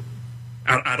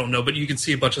I don't know, but you can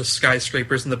see a bunch of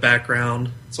skyscrapers in the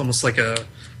background. It's almost like a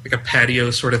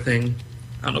patio sort of thing.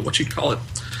 I don't know what you'd call it,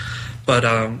 but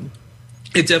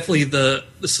it definitely the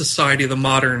society of the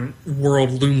modern world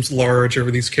looms large over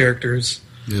these characters.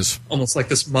 Yes, almost like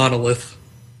this monolith.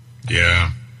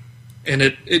 Yeah, and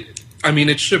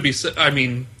it should be. I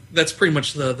mean, that's pretty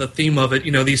much the theme of it.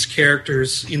 These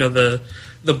characters.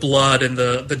 The blood and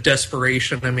the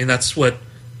desperation. I mean, that's what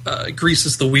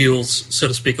greases the wheels, so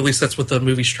to speak. At least that's what the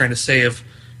movie's trying to say of,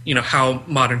 how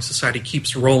modern society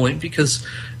keeps rolling, because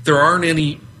there aren't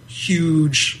any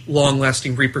huge,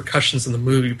 long-lasting repercussions in the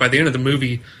movie. By the end of the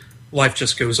movie, life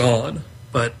just goes on.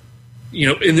 But,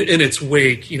 in its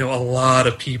wake, a lot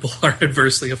of people are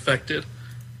adversely affected.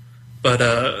 But,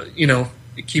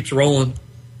 it keeps rolling.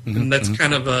 And that's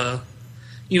kind of a...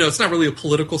 it's not really a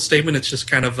political statement. It's just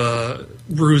kind of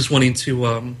Bruce wanting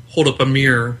to hold up a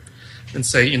mirror and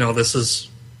say, this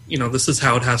is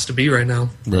how it has to be right now.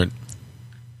 Right.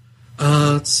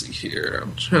 Let's see here.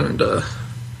 I'm trying to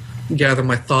gather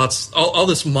my thoughts. All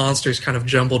this monster's kind of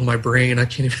jumbled my brain. I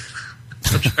can't even...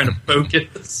 I'm trying to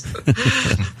focus.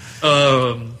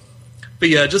 But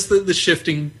yeah, just the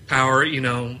shifting power,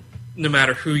 no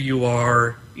matter who you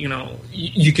are,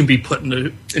 you can be put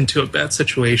into a bad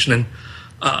situation. And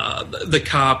the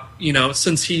cop,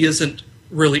 since he isn't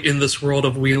really in this world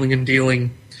of wheeling and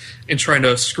dealing and trying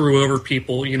to screw over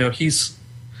people, he's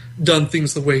done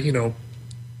things the way,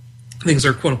 things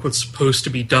are quote unquote supposed to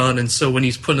be done. And so when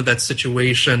he's put into that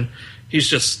situation,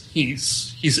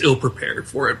 he's ill prepared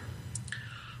for it.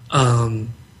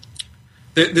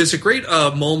 There's a great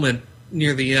moment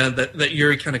near the end that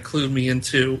Yuri kind of clued me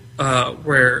into,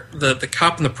 where the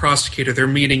cop and the prosecutor, they're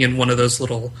meeting in one of those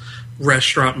little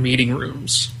restaurant meeting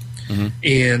rooms.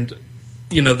 And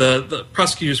the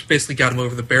prosecutors basically got him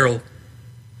over the barrel,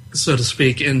 so to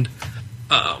speak, and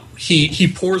he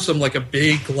pours him like a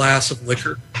big glass of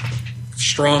liquor,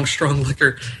 strong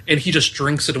liquor, and he just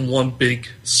drinks it in one big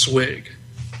swig.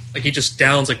 Like, he just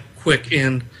downs it quick.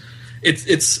 And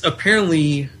it's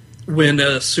apparently when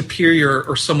a superior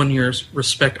or someone you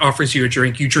respect offers you a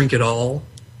drink, you drink it all,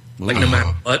 like no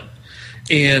matter what.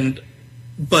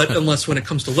 But unless when it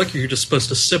comes to liquor, you're just supposed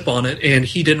to sip on it. And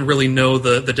he didn't really know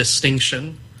the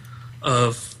distinction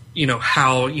of,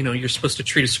 how, you're supposed to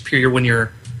treat a superior when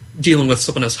you're dealing with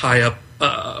someone as high up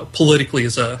politically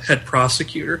as a head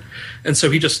prosecutor. And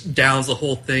so he just downs the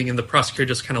whole thing, and the prosecutor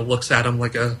just kind of looks at him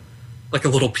like a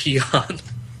little peon.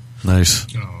 Nice.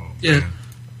 Oh, yeah.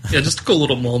 Yeah, just a cool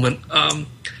little moment. I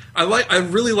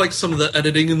really like some of the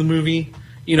editing in the movie.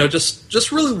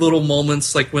 Just really little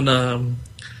moments, like when the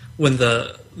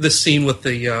scene with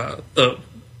the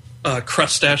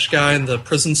crustache guy in the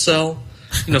prison cell.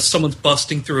 Someone's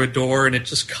busting through a door, and it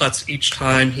just cuts each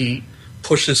time he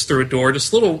pushes through a door.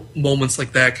 Just little moments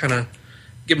like that kind of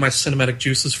get my cinematic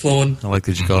juices flowing. I like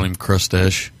that you call him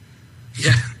crustache.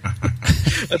 Yeah,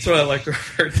 that's what I like to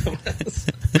refer to him as.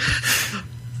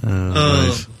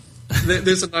 Nice.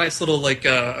 There's a nice little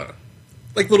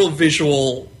little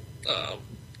visual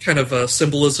kind of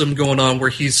symbolism going on where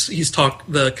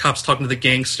the cop's talking to the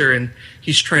gangster and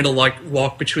he's trying to like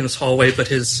walk between this hallway, but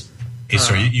his Hey,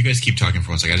 sorry, you guys keep talking for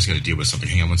one second. I just got to deal with something.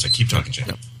 Hang on one second. Keep talking, Jay.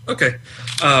 Okay.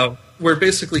 Where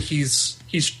basically he's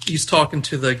talking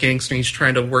to the gangster and he's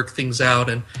trying to work things out,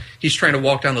 and he's trying to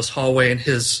walk down this hallway, and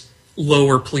his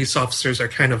lower police officers are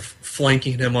kind of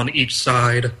flanking him on each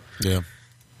side. Yeah.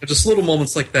 And just little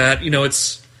moments like that.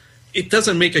 It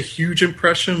doesn't make a huge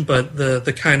impression, but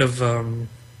the kind of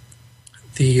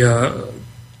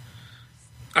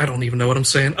I don't even know what I'm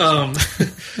saying. How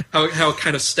it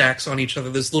kind of stacks on each other.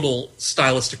 Those little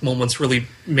stylistic moments really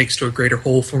makes to a greater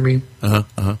whole for me.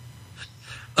 But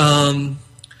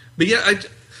yeah,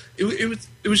 it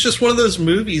was just one of those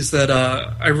movies that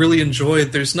I really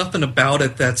enjoyed. There's nothing about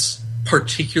it that's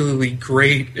particularly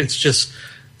great. It's just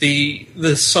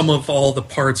the sum of all the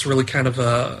parts really kind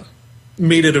of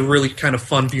made it a really kind of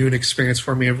fun viewing experience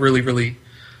for me. It really, really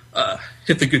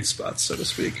hit the good spots, so to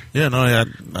speak. Yeah, no,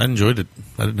 I enjoyed it.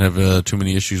 I didn't have too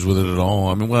many issues with it at all.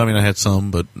 I mean, I had some,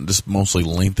 but just mostly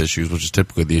length issues, which is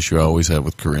typically the issue I always have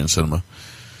with Korean cinema.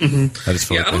 Mm-hmm. I just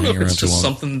feel like I don't know if it's just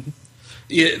something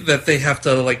that they have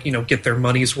to get their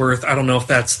money's worth. I don't know if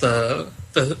that's the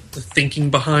thinking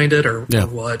behind it or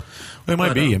what. Well, it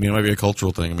might be. I mean, it might be a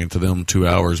cultural thing. I mean, to them, 2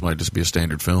 hours might just be a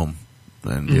standard film,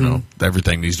 and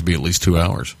everything needs to be at least 2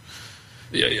 hours.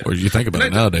 Yeah. Or you think about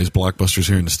it nowadays, blockbusters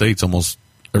here in the States, almost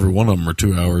every one of them are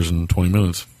 2 hours and 20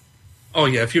 minutes. Oh,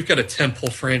 yeah. If you've got a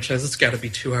tentpole franchise, it's got to be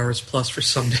 2 hours plus for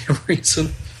some damn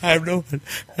reason. I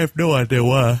have no idea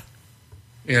why.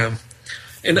 Yeah.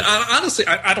 And honestly,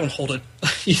 I don't hold it,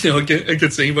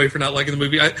 against anybody for not liking the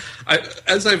movie. I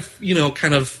as I've,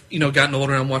 kind of, gotten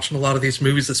older, and I'm watching a lot of these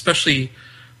movies, especially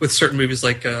with certain movies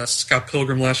like Scott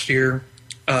Pilgrim last year,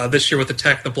 this year with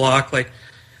Attack the Block,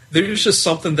 there's just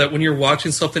something that when you're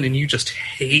watching something and you just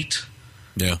hate,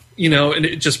 and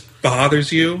it just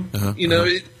bothers you,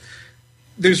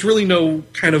 there's really no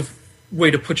kind of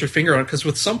way to put your finger on it, because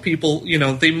with some people,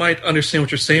 they might understand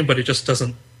what you're saying, but it just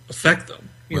doesn't affect them.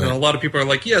 Right. A lot of people are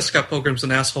like, yeah, Scott Pilgrim's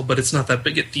an asshole, but it's not that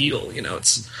big a deal.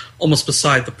 It's almost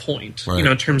beside the point, right.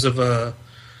 In terms of the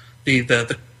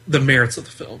merits of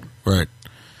the film. Right.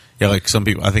 Yeah, like some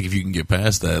people, I think if you can get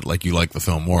past that, you like the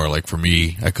film more. Like for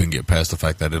me, I couldn't get past the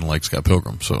fact that I didn't like Scott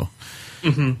Pilgrim. So,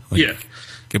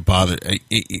 get bothered.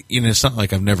 It's not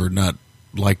like I've never not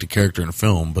liked a character in a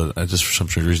film, but I just for some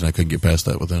strange reason I couldn't get past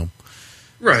that with him.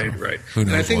 Right. Who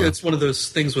knows and I think that's one of those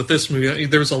things with this movie.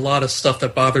 There was a lot of stuff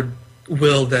that bothered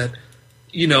Will that,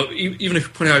 even if you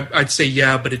point out, I'd say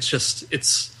yeah, but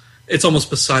it's almost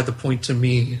beside the point to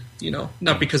me.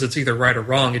 Not because it's either right or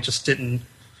wrong. It just didn't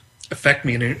affect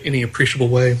me in any appreciable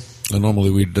way. And normally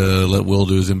we'd let Will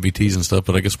do his MVTs and stuff,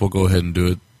 but I guess we'll go ahead and do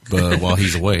it while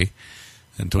he's away.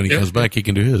 And when he comes back, he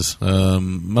can do his.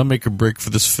 My make or break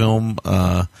for this film,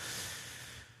 I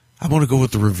want to go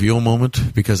with the reveal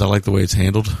moment because I like the way it's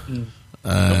handled.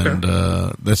 And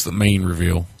that's the main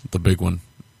reveal, the big one.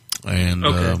 And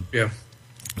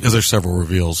because there's several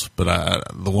reveals, but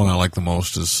the one I like the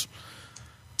most is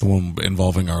the one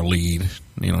involving our lead.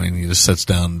 And he just sits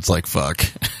down and it's like, fuck.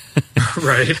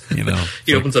 Right.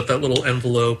 He opens up that little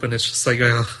envelope and it's just like,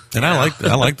 And I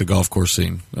like the golf course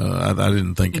scene. I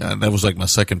didn't think that was like my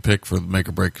second pick for the make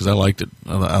or break because I liked it.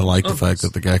 I liked the fact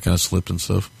that the guy kind of slipped and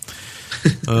stuff.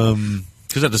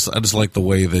 Because I just like the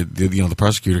way that the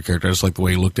prosecutor character. I just like the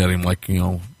way he looked at him, like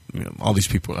all these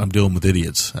people. I'm dealing with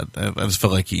idiots. I just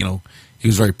felt like he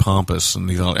was very pompous and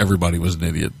he thought everybody was an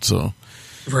idiot. So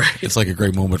it's like a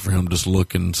great moment for him to just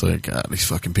look and say, God, these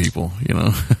fucking people,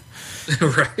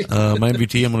 Right. My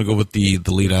MVT, I'm going to go with the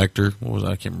lead actor. What was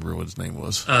I can't remember what his name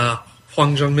was.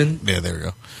 Hwang Jung-min. Yeah, there we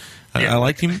go. I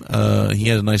liked him. He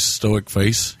had a nice stoic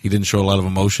face. He didn't show a lot of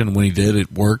emotion. When he did, it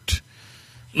worked.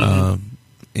 He's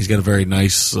got a very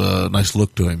nice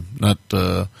look to him.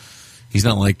 He's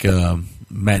not like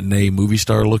matinee movie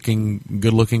star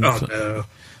good looking. Oh no!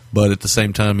 But at the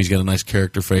same time, he's got a nice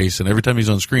character face, and every time he's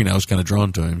on screen, I was kind of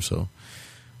drawn to him. So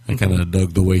I kind of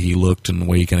dug the way he looked and the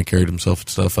way he kind of carried himself and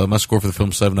stuff. My score for the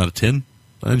film 7 out of 10.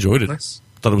 I enjoyed it. Nice.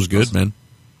 Thought it was good, man.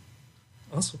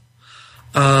 Awesome.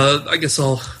 I guess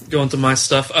I'll go into my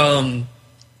stuff.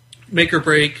 Make or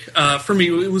break for me,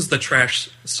 it was the trash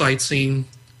site scene.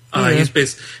 He's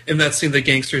based in that scene. The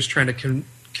gangster is trying to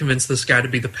convince this guy to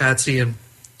be the patsy, and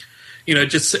it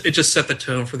just set the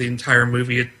tone for the entire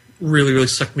movie. It really, really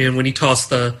sucked me in when he tossed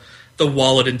the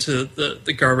wallet into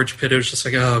the garbage pit. It was just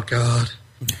like, oh god.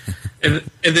 and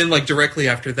then like directly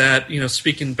after that,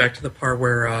 speaking back to the part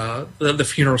where the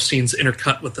funeral scene's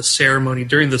intercut with the ceremony.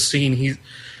 During the scene,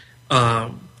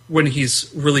 when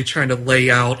he's really trying to lay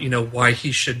out, why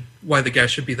he should why the guy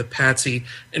should be the patsy,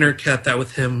 intercut that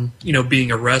with him,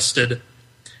 being arrested,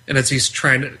 and as he's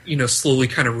trying to, slowly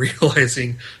kind of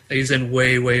realizing that he's in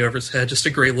way, way over his head. Just a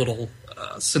great little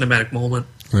cinematic moment.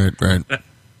 Right.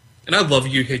 And I love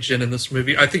Yoo Hae-jin in this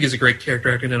movie. I think he's a great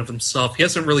character actor in and of himself. He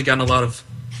hasn't really gotten a lot of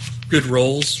good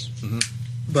roles,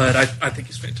 but I think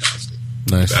he's fantastic.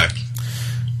 Nice. Back.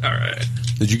 All right.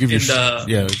 Did you give your...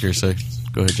 yeah, what you say?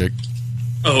 Go ahead, Jake.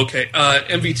 Oh, okay.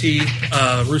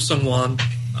 MVT, Ru Sung-won,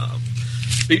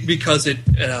 because it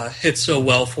hit so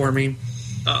well for me.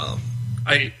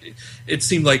 It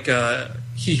seemed like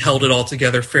he held it all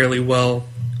together fairly well,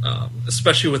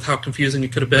 especially with how confusing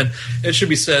it could have been. It should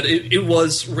be said, it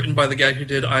was written by the guy who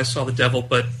did I Saw the Devil,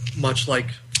 but much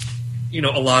like, a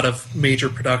lot of major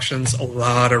productions, a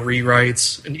lot of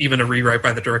rewrites, and even a rewrite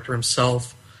by the director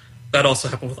himself. That also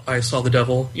happened with I Saw the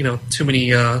Devil. Too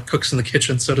many cooks in the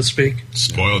kitchen, so to speak.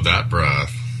 Spoiled that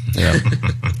broth. Yeah.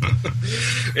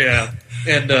 Yeah.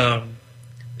 And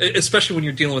especially when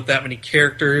you're dealing with that many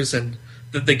characters and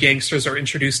the gangsters are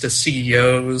introduced as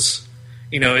CEOs,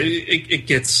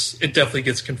 it definitely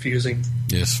gets confusing.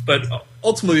 Yes. But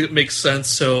ultimately it makes sense,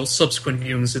 so subsequent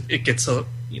viewings, it gets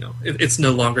it's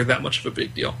no longer that much of a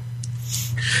big deal.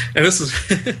 And this is,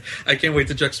 I can't wait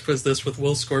to juxtapose this with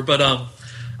Will's score, but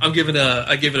I give it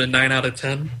a 9 out of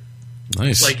 10.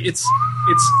 Nice. Like it's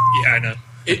yeah, I know.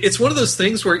 It's one of those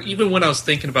things where even when I was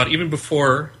thinking about it, even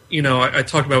before, I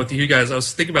talked about it with you guys, I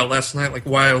was thinking about last night, like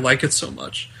why I like it so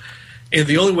much. And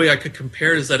the only way I could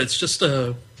compare it is that it's just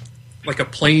a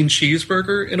plain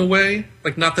cheeseburger in a way.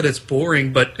 Like, not that it's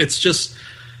boring, but it's just,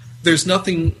 there's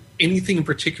anything in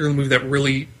particular in the movie that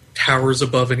really towers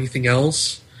above anything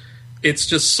else. It's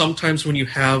just sometimes when you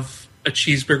have a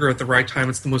cheeseburger at the right time,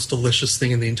 it's the most delicious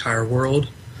thing in the entire world.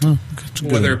 Oh,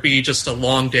 whether it be just a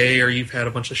long day, or you've had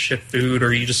a bunch of shit food,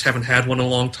 or you just haven't had one in a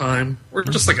long time, or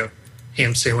just like a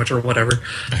ham sandwich or whatever.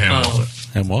 A ham wallet.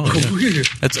 Ham wallet. Yeah.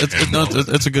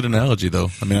 That's a good analogy, though.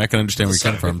 I mean, I can understand where you're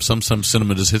coming from. Some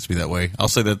cinema just hits me that way. I'll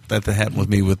say that happened with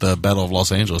me with Battle of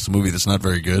Los Angeles, a movie that's not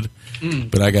very good,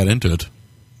 but I got into it.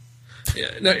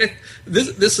 Yeah. Now,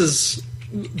 this is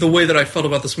the way that I felt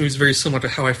about this movie is very similar to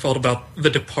how I felt about The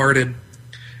Departed.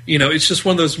 It's just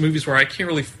one of those movies where I can't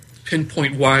really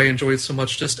pinpoint why I enjoyed it so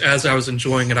much. Just as I was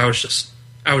enjoying it, I was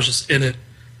just in it.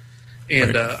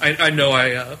 And right. I know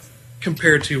I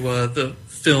compared to the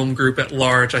film group at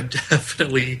large, I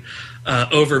definitely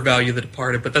overvalue The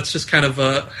Departed. But that's just kind of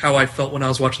how I felt when I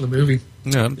was watching the movie.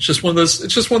 Yeah, it's just one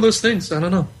of those things. I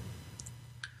don't know.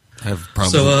 I have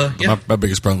problems. Yeah. My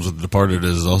biggest problems with The Departed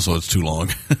is also it's too long.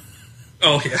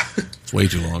 Oh yeah, it's way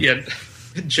too long. Yeah,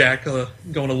 Jack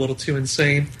going a little too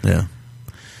insane. Yeah.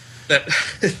 That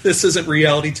this isn't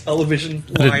reality television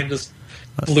line just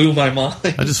blew my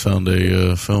mind. I just found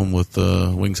a film with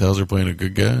Wings Hauser playing a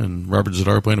good guy and Robert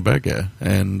Z'Dar playing a bad guy,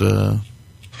 and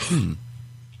I'm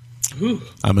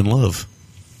in love.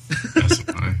 That's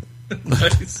fine.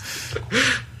 Nice.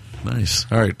 Nice.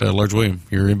 All right, Large William,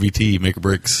 your MVT, make or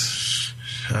breaks.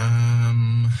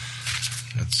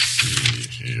 Let's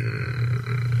see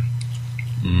here.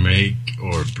 Make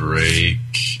or break.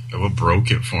 What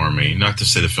broke it for me? Not to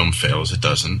say the film fails, it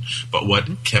doesn't. But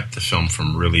what kept the film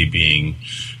from really being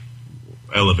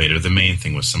elevated? The main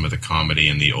thing was some of the comedy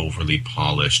and the overly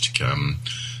polished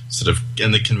sort of,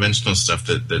 and the conventional stuff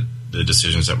that the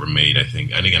decisions that were made. I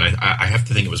think, and again, I have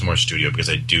to think it was more studio because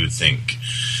I do think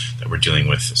that we're dealing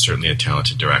with certainly a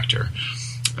talented director.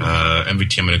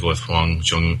 MVT, I'm going to go with Hwang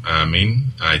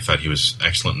Jung-min. I thought he was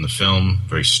excellent in the film,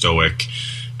 very stoic.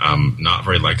 Not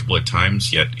very likable at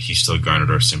times, yet he still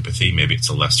garnered our sympathy. Maybe it's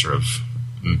a lesser of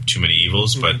too many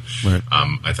evils, but right.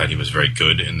 I thought he was very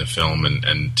good in the film,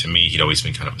 and to me, he'd always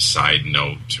been kind of a side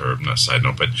note, or not side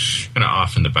note, but kind of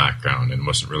off in the background, and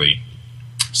wasn't really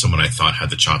someone I thought had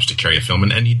the chops to carry a film,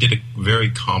 and he did a very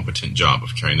competent job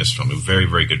of carrying this film. A very,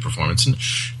 very good performance, and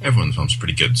everyone in the film's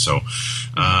pretty good. So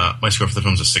my score for the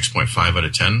film is a 6.5 out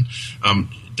of 10.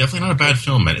 Definitely not a bad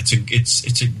film, man. It's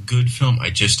a good film.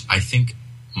 I think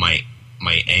my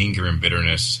anger and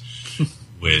bitterness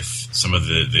with some of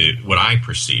the what I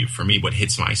perceive, for me, what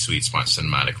hits my sweet spot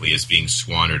cinematically is being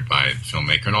squandered by the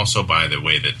filmmaker, and also by the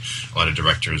way that a lot of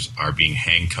directors are being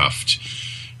handcuffed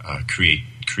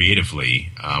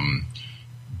creatively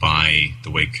by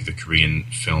the way the Korean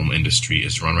film industry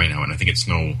is run right now. And I think it's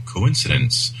no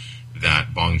coincidence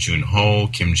that Bong Joon-ho,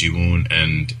 Kim Ji-woon,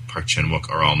 and Park Chan-wook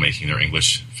are all making their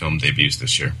English film debuts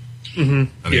this year. Mm-hmm.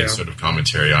 I think it's sort of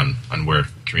commentary on where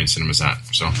Korean cinema's at.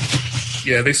 So,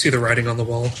 yeah, they see the writing on the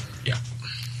wall. Yeah.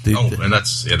 And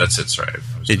that's it. Sorry.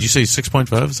 Did you say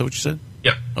 6.5? Is that what you said?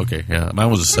 Yep. Okay. Yeah,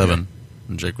 mine was a 7,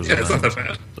 and Jake was a 9. It's not that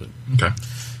bad. But, okay.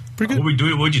 Pretty good.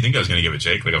 What do you think I was going to give it,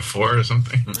 Jake? Like a 4 or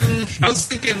something? I was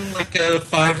thinking like a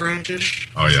 5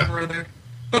 range-ish. Oh, yeah. Somewhere there.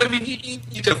 But I mean,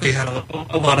 you definitely had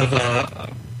a lot of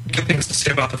good things to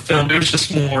say about the film. It was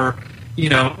just more,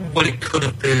 what it could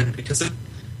have been, because it,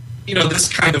 this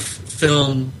kind of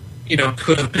film,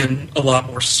 could have been a lot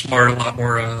more smart, a lot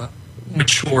more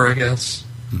mature, I guess.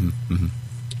 Mm-hmm.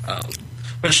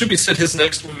 But it should be said, his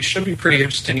next movie should be pretty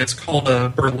interesting. It's called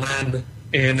Berlin,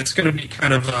 and it's going to be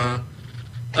kind of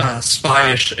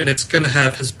spyish, and it's going to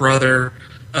have his brother,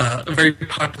 a very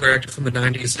popular actor from the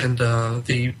 90s, and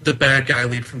the bad guy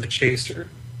lead from The Chaser.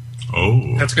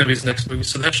 Oh. That's going to be his next movie,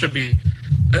 so that's definitely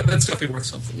worth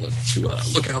something to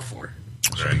look out for.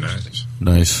 Very nice.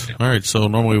 Nice. All right, so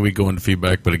normally we go into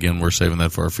feedback, but again, we're saving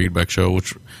that for our feedback show,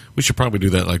 which we should probably do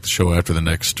that like the show after the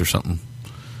next or something.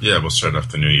 Yeah, we'll start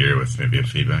off the new year with maybe a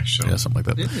feedback show. Yeah, something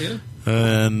like that. Yeah.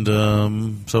 And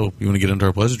so you want to get into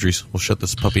our pleasantries? We'll shut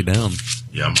this puppy down.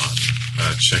 Yeah, man.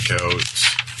 Check out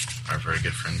our very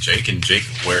good friend Jake. And Jake,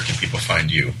 where can people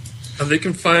find you? They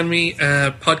can find me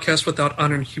at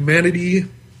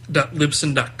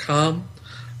podcastwithouthonor.humanity.libsyn.com.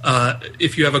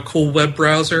 If you have a cool web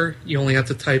browser, you only have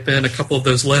to type in a couple of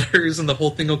those letters and the whole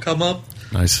thing will come up.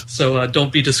 Nice. So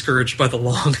don't be discouraged by the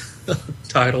long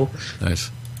title.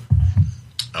 Nice.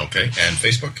 Okay, and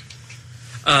Facebook?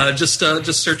 Just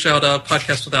search out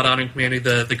Podcast Without Honoring Humanity.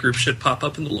 The group should pop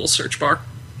up in the little search bar.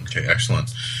 Okay,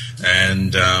 excellent.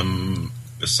 And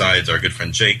besides our good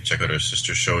friend Jake, check out our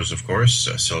sister shows, of course.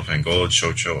 Sylvan Gold,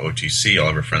 Shocho, OTC, all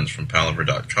of our friends from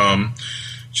Palaver.com.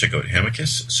 Check out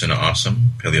Hamicus, Cine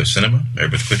Awesome, Paleo Cinema,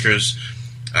 Married with Clickers,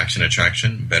 Action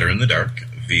Attraction, Better in the Dark,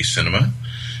 V Cinema,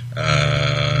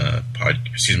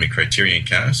 Criterion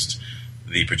Cast,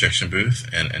 The Projection Booth,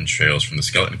 and Trails from the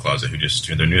Skeleton Closet,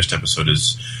 their newest episode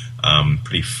is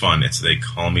pretty fun. It's They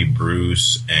Call Me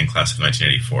Bruce and Class of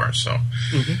 1984, so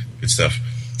good stuff.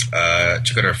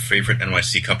 Check out our favorite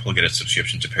NYC couple. Get a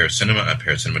subscription to Paracinema at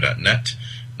paracinema.net,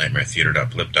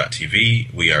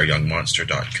 nightmaretheater.blip.tv,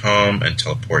 weareyoungmonster.com, and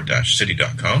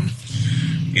teleport-city.com.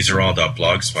 These are all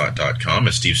 .blogspot.com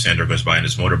as Steve Sandor goes by on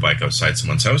his motorbike outside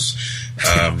someone's house.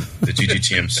 The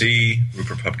GGTMC,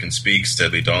 Rupert Pupkin Speaks,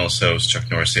 Deadly Doll's House,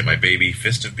 Chuck Norris Ate My Baby,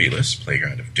 Fist of Beeless,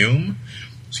 Playground of Doom,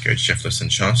 Scared Shiftless in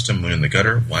Shasta, Moon in the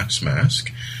Gutter, Wax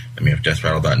Mask. Then we have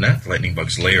deathrattle.net,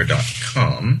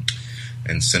 lightningbugslayer.com,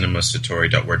 and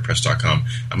cinemasatori.wordpress.com.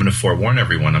 I'm going to forewarn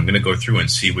everyone, I'm going to go through and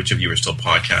see which of you are still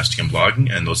podcasting and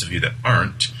blogging, and those of you that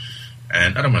aren't,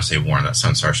 and I don't want to say warn, that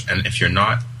sounds harsh, and if you're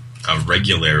not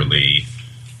regularly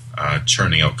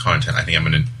churning out content, I think I'm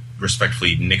going to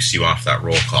respectfully nix you off that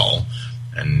roll call,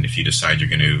 and if you decide you're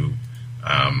going to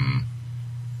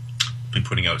be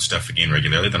putting out stuff again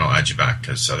regularly, then I'll add you back,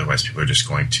 because otherwise people are just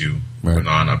going to put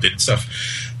on updated stuff.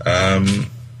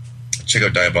 Check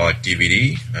out Diabolic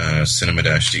DVD,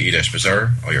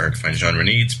 cinema-de-bazaar, all your hard-to-find genre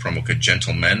needs. Promo code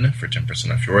GENTLEMEN for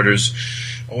 10% off your orders.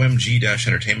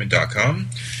 omg-entertainment.com.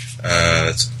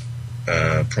 That's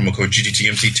promo code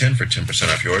GGTMC10 for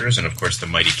 10% off your orders. And, of course, the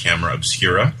mighty camera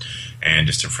Obscura. And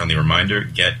just a friendly reminder,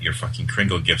 get your fucking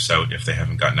Kringle gifts out if they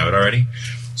haven't gotten out already,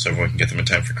 so everyone can get them in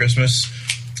time for Christmas.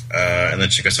 And then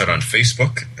check us out on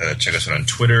Facebook. Check us out on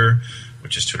Twitter,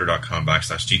 which is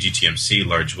twitter.com/GGTMC,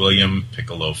 Large William,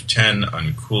 Pickleloaf10,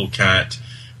 Uncoolcat.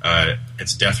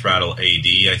 It's Death Rattle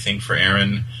AD, I think, for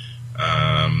Aaron,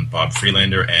 Bob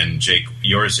Freelander, and Jake.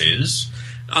 Yours is?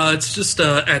 It's just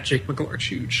at Jake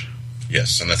McLarch.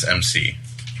 Yes, and that's MC.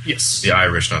 Yes. The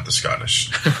Irish, not the Scottish.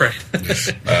 Right.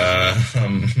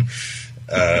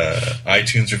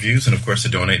 iTunes reviews, and of course the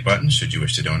donate button, should you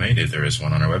wish to donate, if there is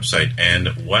one on our website. And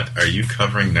what are you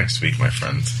covering next week, my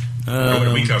friend? Or what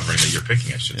are we covering that you're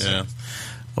picking, I should say?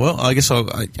 Well, I guess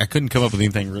I couldn't come up with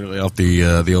anything really off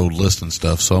the old list and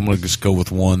stuff, so I'm going to just go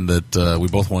with one that we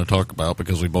both want to talk about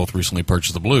because we both recently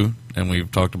purchased the Blue, and we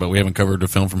haven't covered a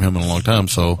film from him in a long time.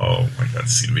 So, oh my God,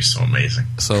 this is going to be so amazing.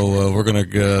 So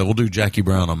we'll do Jackie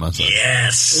Brown on my side.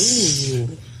 Yes.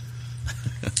 Ooh.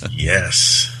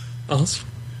 Yes. Awesome.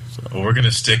 Well, we're going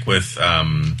to stick with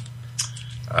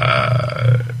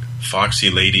foxy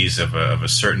ladies of a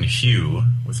certain hue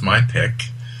with my pick.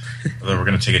 Although we're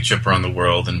going to take a trip around the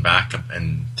world and back up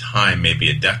in time,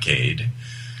 maybe a decade,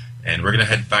 and we're going to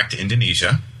head back to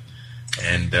Indonesia,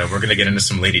 and we're going to get into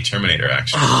some Lady Terminator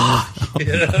action.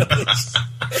 Yes.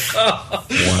 Wow! I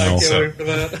can't wait for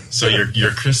that. So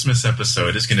your Christmas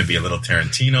episode is going to be a little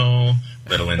Tarantino,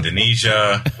 little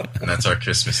Indonesia, and that's our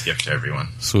Christmas gift to everyone.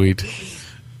 Sweet,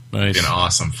 nice, an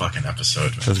awesome fucking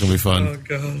episode. That's going to be fun. Oh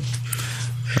God!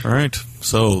 All right,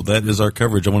 so that is our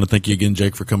coverage. I want to thank you again,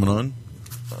 Jake, for coming on.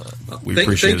 We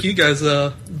appreciate thank you guys.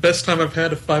 Best time I've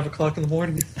had at 5 o'clock in the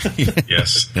morning.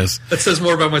 Yes. That says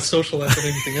more about my social life than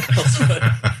anything else. But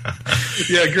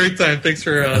yeah, great time. Thanks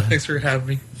for having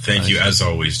me. Thank you, as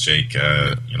always, Jake.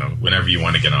 Whenever you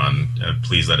want to get on,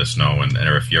 please let us know. And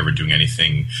or if you're ever doing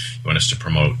anything you want us to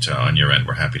promote on your end,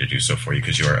 we're happy to do so for you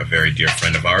because you are a very dear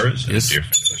friend of ours and a dear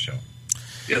friend of the show.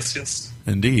 Yes.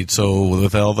 Indeed. So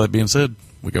with all that being said,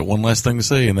 we got one last thing to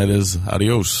say, and that is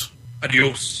adios.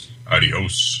 Adios.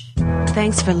 Adios.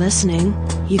 Thanks for listening.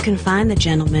 You can find the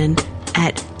gentleman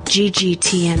at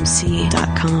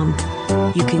ggtmc.com.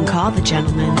 You can call the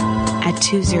gentleman at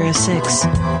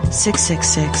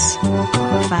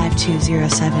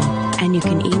 206-666-5207. And you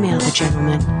can email the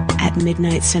gentleman at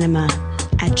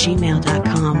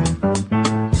midnightcinema@gmail.com.